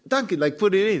 just dunk it, like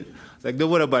put it in." I was like,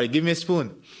 "Don't worry about it. Give me a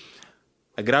spoon."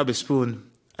 I grabbed a spoon.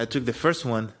 I took the first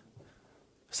one. I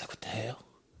was like, "What the hell?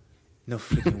 No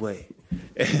freaking way."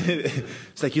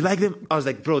 It's like, "You like them?" I was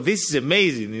like, "Bro, this is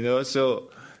amazing,"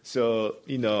 So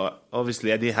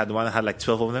obviously I did have one. I had like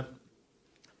 12 of them.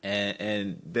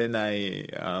 And then I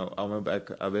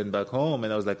went back home,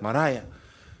 and I was like, "Mariah,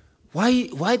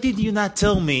 why did you not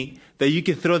tell me that you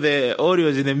can throw the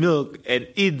Oreos in the milk and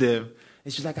eat them?"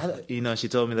 And she's like, she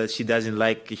told me that she doesn't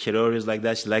like her Oreos like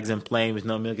that. She likes them plain with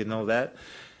no milk and all that.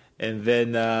 And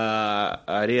then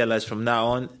I realized from now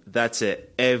on, that's a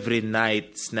every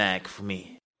night snack for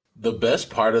me. The best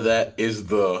part of that is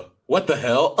the what the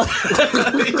hell?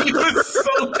 He was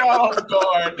so calm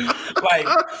guard. Like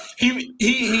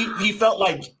he felt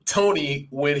like Tony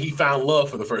when he found love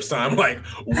for the first time. Like,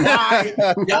 why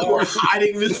y'all were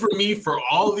hiding this from me for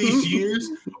all these years?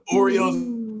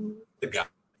 Oreos,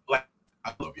 like,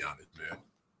 I love Giannis, man.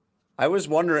 I was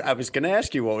wondering. I was going to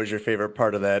ask you what was your favorite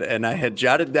part of that, and I had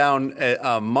jotted down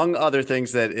among other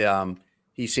things that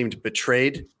he seemed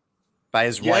betrayed by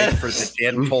his wife for that he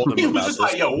hadn't told him he about was just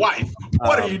this. like, "Yo, wife,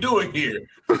 what are you doing here?"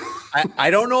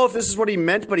 I don't know if this is what he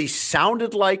meant, but he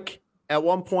sounded like at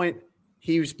one point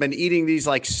he's been eating these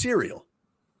like cereal.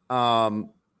 And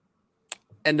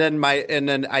then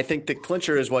I think the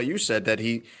clincher is what you said, that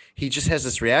he just has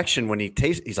this reaction when he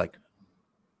tastes. He's like,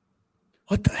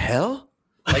 "What the hell?"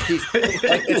 Like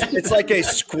it's like a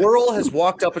squirrel has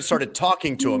walked up and started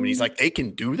talking to him, and he's like, "They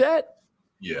can do that?"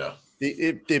 Yeah.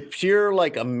 The pure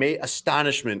like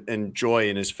astonishment and joy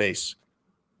in his face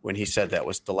when he said that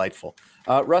was delightful.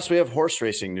 Russ, we have horse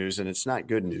racing news, and it's not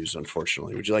good news,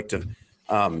 unfortunately. Would you like to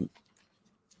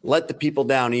let the people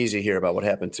down easy here about what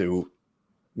happened to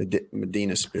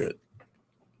Medina Spirit?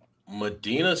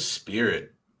 Medina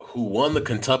Spirit, who won the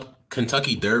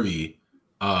Kentucky Derby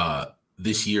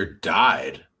this year,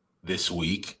 died this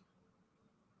week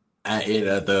at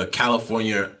the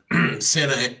California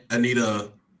Santa Anita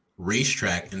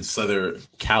racetrack in Southern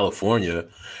California.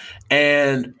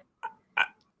 And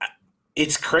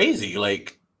it's crazy.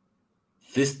 Like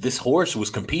this horse was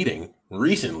competing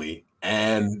recently,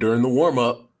 and during the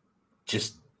warm-up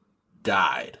just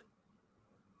died.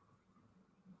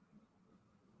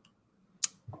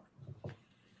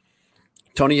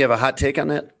 Tony, you have a hot take on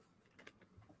that?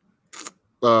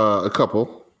 A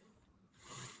couple.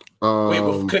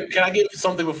 Wait, can I give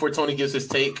something before Tony gives his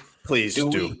take? Please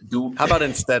do. How about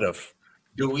instead of?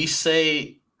 Do we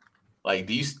say, like,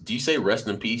 do you say rest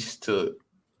in peace to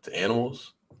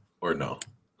animals or no?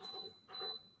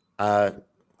 I've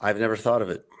never thought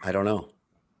of it. I don't know.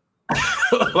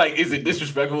 Like, is it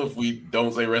disrespectful if we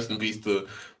don't say rest in peace to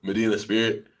Medina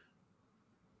Spirit?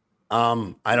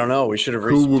 I don't know. We should have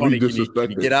Who will Tony, be can you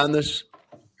disrespected? get on this?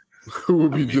 Who will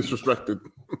be disrespected?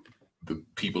 The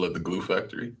people at the glue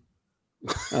factory.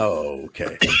 Oh,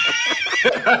 okay.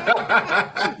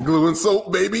 Glue and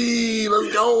soap, baby.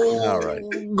 Let's go. All right.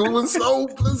 Glue and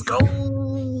soap. Let's go.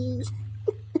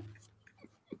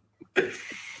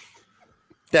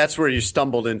 That's where you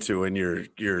stumbled into in your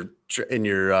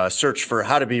search for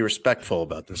how to be respectful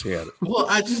about this. Yeah. Well,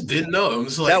 I just didn't know. It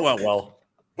was like, That went well.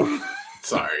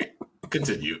 Sorry.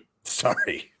 Continue.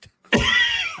 Sorry.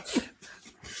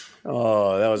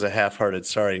 Oh, that was a half-hearted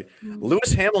sorry.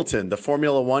 Lewis Hamilton, the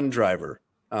Formula One driver,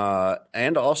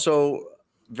 and also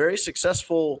very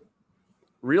successful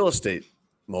real estate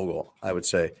mogul, I would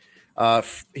say.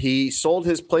 He sold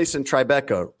his place in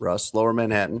Tribeca, Russ, Lower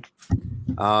Manhattan.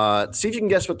 See if you can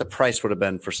guess what the price would have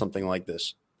been for something like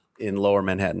this in Lower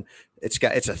Manhattan. It's a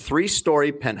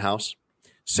 3-story penthouse,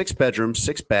 6 bedrooms,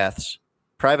 6 baths,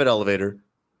 private elevator,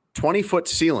 20-foot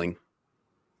ceiling,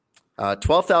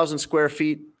 12,000 square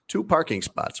feet, 2 parking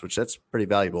spots, which that's pretty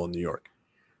valuable in New York.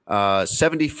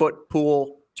 70-foot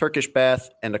pool, Turkish bath,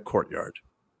 and a courtyard.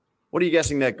 What are you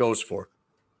guessing that goes for?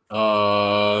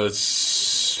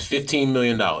 $15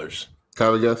 million. Can I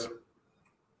have a guess?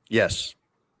 Yes.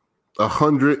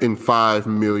 $105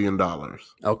 million.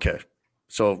 Okay.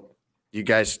 So you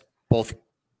guys both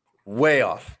way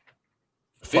off.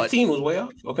 15 was way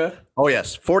off? Okay. Oh,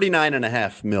 yes.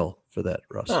 49.5 mil for that,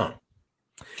 Russ. Oh.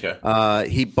 Okay.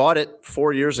 He bought it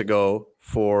 4 years ago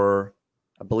for,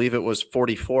 I believe it was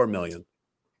 44 million.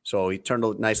 So he turned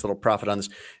a nice little profit on this.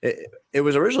 It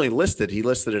was originally listed. He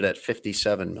listed it at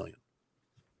 57 million.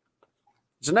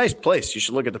 It's a nice place. You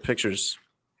should look at the pictures.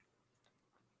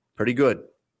 Pretty good.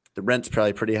 The rent's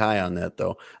probably pretty high on that,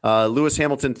 though. Lewis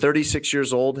Hamilton, 36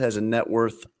 years old, has a net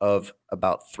worth of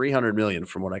about 300 million,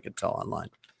 from what I could tell online.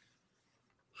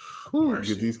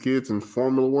 Get these kids in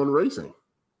Formula One racing.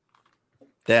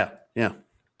 Yeah. There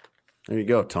you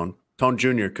go, Tone. Tone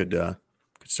Jr. could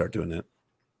start doing that.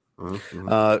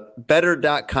 Mm-hmm.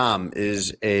 Better.com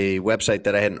is a website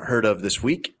that I hadn't heard of this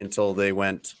week until they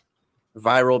went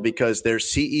viral because their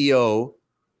CEO,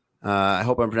 I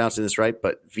hope I'm pronouncing this right,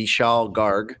 but Vishal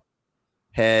Garg,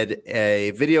 had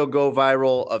a video go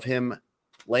viral of him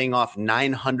laying off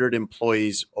 900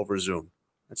 employees over Zoom.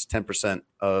 That's 10%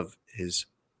 of his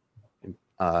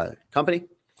company.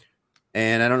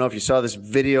 And I don't know if you saw this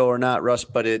video or not, Russ,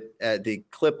 but the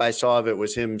clip I saw of it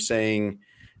was him saying,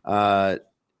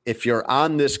 if you're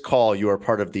on this call, you are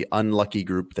part of the unlucky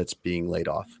group that's being laid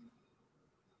off.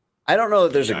 I don't know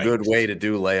that there's a good way to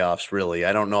do layoffs, really.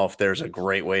 I don't know if there's a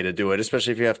great way to do it,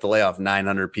 especially if you have to lay off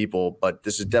 900 people, but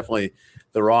this is definitely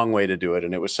the wrong way to do it.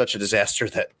 And it was such a disaster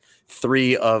that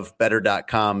 3 of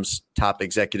Better.com's top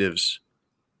executives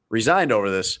resigned over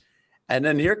this. And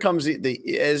then here comes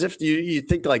as if you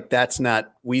think like that's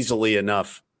not weaselly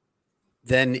enough.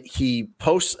 Then he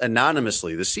posts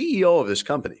anonymously, the CEO of this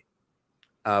company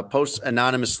posts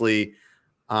anonymously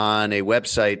on a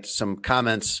website some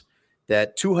comments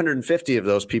that 250 of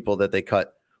those people that they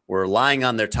cut were lying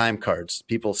on their time cards.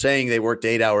 People saying they worked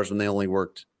 8 hours when they only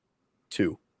worked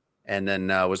 2. And then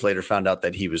was later found out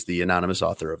that he was the anonymous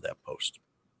author of that post.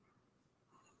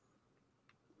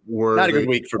 Not a good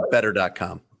week for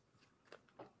Better.com.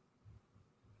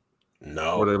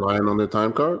 No. Were they lying on their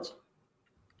time cards?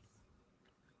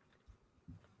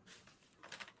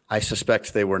 I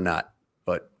suspect they were not,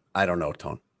 but I don't know,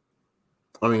 Tone.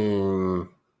 I mean,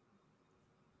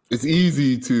 it's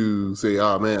easy to say,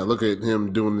 oh, man, look at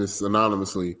him doing this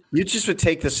anonymously. You just would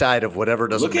take the side of whatever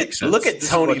doesn't make sense. Look at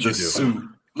Tony the suit.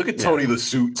 Look at Tony the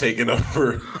suit taking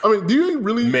over. I mean, do you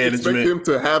really management. expect him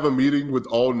to have a meeting with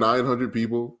all 900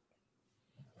 people?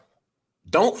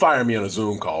 Don't fire me on a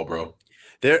Zoom call, bro.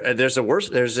 There's a worse.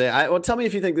 Well, tell me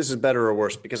if you think this is better or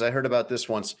worse, because I heard about this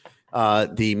once.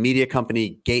 The media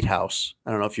company Gatehouse.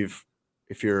 I don't know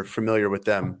if you're familiar with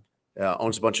them.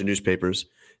 Owns a bunch of newspapers.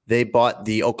 They bought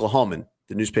the Oklahoman,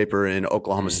 the newspaper in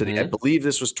Oklahoma City. I believe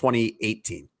this was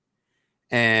 2018.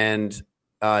 And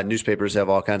newspapers have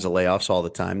all kinds of layoffs all the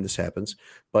time. This happens.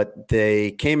 But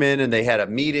they came in and they had a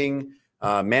meeting,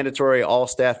 mandatory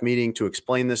all-staff meeting to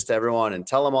explain this to everyone and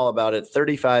tell them all about it.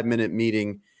 35-minute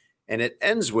meeting. And it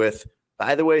ends with,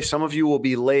 by the way, some of you will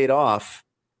be laid off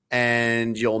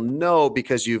and you'll know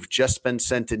because you've just been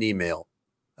sent an email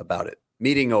about it.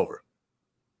 Meeting over.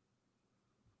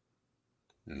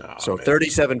 No. So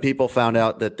 37 people found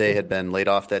out that they had been laid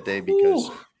off that day because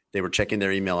they were checking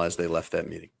their email as they left that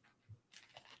meeting.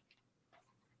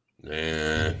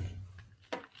 Man.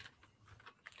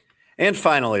 And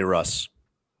finally, Russ,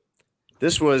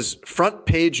 this was front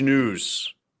page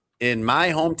news in my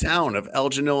hometown of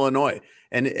Elgin, Illinois.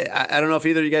 And I don't know if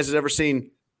either of you guys has ever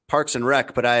seen Parks and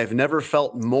Rec, but I have never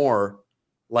felt more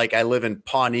like I live in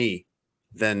Pawnee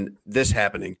than this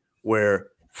happening, where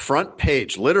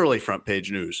literally front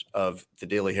page news of the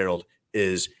Daily Herald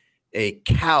is a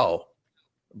cow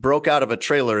broke out of a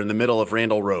trailer in the middle of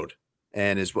Randall Road.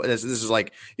 And this is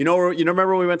like, remember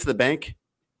when we went to the bank,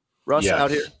 Russ, yes.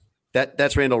 out here?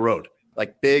 That's Randall Road,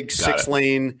 like big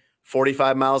 6-lane,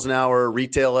 45 miles an hour,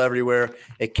 retail everywhere.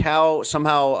 A cow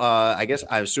somehow, I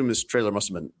assume this trailer must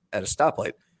have been at a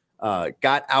stoplight,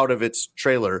 got out of its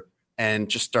trailer and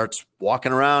just starts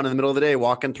walking around in the middle of the day,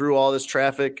 walking through all this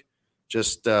traffic.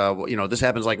 Just, this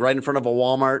happens like right in front of a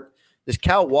Walmart. This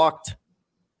cow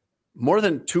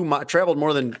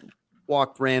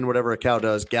ran, whatever a cow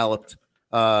does, galloped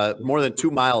more than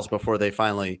 2 miles before they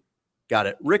finally got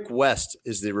it. Rick West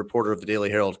is the reporter of the Daily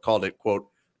Herald, called it, quote,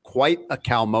 quite a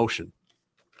cow motion.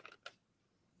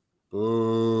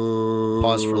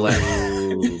 Pause for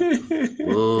laughter.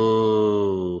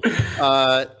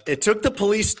 It took the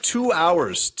police 2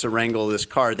 hours to wrangle this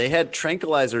car. They had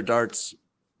tranquilizer darts,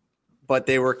 but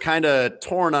they were kind of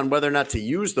torn on whether or not to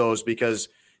use those because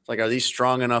it's like, are these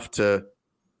strong enough to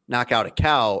knock out a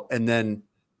cow? And then,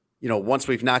 once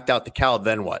we've knocked out the cow,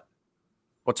 then what?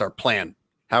 What's our plan?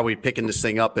 How are we picking this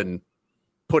thing up and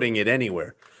putting it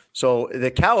anywhere? So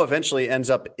the cow eventually ends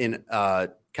up in kind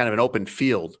of an open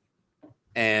field,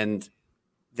 and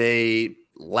they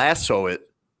lasso it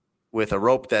with a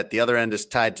rope that the other end is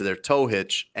tied to their tow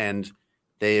hitch, and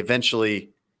they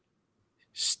eventually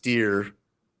steer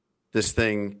this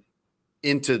thing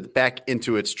back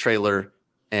into its trailer,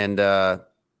 and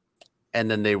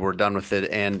then they were done with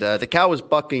it. And the cow was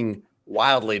bucking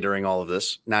wildly during all of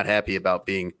this, not happy about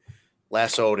being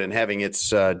lassoed and having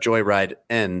its joyride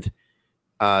end.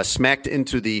 Smacked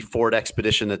into the Ford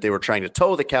Expedition that they were trying to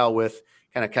tow the cow with,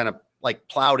 kind of like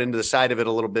plowed into the side of it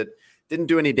a little bit. Didn't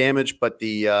do any damage, but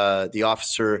the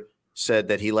officer said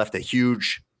that he left a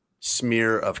huge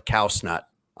smear of cow snot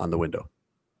on the window.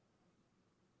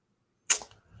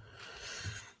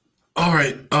 All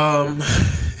right.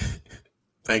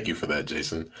 Thank you for that,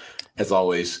 Jason. As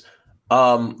always.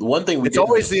 One thing it's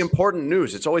always the important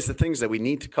news. It's always the things that we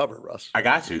need to cover, Russ. I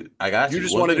got you. You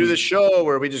just want to do this show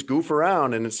where we just goof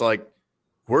around, and it's like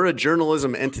we're a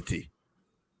journalism entity.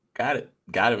 Got it,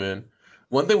 man.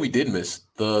 One thing we did miss,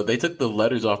 they took the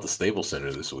letters off the Staples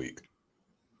Center this week.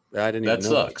 I didn't. That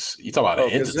even know sucks. You talk about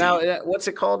an entity. Now, what's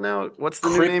it called now? What's the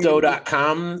new name?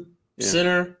 Crypto.com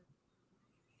Center.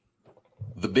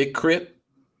 The Big Crypt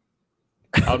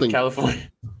out in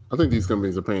California. I think these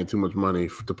companies are paying too much money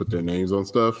to put their names on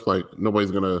stuff. Like,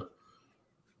 nobody's going to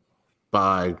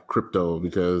buy crypto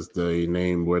because they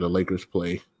name where the Lakers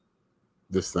play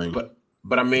this thing.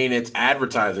 But I mean, it's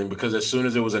advertising, because as soon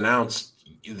as it was announced,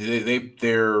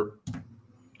 their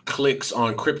clicks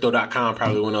on crypto.com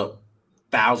probably went up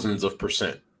thousands of %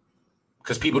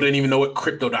 because people didn't even know what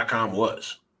crypto.com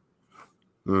was.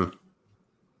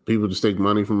 People just take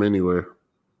money from anywhere.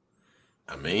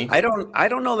 I mean, I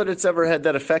don't know that it's ever had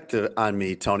that effect on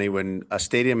me, Tony. When a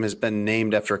stadium has been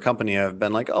named after a company, I've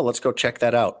been like, oh, let's go check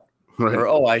that out. Right. Or,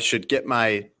 oh, I should do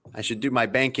my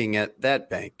banking at that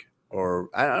bank. Or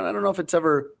I don't know if it's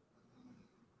ever,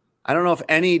 I don't know if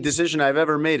any decision I've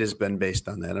ever made has been based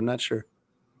on that. I'm not sure.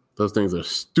 Those things are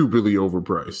stupidly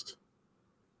overpriced.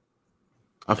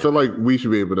 I feel like we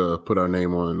should be able to put our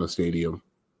name on the stadium.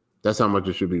 That's how much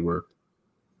it should be worth.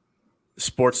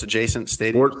 Sports adjacent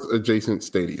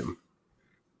stadium.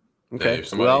 Okay.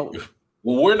 Well,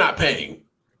 we're not paying.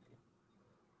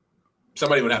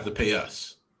 Somebody would have to pay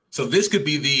us. So this could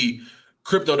be the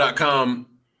crypto.com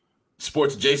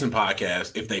sports adjacent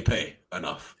podcast if they pay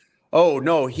enough. Oh,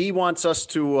 no. He wants us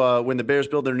to, when the Bears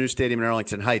build their new stadium in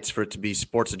Arlington Heights, for it to be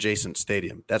sports adjacent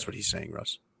stadium. That's what he's saying,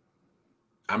 Russ.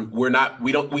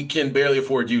 We can barely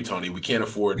afford you, Tony. We can't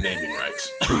afford naming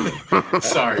rights.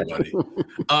 Sorry, buddy.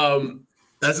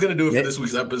 That's going to do it for this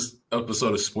week's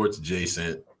episode of Sports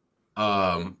Adjacent.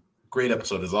 Great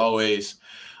episode as always.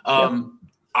 Our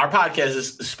podcast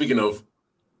is, speaking of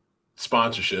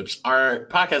sponsorships, our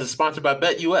podcast is sponsored by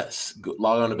BetUS.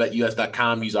 Log on to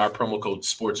betus.com, use our promo code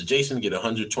Sports Adjacent, get a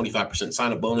 125%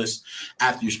 sign-up bonus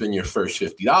after you spend your first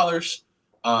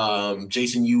 $50.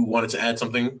 Jason, you wanted to add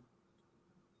something?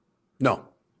 No.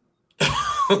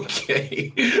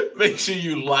 Okay. Make sure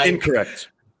you Incorrect.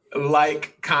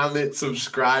 Like, comment,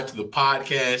 subscribe to the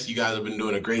podcast. You guys have been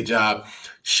doing a great job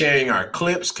sharing our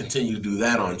clips. Continue to do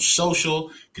that on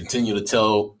social. Continue to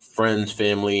tell friends,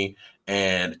 family,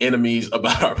 and enemies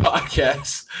about our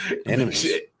podcast. Enemies.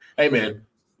 Hey, man.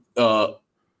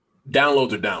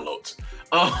 Downloads are downloads.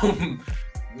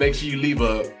 Make sure you leave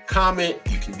a comment.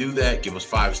 You can do that. Give us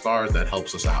 5 stars. That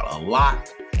helps us out a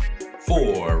lot.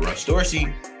 For Russ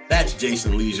Dorsey, that's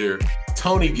Jason Leisure,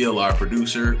 Tony Gill, our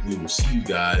producer. We will see you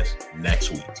guys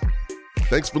next week.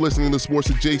 Thanks for listening to Sports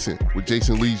Adjacent with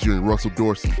Jason Leisure and Russell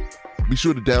Dorsey. Be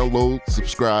sure to download,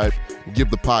 subscribe, and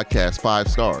give the podcast 5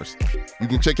 stars. You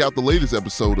can check out the latest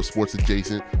episode of Sports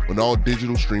Adjacent on all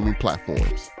digital streaming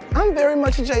platforms. I'm very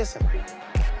much adjacent.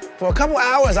 For a couple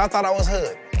hours, I thought I was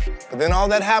hood. But then all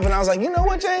that happened, I was like, you know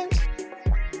what, James?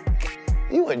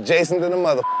 You adjacent to the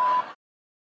mother.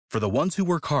 For the ones who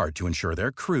work hard to ensure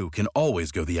their crew can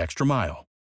always go the extra mile,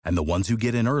 and the ones who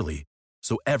get in early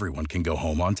so everyone can go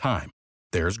home on time,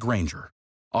 there's Grainger,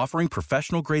 offering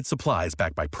professional-grade supplies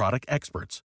backed by product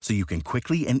experts so you can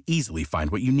quickly and easily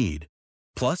find what you need.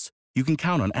 Plus, you can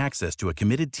count on access to a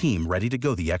committed team ready to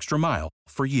go the extra mile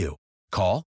for you.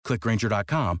 Call, click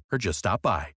Grainger.com, or just stop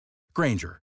by.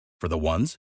 Grainger, for the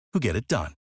ones who get it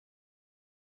done.